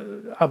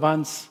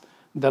abans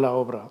de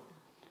l'obra,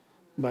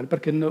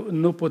 perquè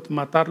no pot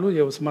matar-lo,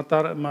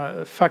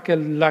 fa que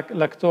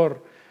l'actor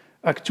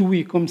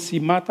actuï com si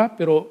mata,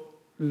 però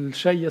el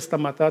xai està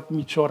matat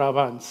mitja hora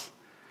abans,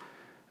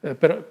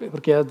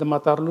 perquè ha de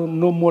matar-lo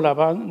no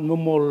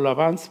molt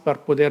abans per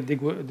poder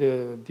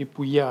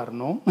depullar,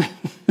 no?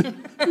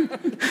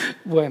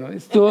 Bueno,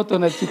 és tota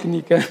una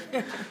tècnica.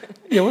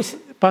 Llavors,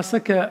 passa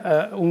que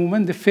un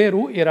moment de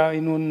fer-ho era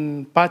en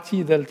un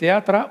pati del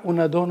teatre,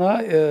 una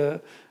dona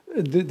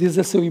des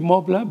del seu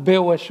immoble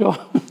veu això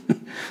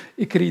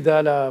i crida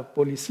a la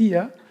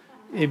policia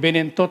i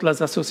venen totes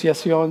les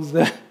associacions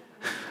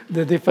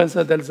de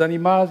defensa dels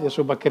animals i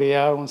això va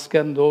crear un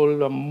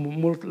escàndol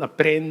amb la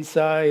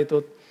premsa i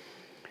tot.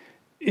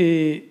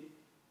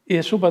 I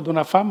això va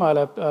donar fama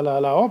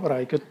a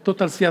l'obra i que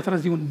tots els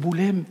teatres diuen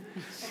volem,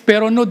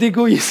 però no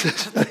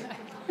d'egoistes.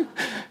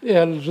 I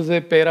el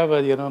Josep Pere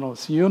va dir no,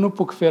 si jo no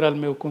puc fer el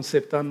meu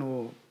concepte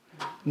no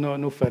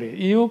ho faré.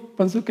 I jo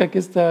penso que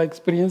aquesta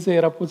experiència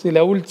era potser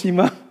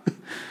l'última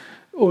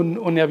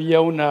on hi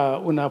havia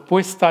una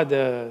aposta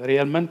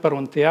realment per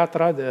un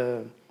teatre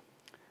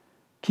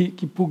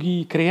que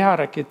pugui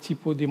crear aquest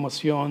tipus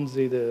d'emocions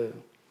i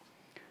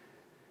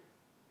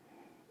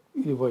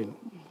bueno.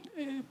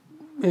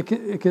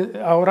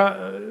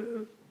 Ahora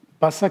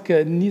passa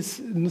que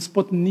no es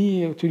pot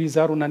ni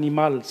utilitzar un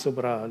animal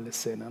sobre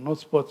l'escena.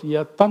 Hi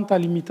ha tanta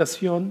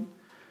limitació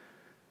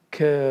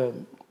que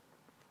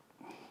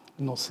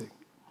no sé.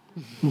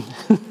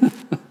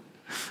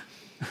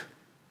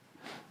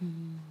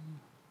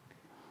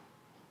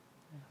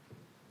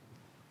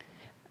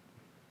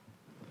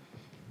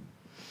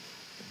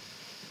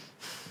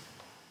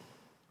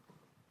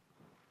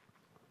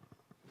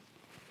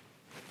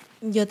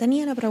 Jo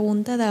tenia la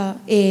pregunta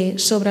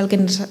sobre el que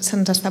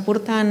se'ns està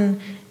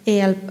portant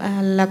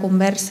la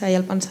conversa i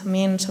el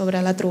pensament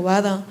sobre la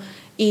trobada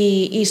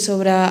i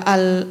sobre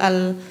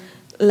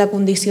la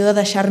condició de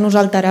deixar-nos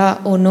alterar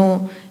o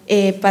no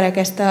per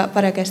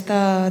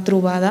aquesta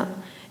trobada.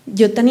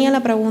 Jo tenia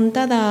la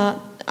pregunta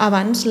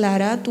abans,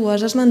 Lara, tu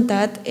has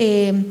esmentat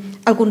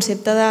el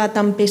concepte de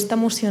tempesta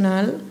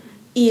emocional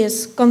i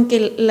és com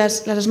que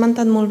l'has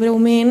esmentat molt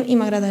breument i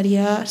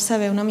m'agradaria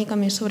saber una mica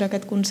més sobre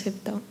aquest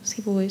concepte,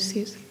 si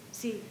poguessis.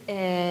 Sí,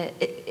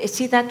 he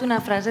citat una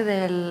frase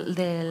del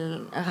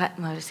a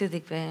veure si ho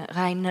dic bé,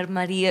 Rainer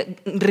Maria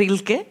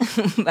Rilke,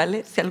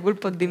 si algú el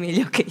pot dir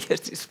millor que jo,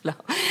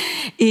 sisplau,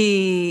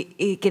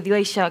 i que diu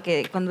això,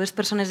 que quan dues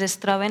persones es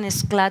troben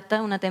esclata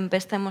una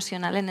tempesta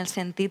emocional en el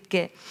sentit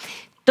que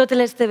totes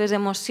les teves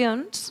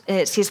emocions,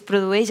 si es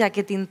produeix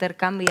aquest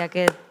intercanvi,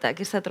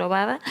 aquesta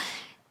trobada,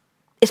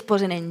 es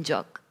posen en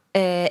joc,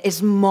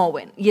 es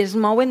mouen, i es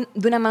mouen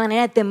d'una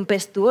manera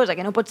tempestuosa,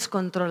 que no pots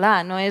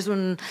controlar, no és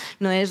un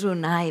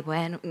ai,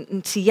 bueno,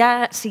 si hi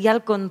ha el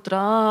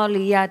control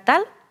i hi ha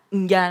tal,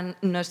 ja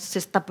no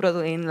s'està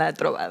produint la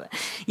trobada.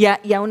 Hi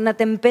ha una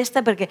tempesta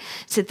perquè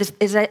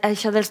és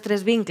això dels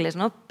tres vincles,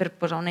 per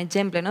posar un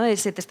exemple,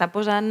 se t'està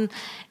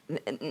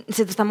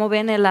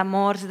movent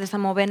l'amor, se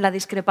t'està movent la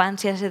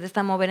discrepància, se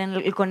t'està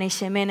movent el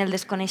coneixement, el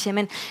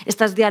desconeixement,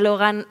 estàs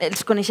dialogant,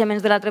 els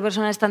coneixements de l'altra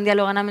persona estan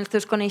dialogant amb els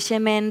teus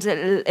coneixements,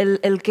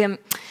 el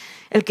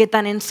que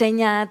t'han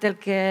ensenyat, el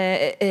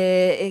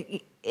que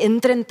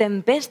entra en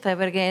tempesta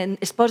perquè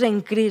es posa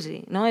en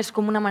crisi, és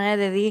com una manera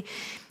de dir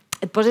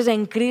et poses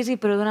en crisi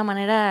però d'una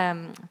manera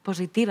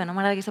positiva, no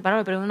m'agrada aquesta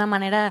paraula, però d'una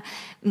manera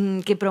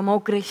que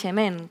promou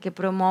creixement, que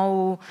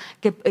promou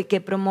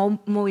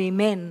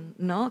moviment,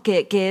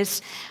 que és,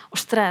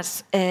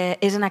 ostres,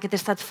 és en aquest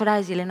estat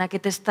fràgil, en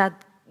aquest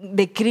estat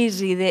de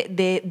crisi,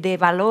 de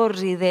valors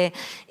i de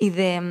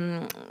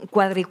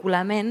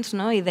quadriculaments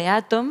i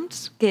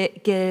d'àtoms que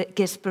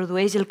es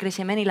produeix el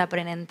creixement i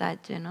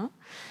l'aprenentatge, no?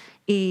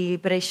 I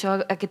per això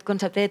aquest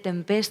concepte de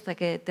tempesta,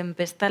 que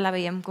tempesta la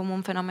veiem com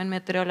un fenomen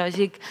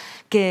meteorològic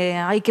que,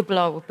 ai, que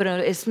plou, però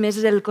és més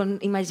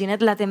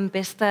imagina't la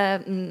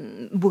tempesta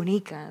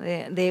bonica,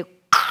 de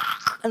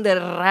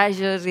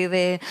rajos i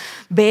de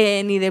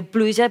vent i de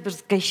pluja,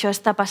 que això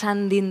està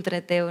passant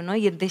dintre teu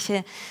i et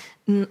deixa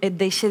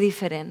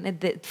diferent,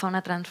 et fa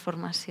una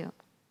transformació.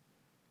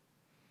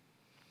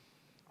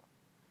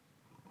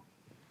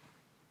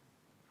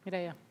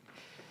 Mireia.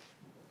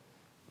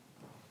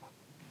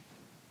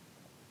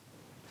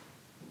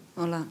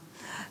 Hola.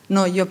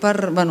 No, jo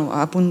per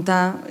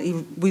apuntar,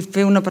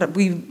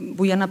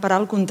 vull anar a parar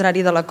al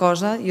contrari de la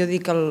cosa. Jo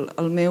dic el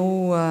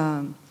meu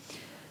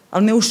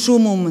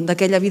súmum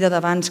d'aquella vida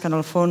d'abans, que en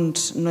el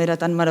fons no era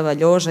tan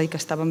meravellosa i que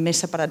estàvem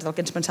més separats del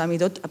que ens pensàvem i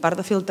tot, a part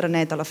de fer el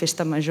trenet a la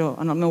festa major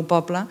en el meu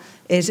poble,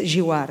 és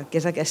Giuar, que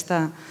és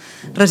aquesta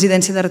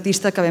residència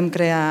d'artista que vam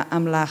crear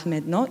amb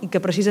l'Ahmed, i que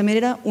precisament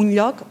era un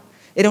lloc,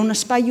 era un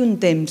espai i un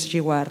temps,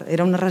 Giuar.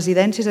 Era una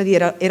residència, és a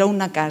dir, era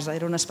una casa,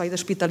 era un espai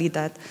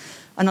d'hospitalitat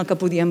en el que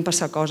podien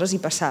passar coses i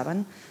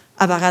passaven.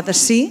 A vegades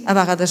sí, a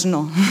vegades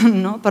no,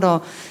 però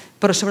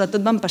però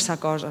sobretot van passar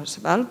coses,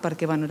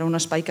 perquè era un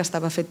espai que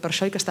estava fet per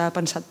això i que estava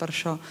pensat per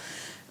això.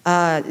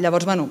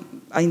 Llavors,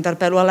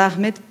 interpel·lo a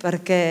l'Ahmed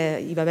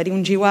perquè hi va haver-hi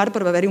un giuar,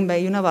 però va haver-hi un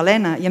veí i una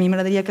balena, i a mi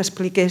m'agradaria que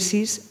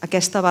expliquessis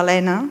aquesta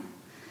balena,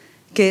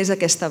 què és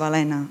aquesta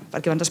balena,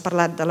 perquè abans has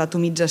parlat de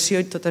l'atomització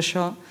i tot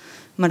això,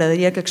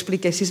 m'agradaria que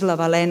expliquessis la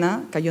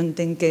balena, que jo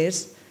entenc que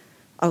és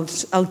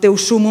el teu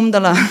súmum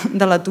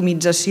de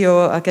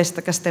l'atomització aquesta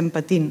que estem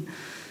patint.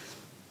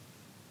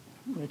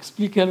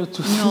 Explica-lo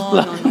tu.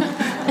 No.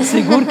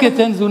 Segur que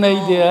tens una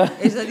idea.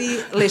 És a dir,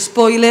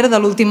 l'espoiler de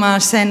l'última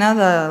escena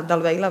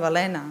del veí i la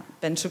balena.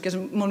 Penso que és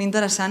molt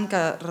interessant que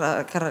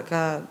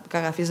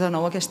agafis de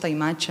nou aquesta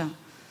imatge.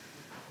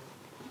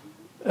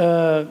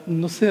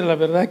 No sé, la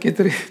verdad que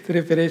te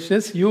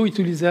refereixes. Jo he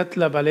utilitzat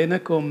la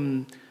balena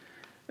com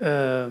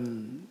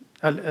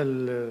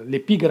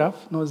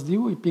l'epígraf, no es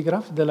diu?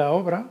 Epígraf de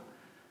l'obra.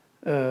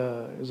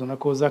 És una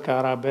cosa que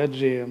ara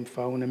veig i em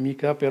fa una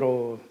mica,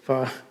 però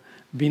fa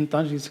 20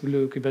 anys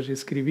que vaig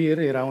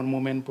escriure, era un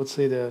moment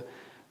potser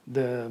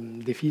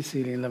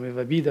difícil en la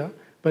meva vida.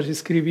 Vaig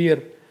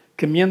escriure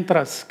que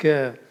mentre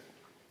que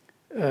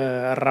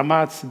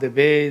ramats de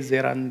beix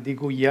eren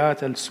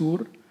degollats al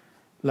sud,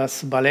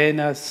 les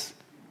balenes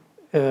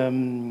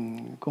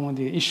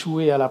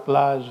échouées a la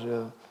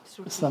platja,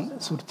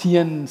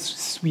 sortien,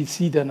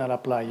 suïciden a la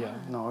platja.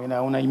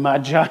 Era una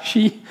imatge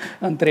així,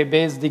 entre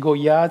beix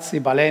degollats i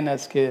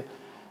balenes que...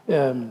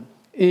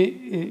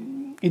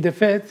 I de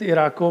fet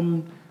era com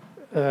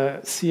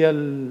si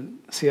el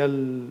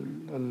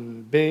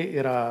bé,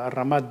 el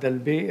ramat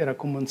del bé era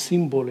com un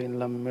símbol en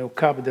el meu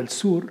cap del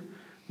sud,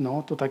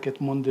 tot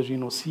aquest món de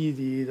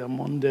genocidi, del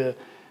món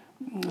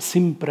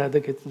sempre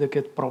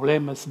d'aquests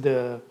problemes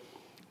de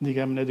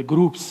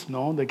grups,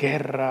 de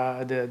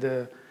guerra.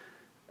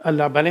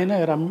 La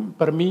balena era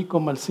per mi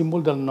com el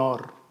símbol del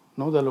nord,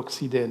 de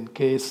l'Occident,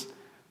 que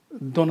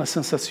dona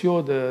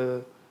sensació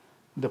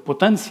de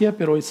potència,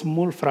 però és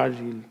molt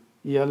fràgil.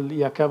 I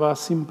acaba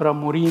sempre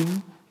morint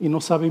i no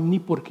sabem ni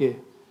per què.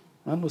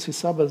 No se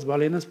sap les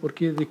balenes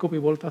perquè de cop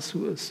i volta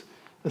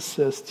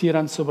es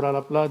tiren sobre la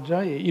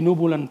platja i no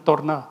volen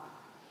tornar.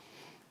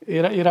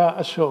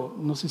 Era això.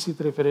 No sé si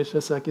et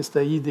refereixes a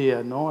aquesta idea,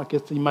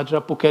 aquesta imatge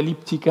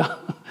apocalíptica.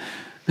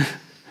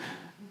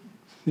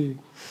 Sí.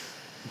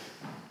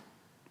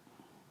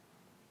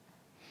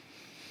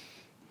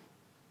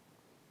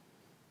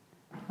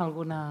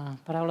 Alguna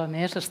paraula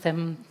més?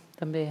 Estem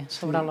també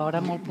sobre l'hora,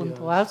 molt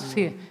puntuals.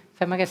 Sí,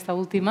 fem aquesta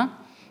última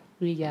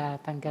i ja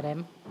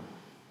tancarem.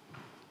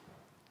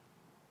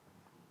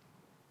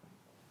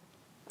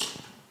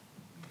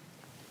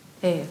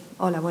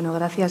 Hola,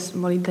 gràcies,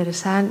 molt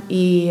interessant.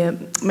 I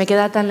m'he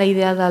quedat en la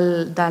idea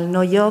del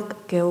no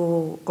lloc que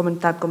heu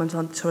comentat,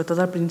 sobretot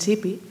al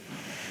principi,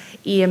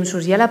 i em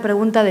sorgia la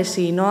pregunta de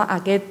si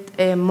aquest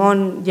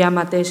món ja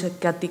mateix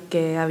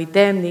que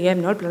habitem,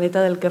 el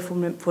planeta del que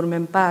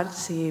formem part,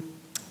 si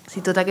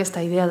tota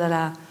aquesta idea de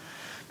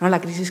la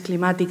crisi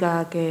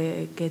climàtica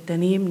que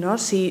tenim,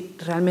 si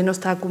realment no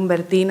està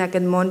convertint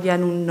aquest món ja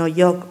en un no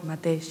lloc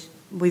mateix.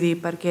 Vull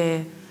dir,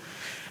 perquè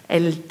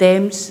el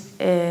temps,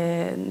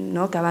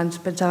 que abans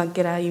pensaven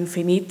que era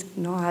infinit,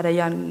 ara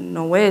ja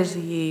no ho és,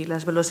 i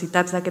les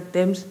velocitats d'aquest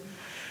temps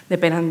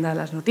depenen de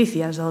les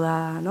notícies o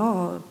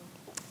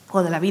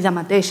de la vida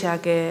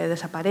mateixa que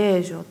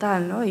desapareix o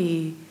tal,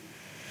 i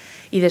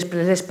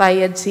després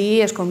l'espai en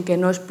si és com que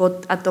no es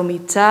pot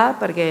atomitzar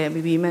perquè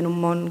vivim en un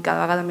món cada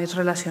vegada més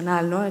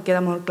relacional,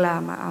 queda molt clar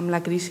amb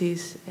la crisi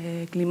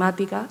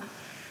climàtica,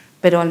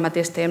 però al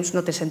mateix temps no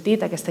té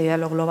sentit aquesta idea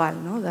de lo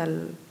global,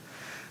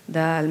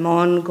 del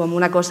món com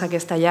una cosa que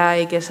està allà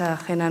i que és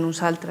ajena a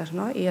nosaltres.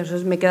 I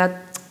aleshores m'he quedat...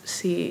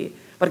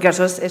 Perquè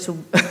aleshores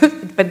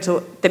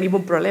penso, tenim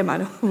un problema,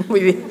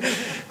 vull dir,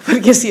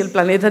 perquè si el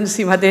planeta en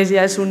si mateix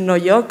ja és un no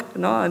lloc,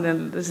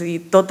 és a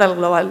dir, tot el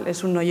global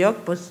és un no lloc,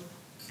 doncs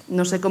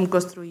no sé com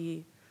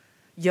construir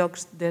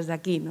llocs des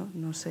d'aquí,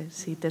 no sé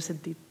si té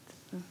sentit.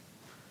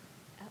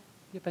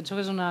 Jo penso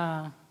que és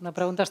una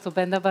pregunta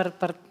estupenda per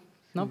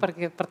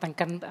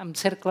tancar en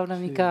cercle una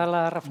mica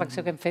la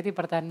reflexió que hem fet i,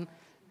 per tant,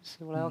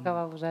 si voleu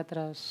acabar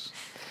vosaltres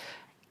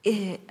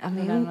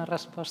donant una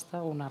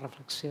resposta o una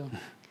reflexió.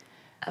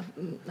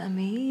 A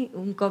mi,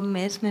 un cop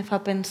més, me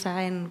fa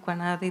pensar en quan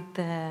ha dit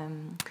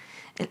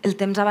el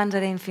temps abans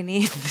era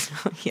infinit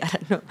i ara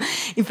no.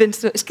 I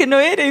penso, és que no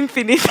era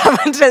infinit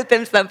abans el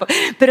temps tampoc.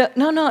 Però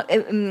no,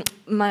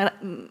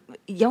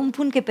 hi ha un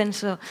punt que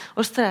penso,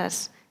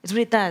 ostres, és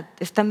veritat,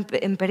 està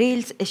en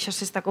perill, això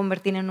s'està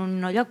convertint en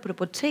un no lloc, però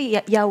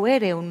potser ja ho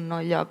era un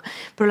no lloc.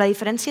 Però la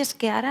diferència és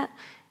que ara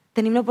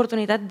tenim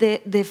l'oportunitat de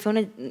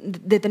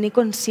tenir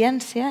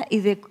consciència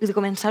i de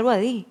començar-ho a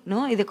dir,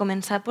 i de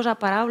començar a posar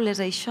paraules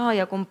a això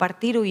i a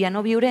compartir-ho i a no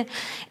viure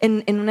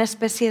en una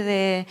espècie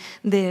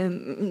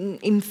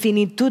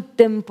d'infinitud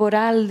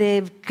temporal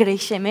de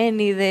creixement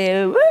i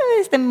de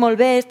estem molt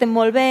bé,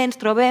 ens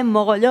trobem,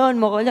 mogollon,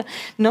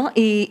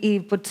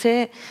 i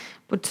potser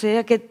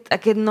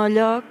aquest no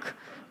lloc,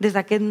 des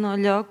d'aquest no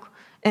lloc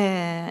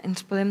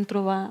ens podem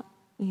trobar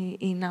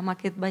i anar amb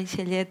aquest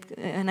vaixellet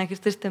en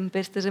aquestes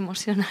tempestes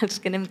emocionals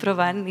que anem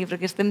trobant, i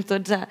perquè estem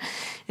tots a...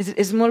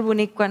 És molt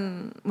bonic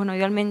quan... Bueno,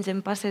 jo almenys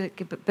em passa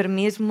que per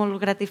mi és molt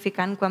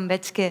gratificant quan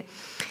veig que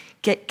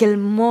el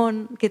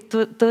món, que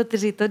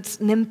totes i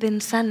tots anem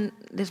pensant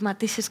les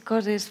mateixes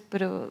coses,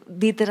 però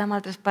dites amb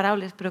altres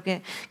paraules, però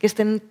que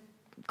estem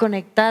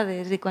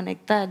connectades i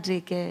connectats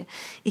i que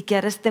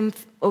ara estem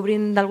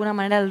obrint d'alguna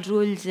manera els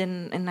ulls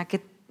en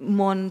aquest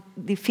món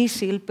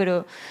difícil,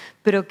 però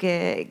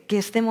que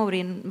estem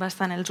obrint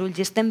bastant els ulls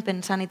i estem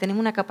pensant i tenim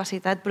una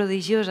capacitat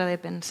prodigiosa de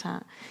pensar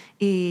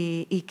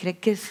i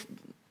crec que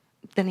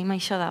tenim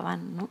això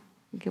davant, no?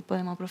 Que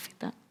podem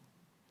aprofitar.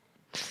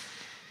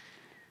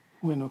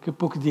 Bueno, què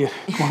puc dir?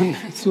 Quan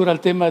surt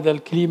el tema del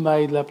clima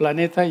i del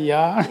planeta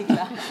ja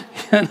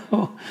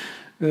no...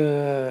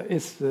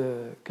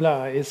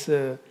 Clar, és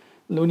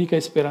l'única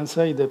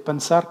esperança i de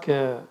pensar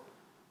que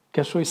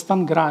això és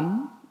tan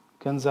gran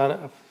que ens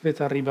ha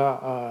fet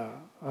arribar a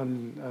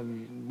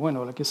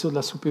la qüestió de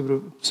la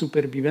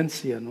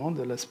supervivència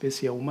de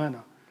l'espècie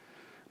humana.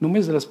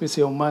 Només de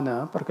l'espècie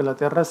humana, perquè la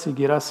Terra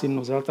seguirà sin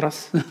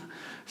nosaltres,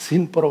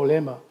 sin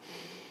problema.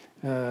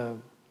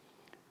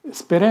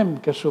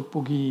 Esperem que això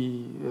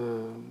pugui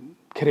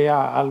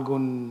crear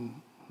algun...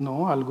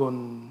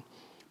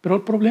 Però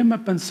el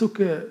problema, penso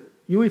que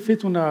jo he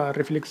fet una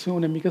reflexió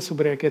una mica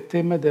sobre aquest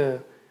tema de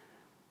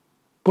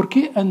per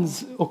què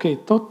ens... Ok,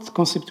 tot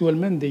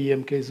conceptualment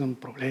diem que és un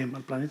problema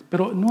el planeta,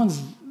 però no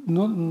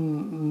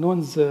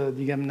ens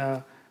diguem-ne,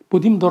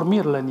 podem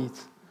dormir la nit.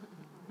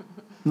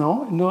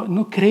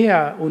 No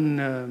crea un...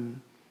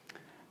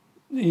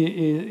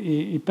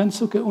 I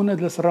penso que una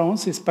de les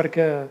raons és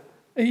perquè,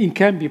 en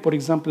canvi, per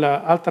exemple,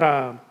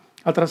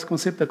 altres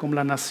conceptes com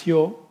la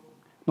nació,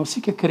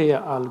 sí que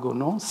crea algo,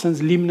 no?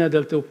 Sense l'himne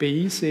del teu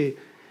país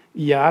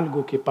hi ha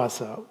algo que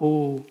passa,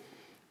 o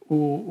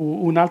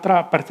una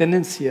altra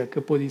appartenència que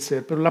pot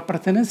ser, però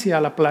l'appartenència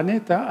a la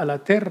planeta, a la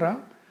Terra,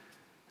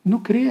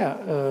 no crea...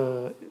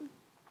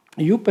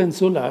 Jo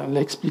penso,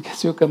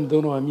 l'explicació que em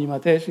dono a mi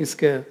mateix és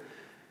que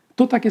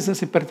totes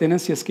aquestes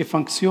appartenències que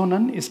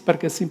funcionen és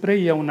perquè sempre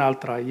hi ha una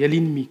altra, hi ha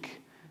l'enemic.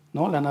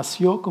 La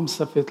nació, com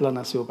s'ha fet la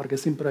nació, perquè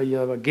sempre hi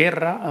ha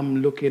guerra amb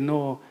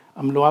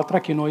l'altre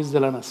que no és de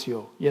la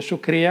nació. I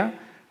això crea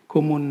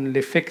com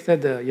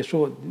l'efecte de... I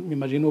això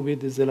m'imagino bé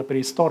des de la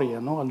prehistòria,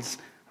 els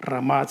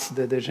ramats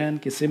de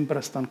gent que sempre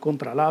estan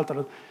contra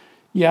l'altre.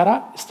 I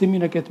ara estem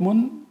en aquest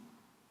món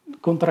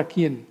contra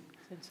qui?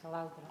 Sense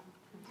l'altre.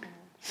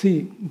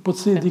 Sí,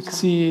 potser dic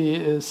si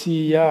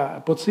hi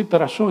ha... Potser per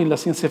això en la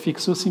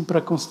ciència-ficció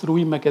sempre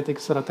construïm aquests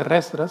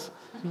extraterrestres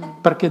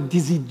perquè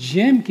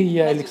desitgem que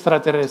hi ha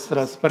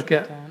extraterrestres,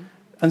 perquè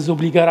ens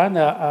obligaran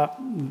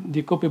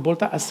de cop i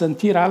volta a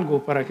sentir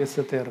alguna cosa per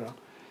aquesta terra.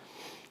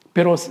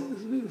 Però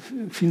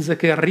fins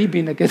que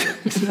arribin aquest...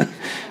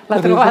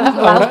 La trobada amb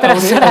l'altre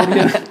serà...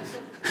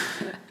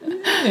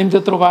 Hem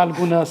de trobar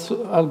alguna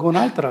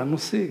altra, no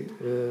sé.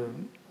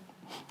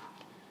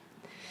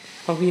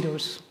 El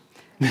virus.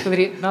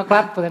 No,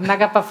 clar, podem anar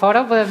cap a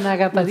fora o podem anar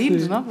cap a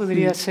dins, no?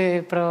 Podria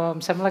ser, però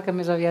em sembla que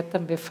més aviat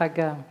també fa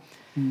que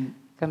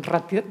ens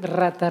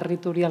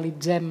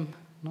reterritorialitzem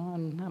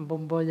en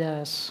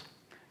bombolles.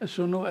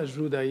 Això no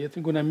ajuda. Jo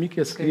tinc un amic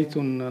que ha escrit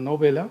una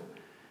novel·la.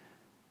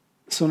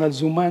 Són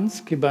els humans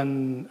que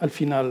al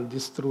final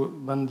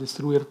van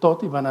destruir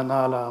tot i van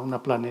anar a un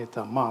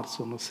planeta,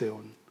 Mars o no sé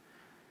on.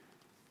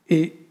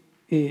 I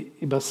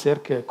va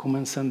ser que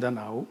comencen de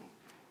nou.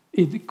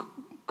 I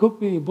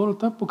cop i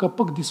volta, a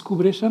poc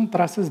descobreixen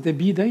traces de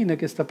vida en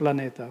aquest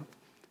planeta.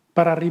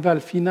 Per arribar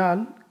al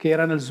final, que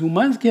eren els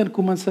humans que han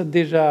començat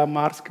déjà a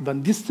Mars, que van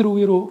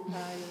destruir-ho,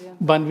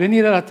 van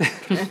venir a la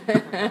Terra.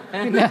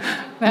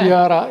 I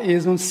ara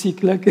és un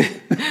cicle que...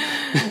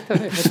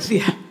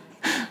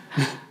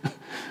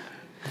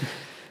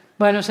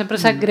 Bueno, sempre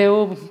sap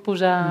greu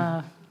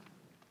posar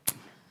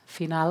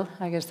final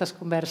a aquestes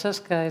converses,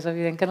 que és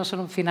evident que no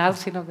són un final,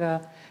 sinó que,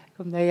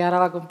 com deia ara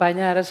la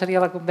companya, ara seria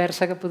la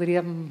conversa que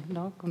podríem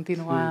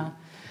continuar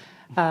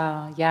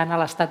ja en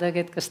l'estat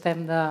aquest que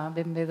estem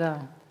ben bé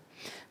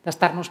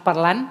d'estar-nos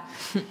parlant.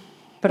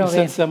 I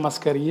sense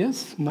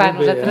mascarilles?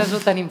 Nosaltres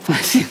ho tenim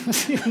fàcil,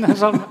 no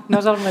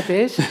és el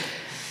mateix.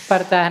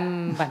 Per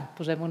tant,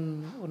 posem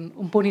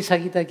un punt i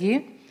seguit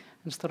aquí.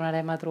 Ens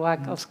tornarem a trobar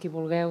els qui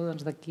vulgueu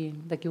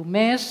d'aquí un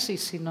mes, i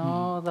si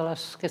no,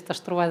 d'aquestes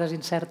trobades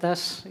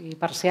incertes i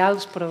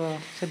parcials, però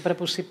sempre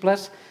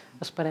possibles,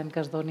 esperem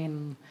que es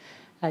donin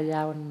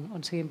allà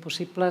on siguin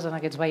possibles, en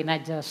aquests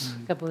veïnatges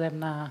que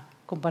podem anar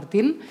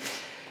compartint.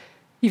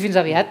 I fins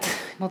aviat.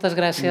 Moltes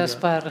gràcies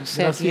per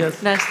ser aquí.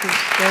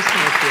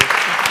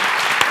 Gràcies.